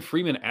beginning, Morgan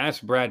Freeman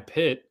asked Brad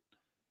Pitt,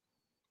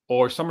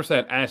 or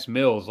Somerset asked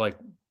Mills, like,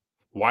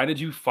 "Why did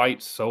you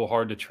fight so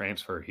hard to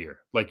transfer here?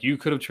 Like, you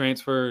could have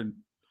transferred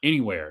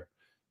anywhere,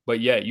 but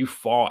yet you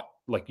fought.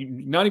 Like, you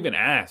not even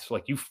asked.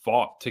 Like, you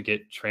fought to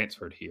get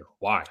transferred here.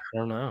 Why?" I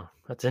don't know.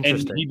 That's And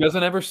interesting. he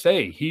doesn't ever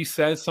say. He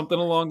says something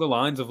along the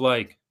lines of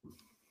like,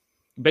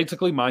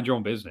 basically, mind your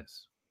own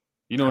business.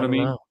 You know I what I don't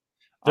mean? know.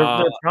 Uh,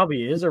 There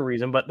probably is a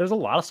reason, but there's a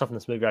lot of stuff in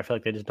this movie I feel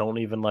like they just don't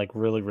even like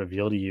really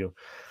reveal to you.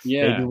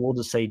 Maybe yeah. we'll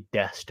just say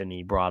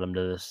destiny brought him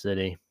to this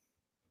city.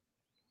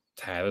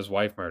 To have his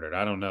wife murdered.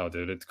 I don't know,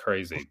 dude. It's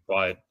crazy,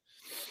 but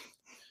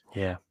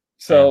Yeah,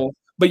 man. so,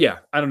 but yeah,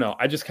 I don't know.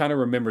 I just kind of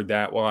remembered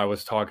that while I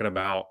was talking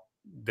about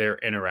their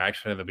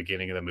interaction in the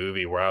beginning of the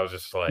movie, where I was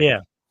just like, Yeah,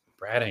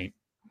 Brad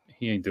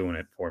he ain't doing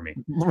it for me.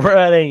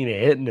 Brad ain't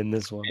hitting in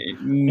this one.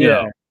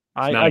 Yeah, No,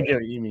 it's not. I get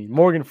what you mean.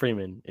 Morgan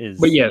Freeman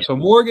But is yeah, so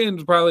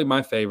Morgan's probably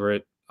my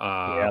favorite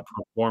yeah,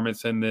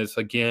 performance in this.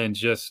 Again,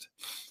 just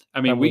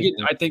I mean, I'm we with get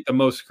you. I think the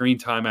most screen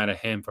time out of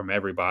him from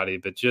everybody,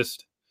 but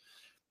just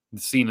the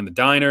scene in the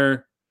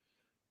diner,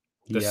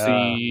 the Yeah,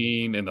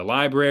 scene in the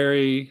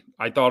library,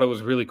 I thought it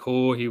was really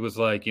cool. He was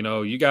like,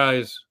 you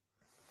guys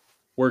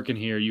working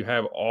here, you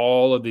have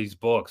all of these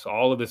books,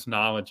 all of this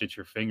knowledge at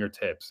your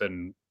fingertips,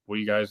 and what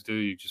you guys do,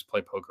 you just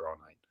play poker all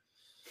night.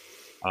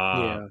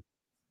 yeah,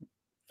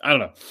 I don't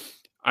know.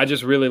 I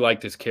just really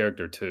liked his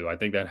character too. I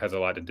think that has a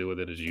lot to do with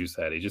it, as you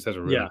said. He just has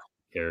a yeah. really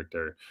cool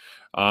character.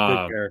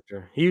 Good Um,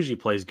 character. He usually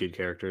plays good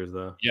characters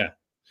though. yeah,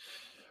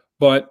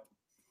 but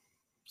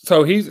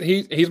so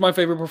he's my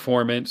favorite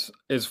performance.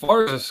 As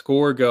far as the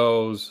score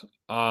goes,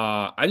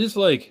 I just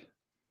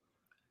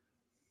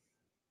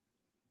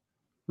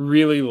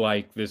really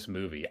like this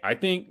movie. I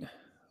think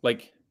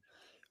like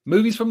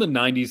movies from the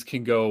 90s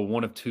can go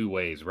one of two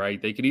ways,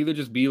 right? They could either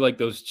just be like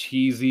those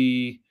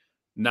cheesy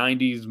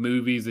 90s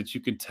movies that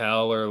you could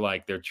tell are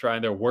like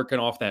they're working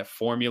off that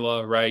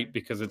formula, right?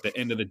 Because at the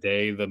end of the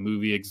day, the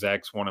movie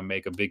execs want to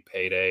make a big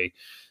payday.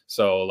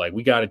 So like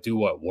we got to do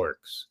what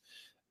works.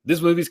 This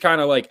movie's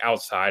kind of like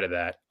outside of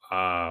that.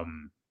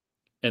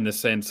 In the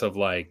sense of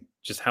like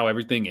just how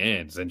everything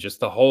ends and just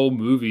the whole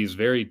movie is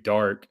very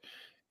dark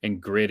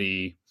and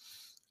gritty.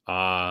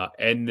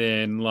 And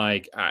then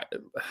like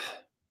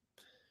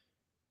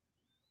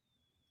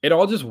it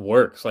all just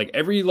works. Like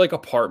every like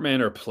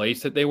apartment or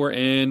place that they were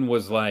in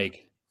was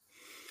like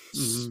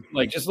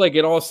like just like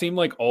it all seemed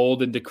like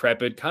old and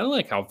decrepit, kind of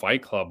like how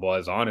Fight Club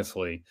was,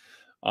 honestly.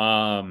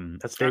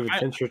 That's David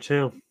Fincher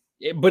too.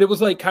 But it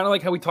was like kind of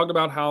like how we talked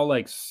about how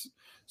like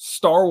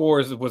Star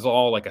Wars was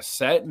all like a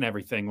set and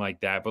everything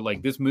like that, but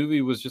like this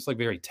movie was just like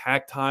very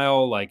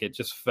tactile. Like it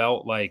just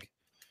felt like,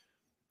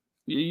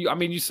 I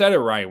mean, you said it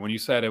right when you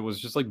said it was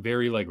just like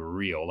very like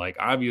real. Like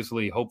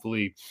obviously,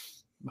 hopefully,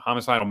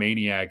 Homicidal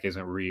Maniac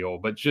isn't real,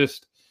 but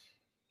just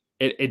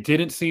it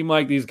didn't seem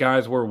like these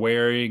guys were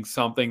wearing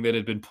something that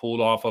had been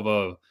pulled off of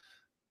a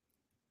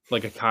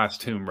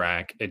costume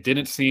rack. It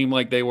didn't seem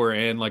like they were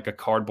in like a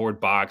cardboard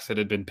box that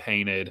had been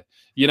painted.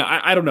 You know,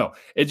 I don't know.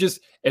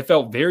 It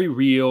felt very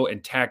real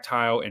and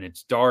tactile, and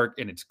it's dark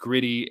and it's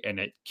gritty and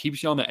it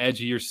keeps you on the edge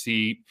of your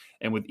seat.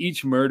 And with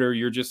each murder,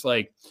 you're just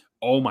like,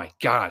 oh my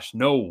gosh,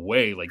 no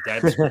way. Like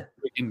that's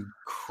freaking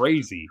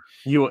crazy.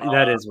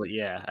 That is what,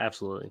 yeah,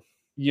 absolutely.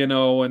 You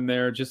know, and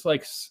they're just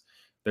like,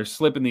 they're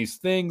slipping these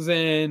things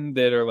in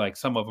that are like,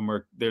 some of them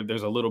are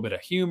there's a little bit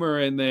of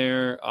humor in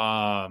there,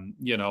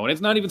 you know, and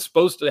it's not even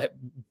supposed to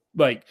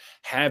like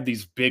have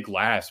these big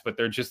laughs, but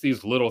they're just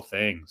these little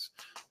things,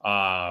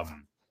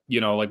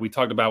 you know, like we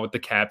talked about with the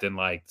captain,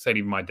 like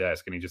sitting at my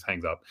desk and he just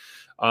hangs up,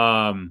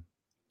 and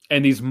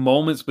these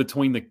moments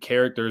between the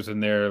characters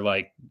and they're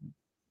like,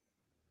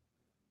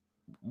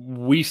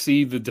 we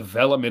see the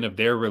development of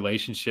their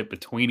relationship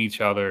between each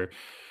other,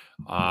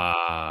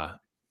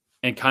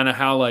 and kind of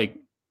how like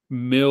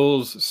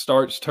Mills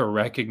starts to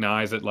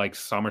recognize that like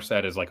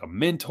Somerset is like a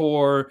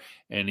mentor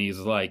and he's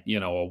like, you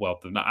know, a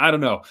wealth of, I don't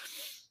know.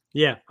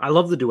 Yeah, I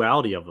love the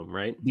duality of them,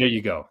 right? There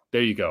you go.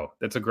 There you go.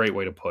 That's a great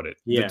way to put it.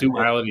 Yeah, the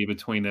duality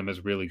between them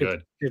is really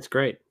good. It's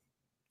great.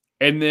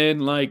 And then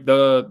like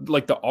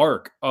the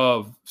arc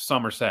of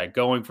Somerset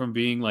going from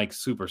being like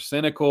super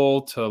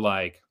cynical to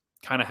like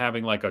kind of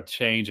having like a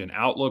change in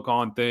outlook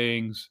on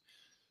things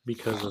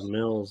because of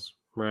Mills,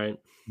 right?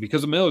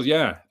 Because of Mills,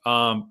 yeah.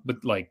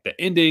 But like the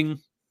ending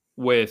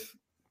with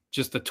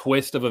just the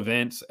twist of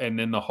events, and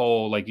then the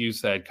whole, like you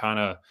said, kind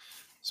of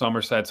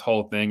Somerset's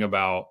whole thing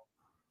about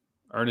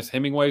Ernest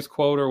Hemingway's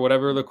quote or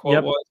whatever the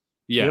quote was.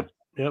 Yeah.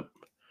 Yep.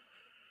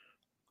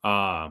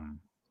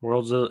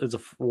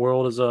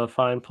 World is a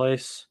fine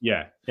place.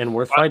 Yeah. And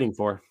worth fighting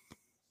for.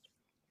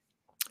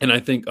 And I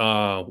think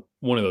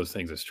one of those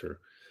things is true.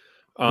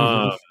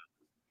 I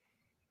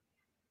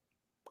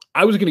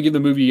was going to give the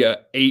movie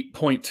a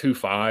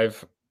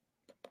 8.25,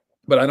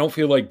 but I don't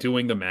feel like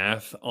doing the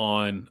math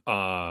on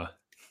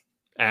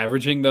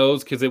averaging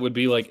those, because it would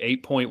be like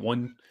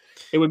 8.1.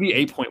 It would be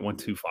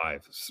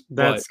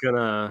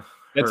 8.125.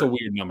 That's a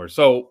weird number.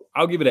 So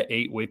I'll give it an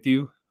 8 with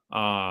you.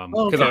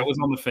 Because I was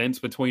on the fence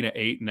between an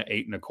 8 and an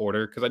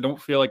 8.25, because I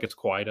don't feel like it's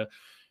quite a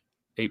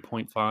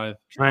 8.5.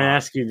 Can I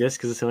ask you this,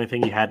 because it's the only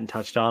thing you hadn't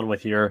touched on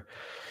with your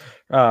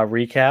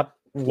recap?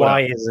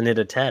 Why isn't it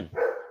a 10?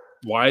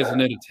 Why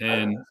isn't it a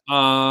 10?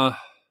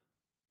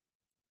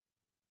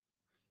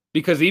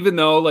 Because even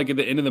though, like, at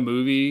the end of the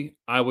movie,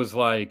 I was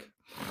like,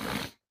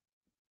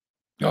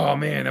 oh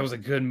man, that was a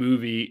good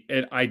movie,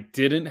 and I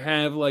didn't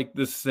have like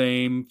the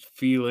same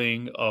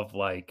feeling of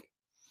like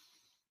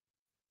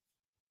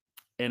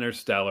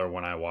Interstellar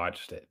when I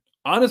watched it.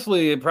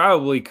 Honestly, it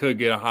probably could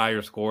get a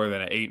higher score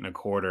than an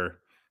 8.25,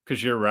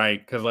 because you're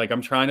right. Because like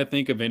I'm trying to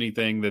think of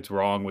anything that's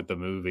wrong with the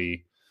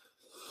movie,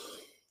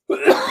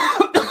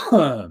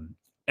 and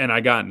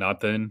I got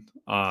nothing.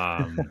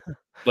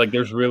 Like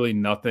there's really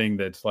nothing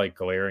that's like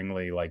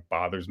glaringly like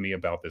bothers me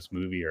about this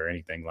movie or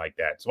anything like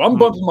that. So I'm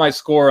bumping my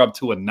score up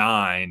to a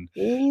 9.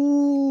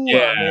 Ooh,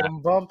 yeah, I made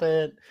him bump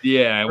it.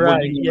 Yeah,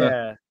 right.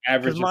 Yeah,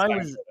 because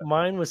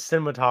mine was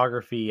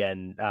cinematography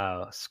and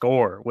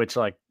score, which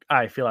like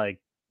I feel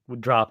like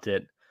dropped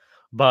it.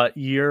 But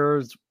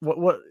yours,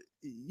 what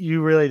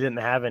you really didn't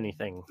have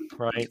anything,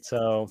 right?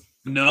 So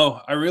no,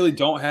 I really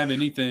don't have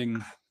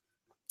anything.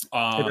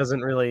 It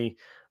doesn't really.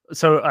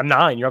 So a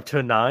 9, you're up to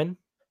a 9.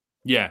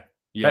 Yeah.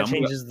 That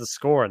changes the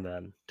score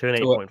then to an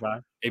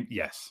 8.5.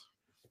 Yes.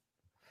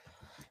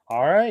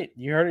 All right,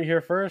 you heard it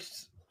here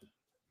first.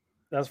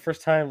 That's the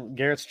first time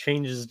Garrett's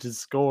changes his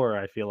score,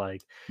 I feel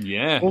like.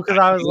 Yeah. Well, because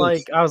I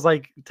was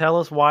like, tell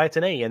us why it's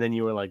an 8, and then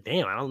you were like,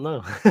 damn, I don't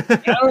know. I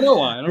don't know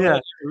why. I don't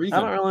know the reason.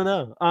 I don't really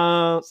know.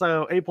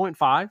 So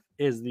 8.5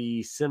 is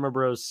the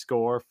CinemaBros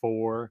score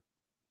for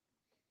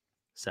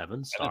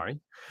 7. Sorry.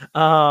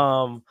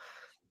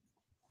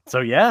 So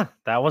yeah,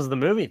 that was the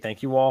movie.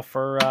 Thank you all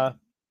for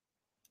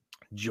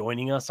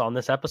joining us on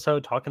this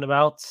episode talking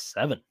about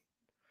 7.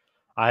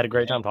 I had a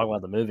great time talking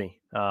about the movie.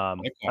 I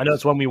know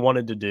it's one we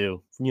wanted to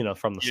do,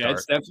 from the start.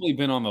 It's definitely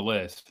been on the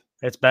list.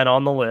 It's been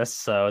on the list,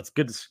 so it's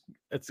good.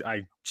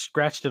 I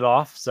scratched it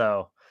off,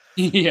 so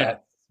yeah,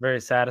 very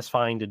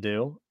satisfying to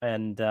do.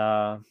 And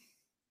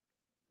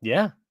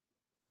yeah,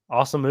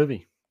 awesome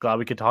movie. Glad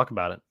we could talk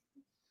about it.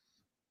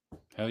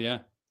 Hell yeah!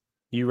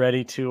 You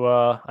ready to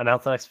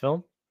announce the next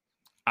film?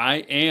 I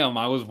am.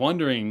 I was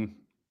wondering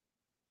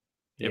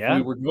if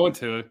we were going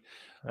to.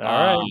 All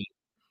right.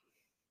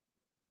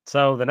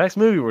 So the next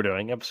movie we're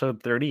doing,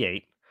 episode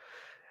 38,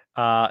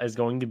 is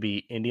going to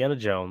be Indiana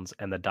Jones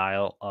and the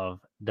Dial of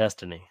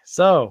Destiny.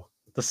 So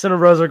the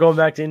CinemaBros are going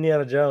back to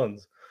Indiana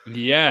Jones.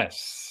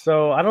 Yes.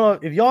 So I don't know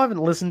if y'all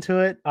haven't listened to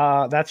it.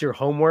 That's your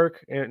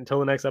homework until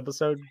the next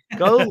episode.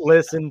 Go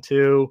listen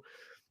to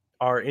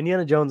our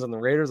Indiana Jones and the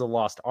Raiders of the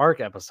Lost Ark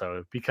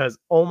episode, because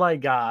oh my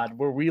god,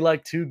 were we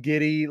like two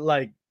giddy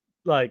like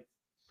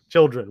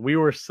children? We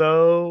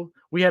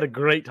had a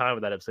great time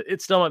with that episode.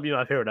 It still might be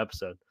my favorite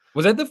episode.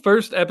 Was that the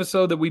first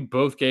episode that we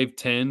both gave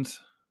 10s?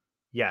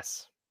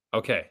 Yes.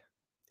 Okay.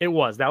 It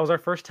was. That was our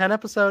first 10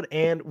 episode,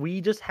 and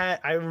we just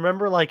I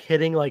remember like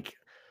hitting like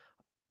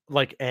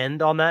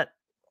end on that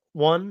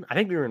one. I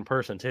think we were in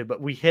person too,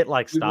 but we hit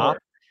like stop.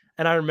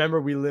 And I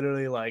remember we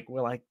literally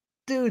we're like,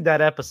 dude,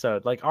 that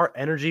episode, like our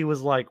energy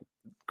was like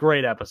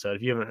great episode.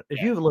 If you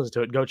haven't listened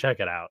to it, go check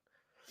it out.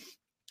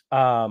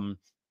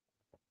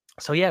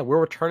 So yeah,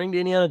 we're returning to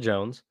Indiana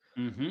Jones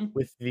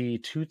with the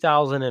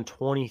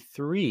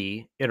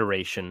 2023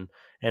 iteration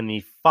and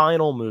the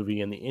final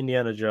movie in the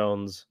Indiana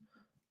Jones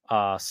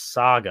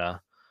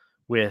saga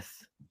with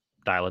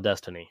Dial of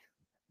Destiny.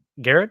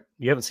 Garrett,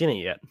 you haven't seen it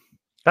yet.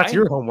 That's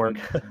your homework.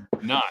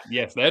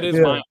 Yes, that is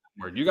my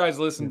homework. You guys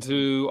listened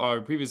to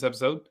our previous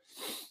episode.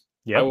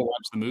 Yeah, I will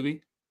watch the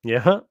movie.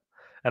 Yeah,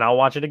 and I'll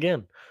watch it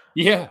again.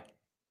 Yeah.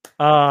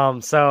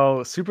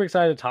 So super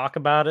excited to talk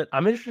about it.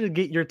 I'm interested to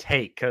get your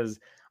take, because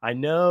I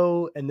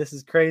know, and this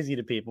is crazy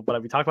to people, but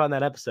we talked about in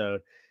that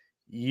episode,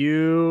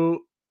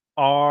 you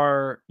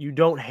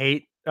don't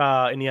hate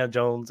Indiana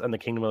Jones and the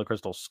Kingdom of the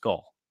Crystal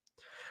Skull,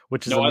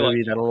 which is a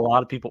movie that a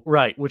lot of people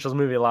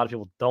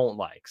don't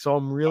like. So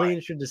I'm really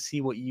interested to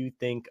see what you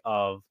think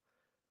of.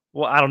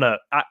 Well, I don't know.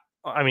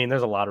 I mean,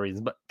 there's a lot of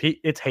reasons, but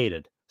it's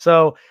hated.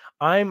 So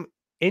I'm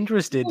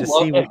interested to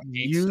see what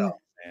you.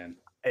 Man.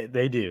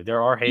 They do.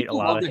 There are a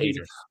lot of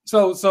haters.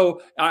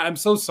 So I'm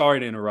so sorry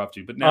to interrupt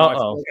you, but now I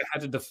feel like I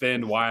had to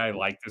defend why I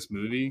like this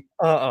movie.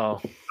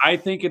 I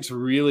think it's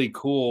really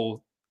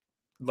cool,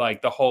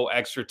 like the whole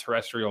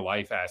extraterrestrial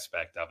life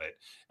aspect of it,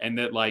 and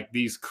that like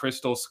these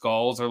crystal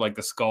skulls are like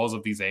the skulls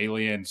of these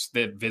aliens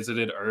that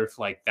visited Earth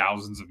like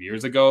thousands of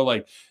years ago.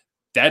 Like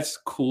that's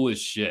cool as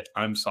shit.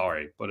 I'm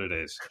sorry, but it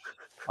is.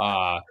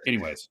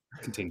 Anyways,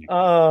 continue.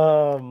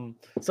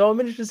 So I'm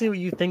interested to see what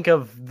you think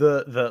of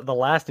the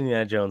last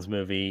Indiana Jones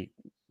movie,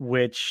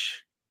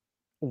 which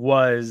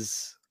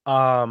was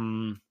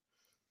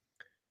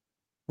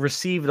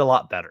received a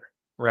lot better,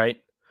 right?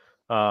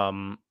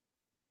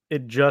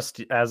 It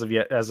just as of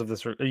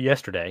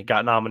yesterday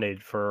got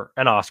nominated for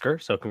an Oscar,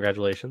 so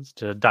congratulations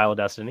to Dial of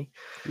Destiny.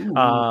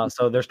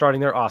 So they're starting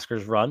their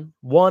Oscars run.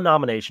 One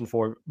nomination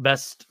for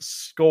Best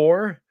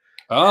Score.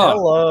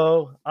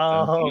 Hello.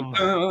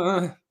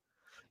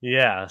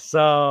 Yeah.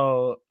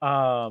 So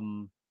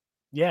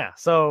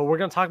so we're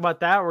gonna talk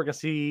about that. We're gonna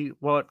see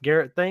what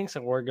Garrett thinks,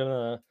 and we're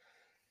gonna,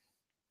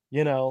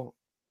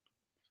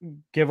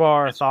 give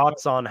our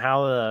thoughts on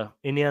how the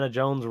Indiana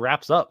Jones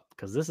wraps up,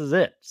 because this is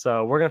it.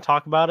 So we're gonna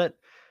talk about it.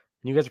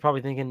 And you guys are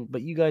probably thinking,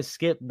 but you guys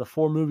skipped the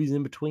 4 movies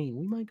in between.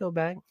 We might go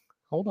back.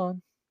 Hold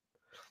on.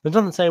 There's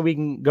nothing saying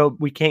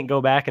we can't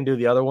go back and do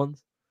the other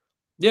ones.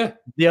 Yeah.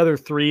 The other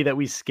 3 that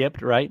we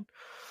skipped, right?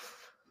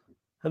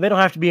 And they don't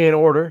have to be in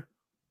order.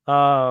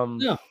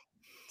 Yeah.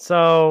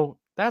 So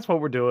that's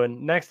what we're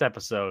doing. Next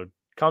episode.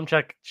 Come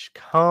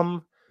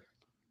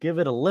give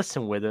it a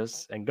listen with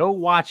us and go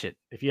watch it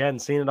if you hadn't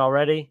seen it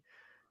already.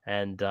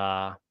 And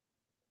go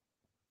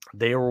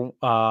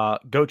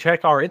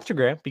check our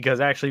Instagram,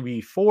 because actually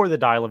before the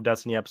Dial of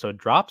Destiny episode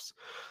drops,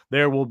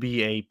 there will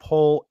be a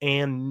poll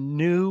and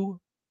new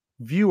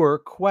viewer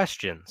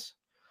questions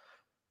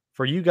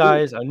for you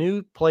guys. A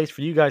new place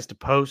for you guys to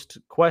post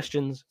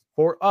questions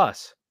for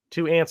us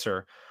to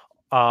answer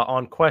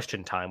on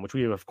Question Time, which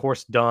we have of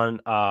course done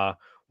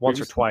once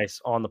or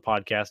twice on the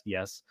podcast.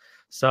 Yes.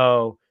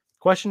 So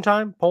Question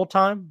Time, poll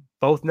time,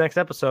 both next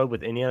episode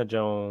with Indiana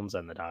Jones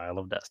and the Dial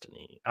of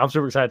Destiny. I'm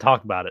super excited to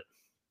talk about it.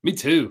 Me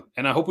too.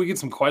 And I hope we get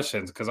some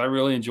questions, because I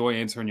really enjoy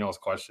answering y'all's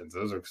questions.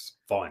 Those are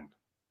fun.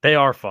 They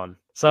are fun.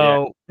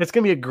 So It's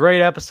going to be a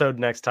great episode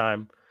next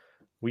time.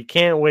 We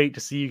can't wait to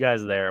see you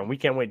guys there, and we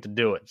can't wait to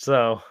do it.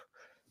 So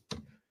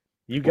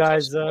you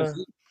guys,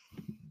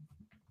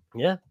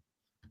 yeah.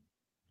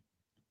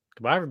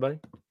 Goodbye, everybody.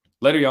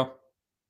 Later, y'all.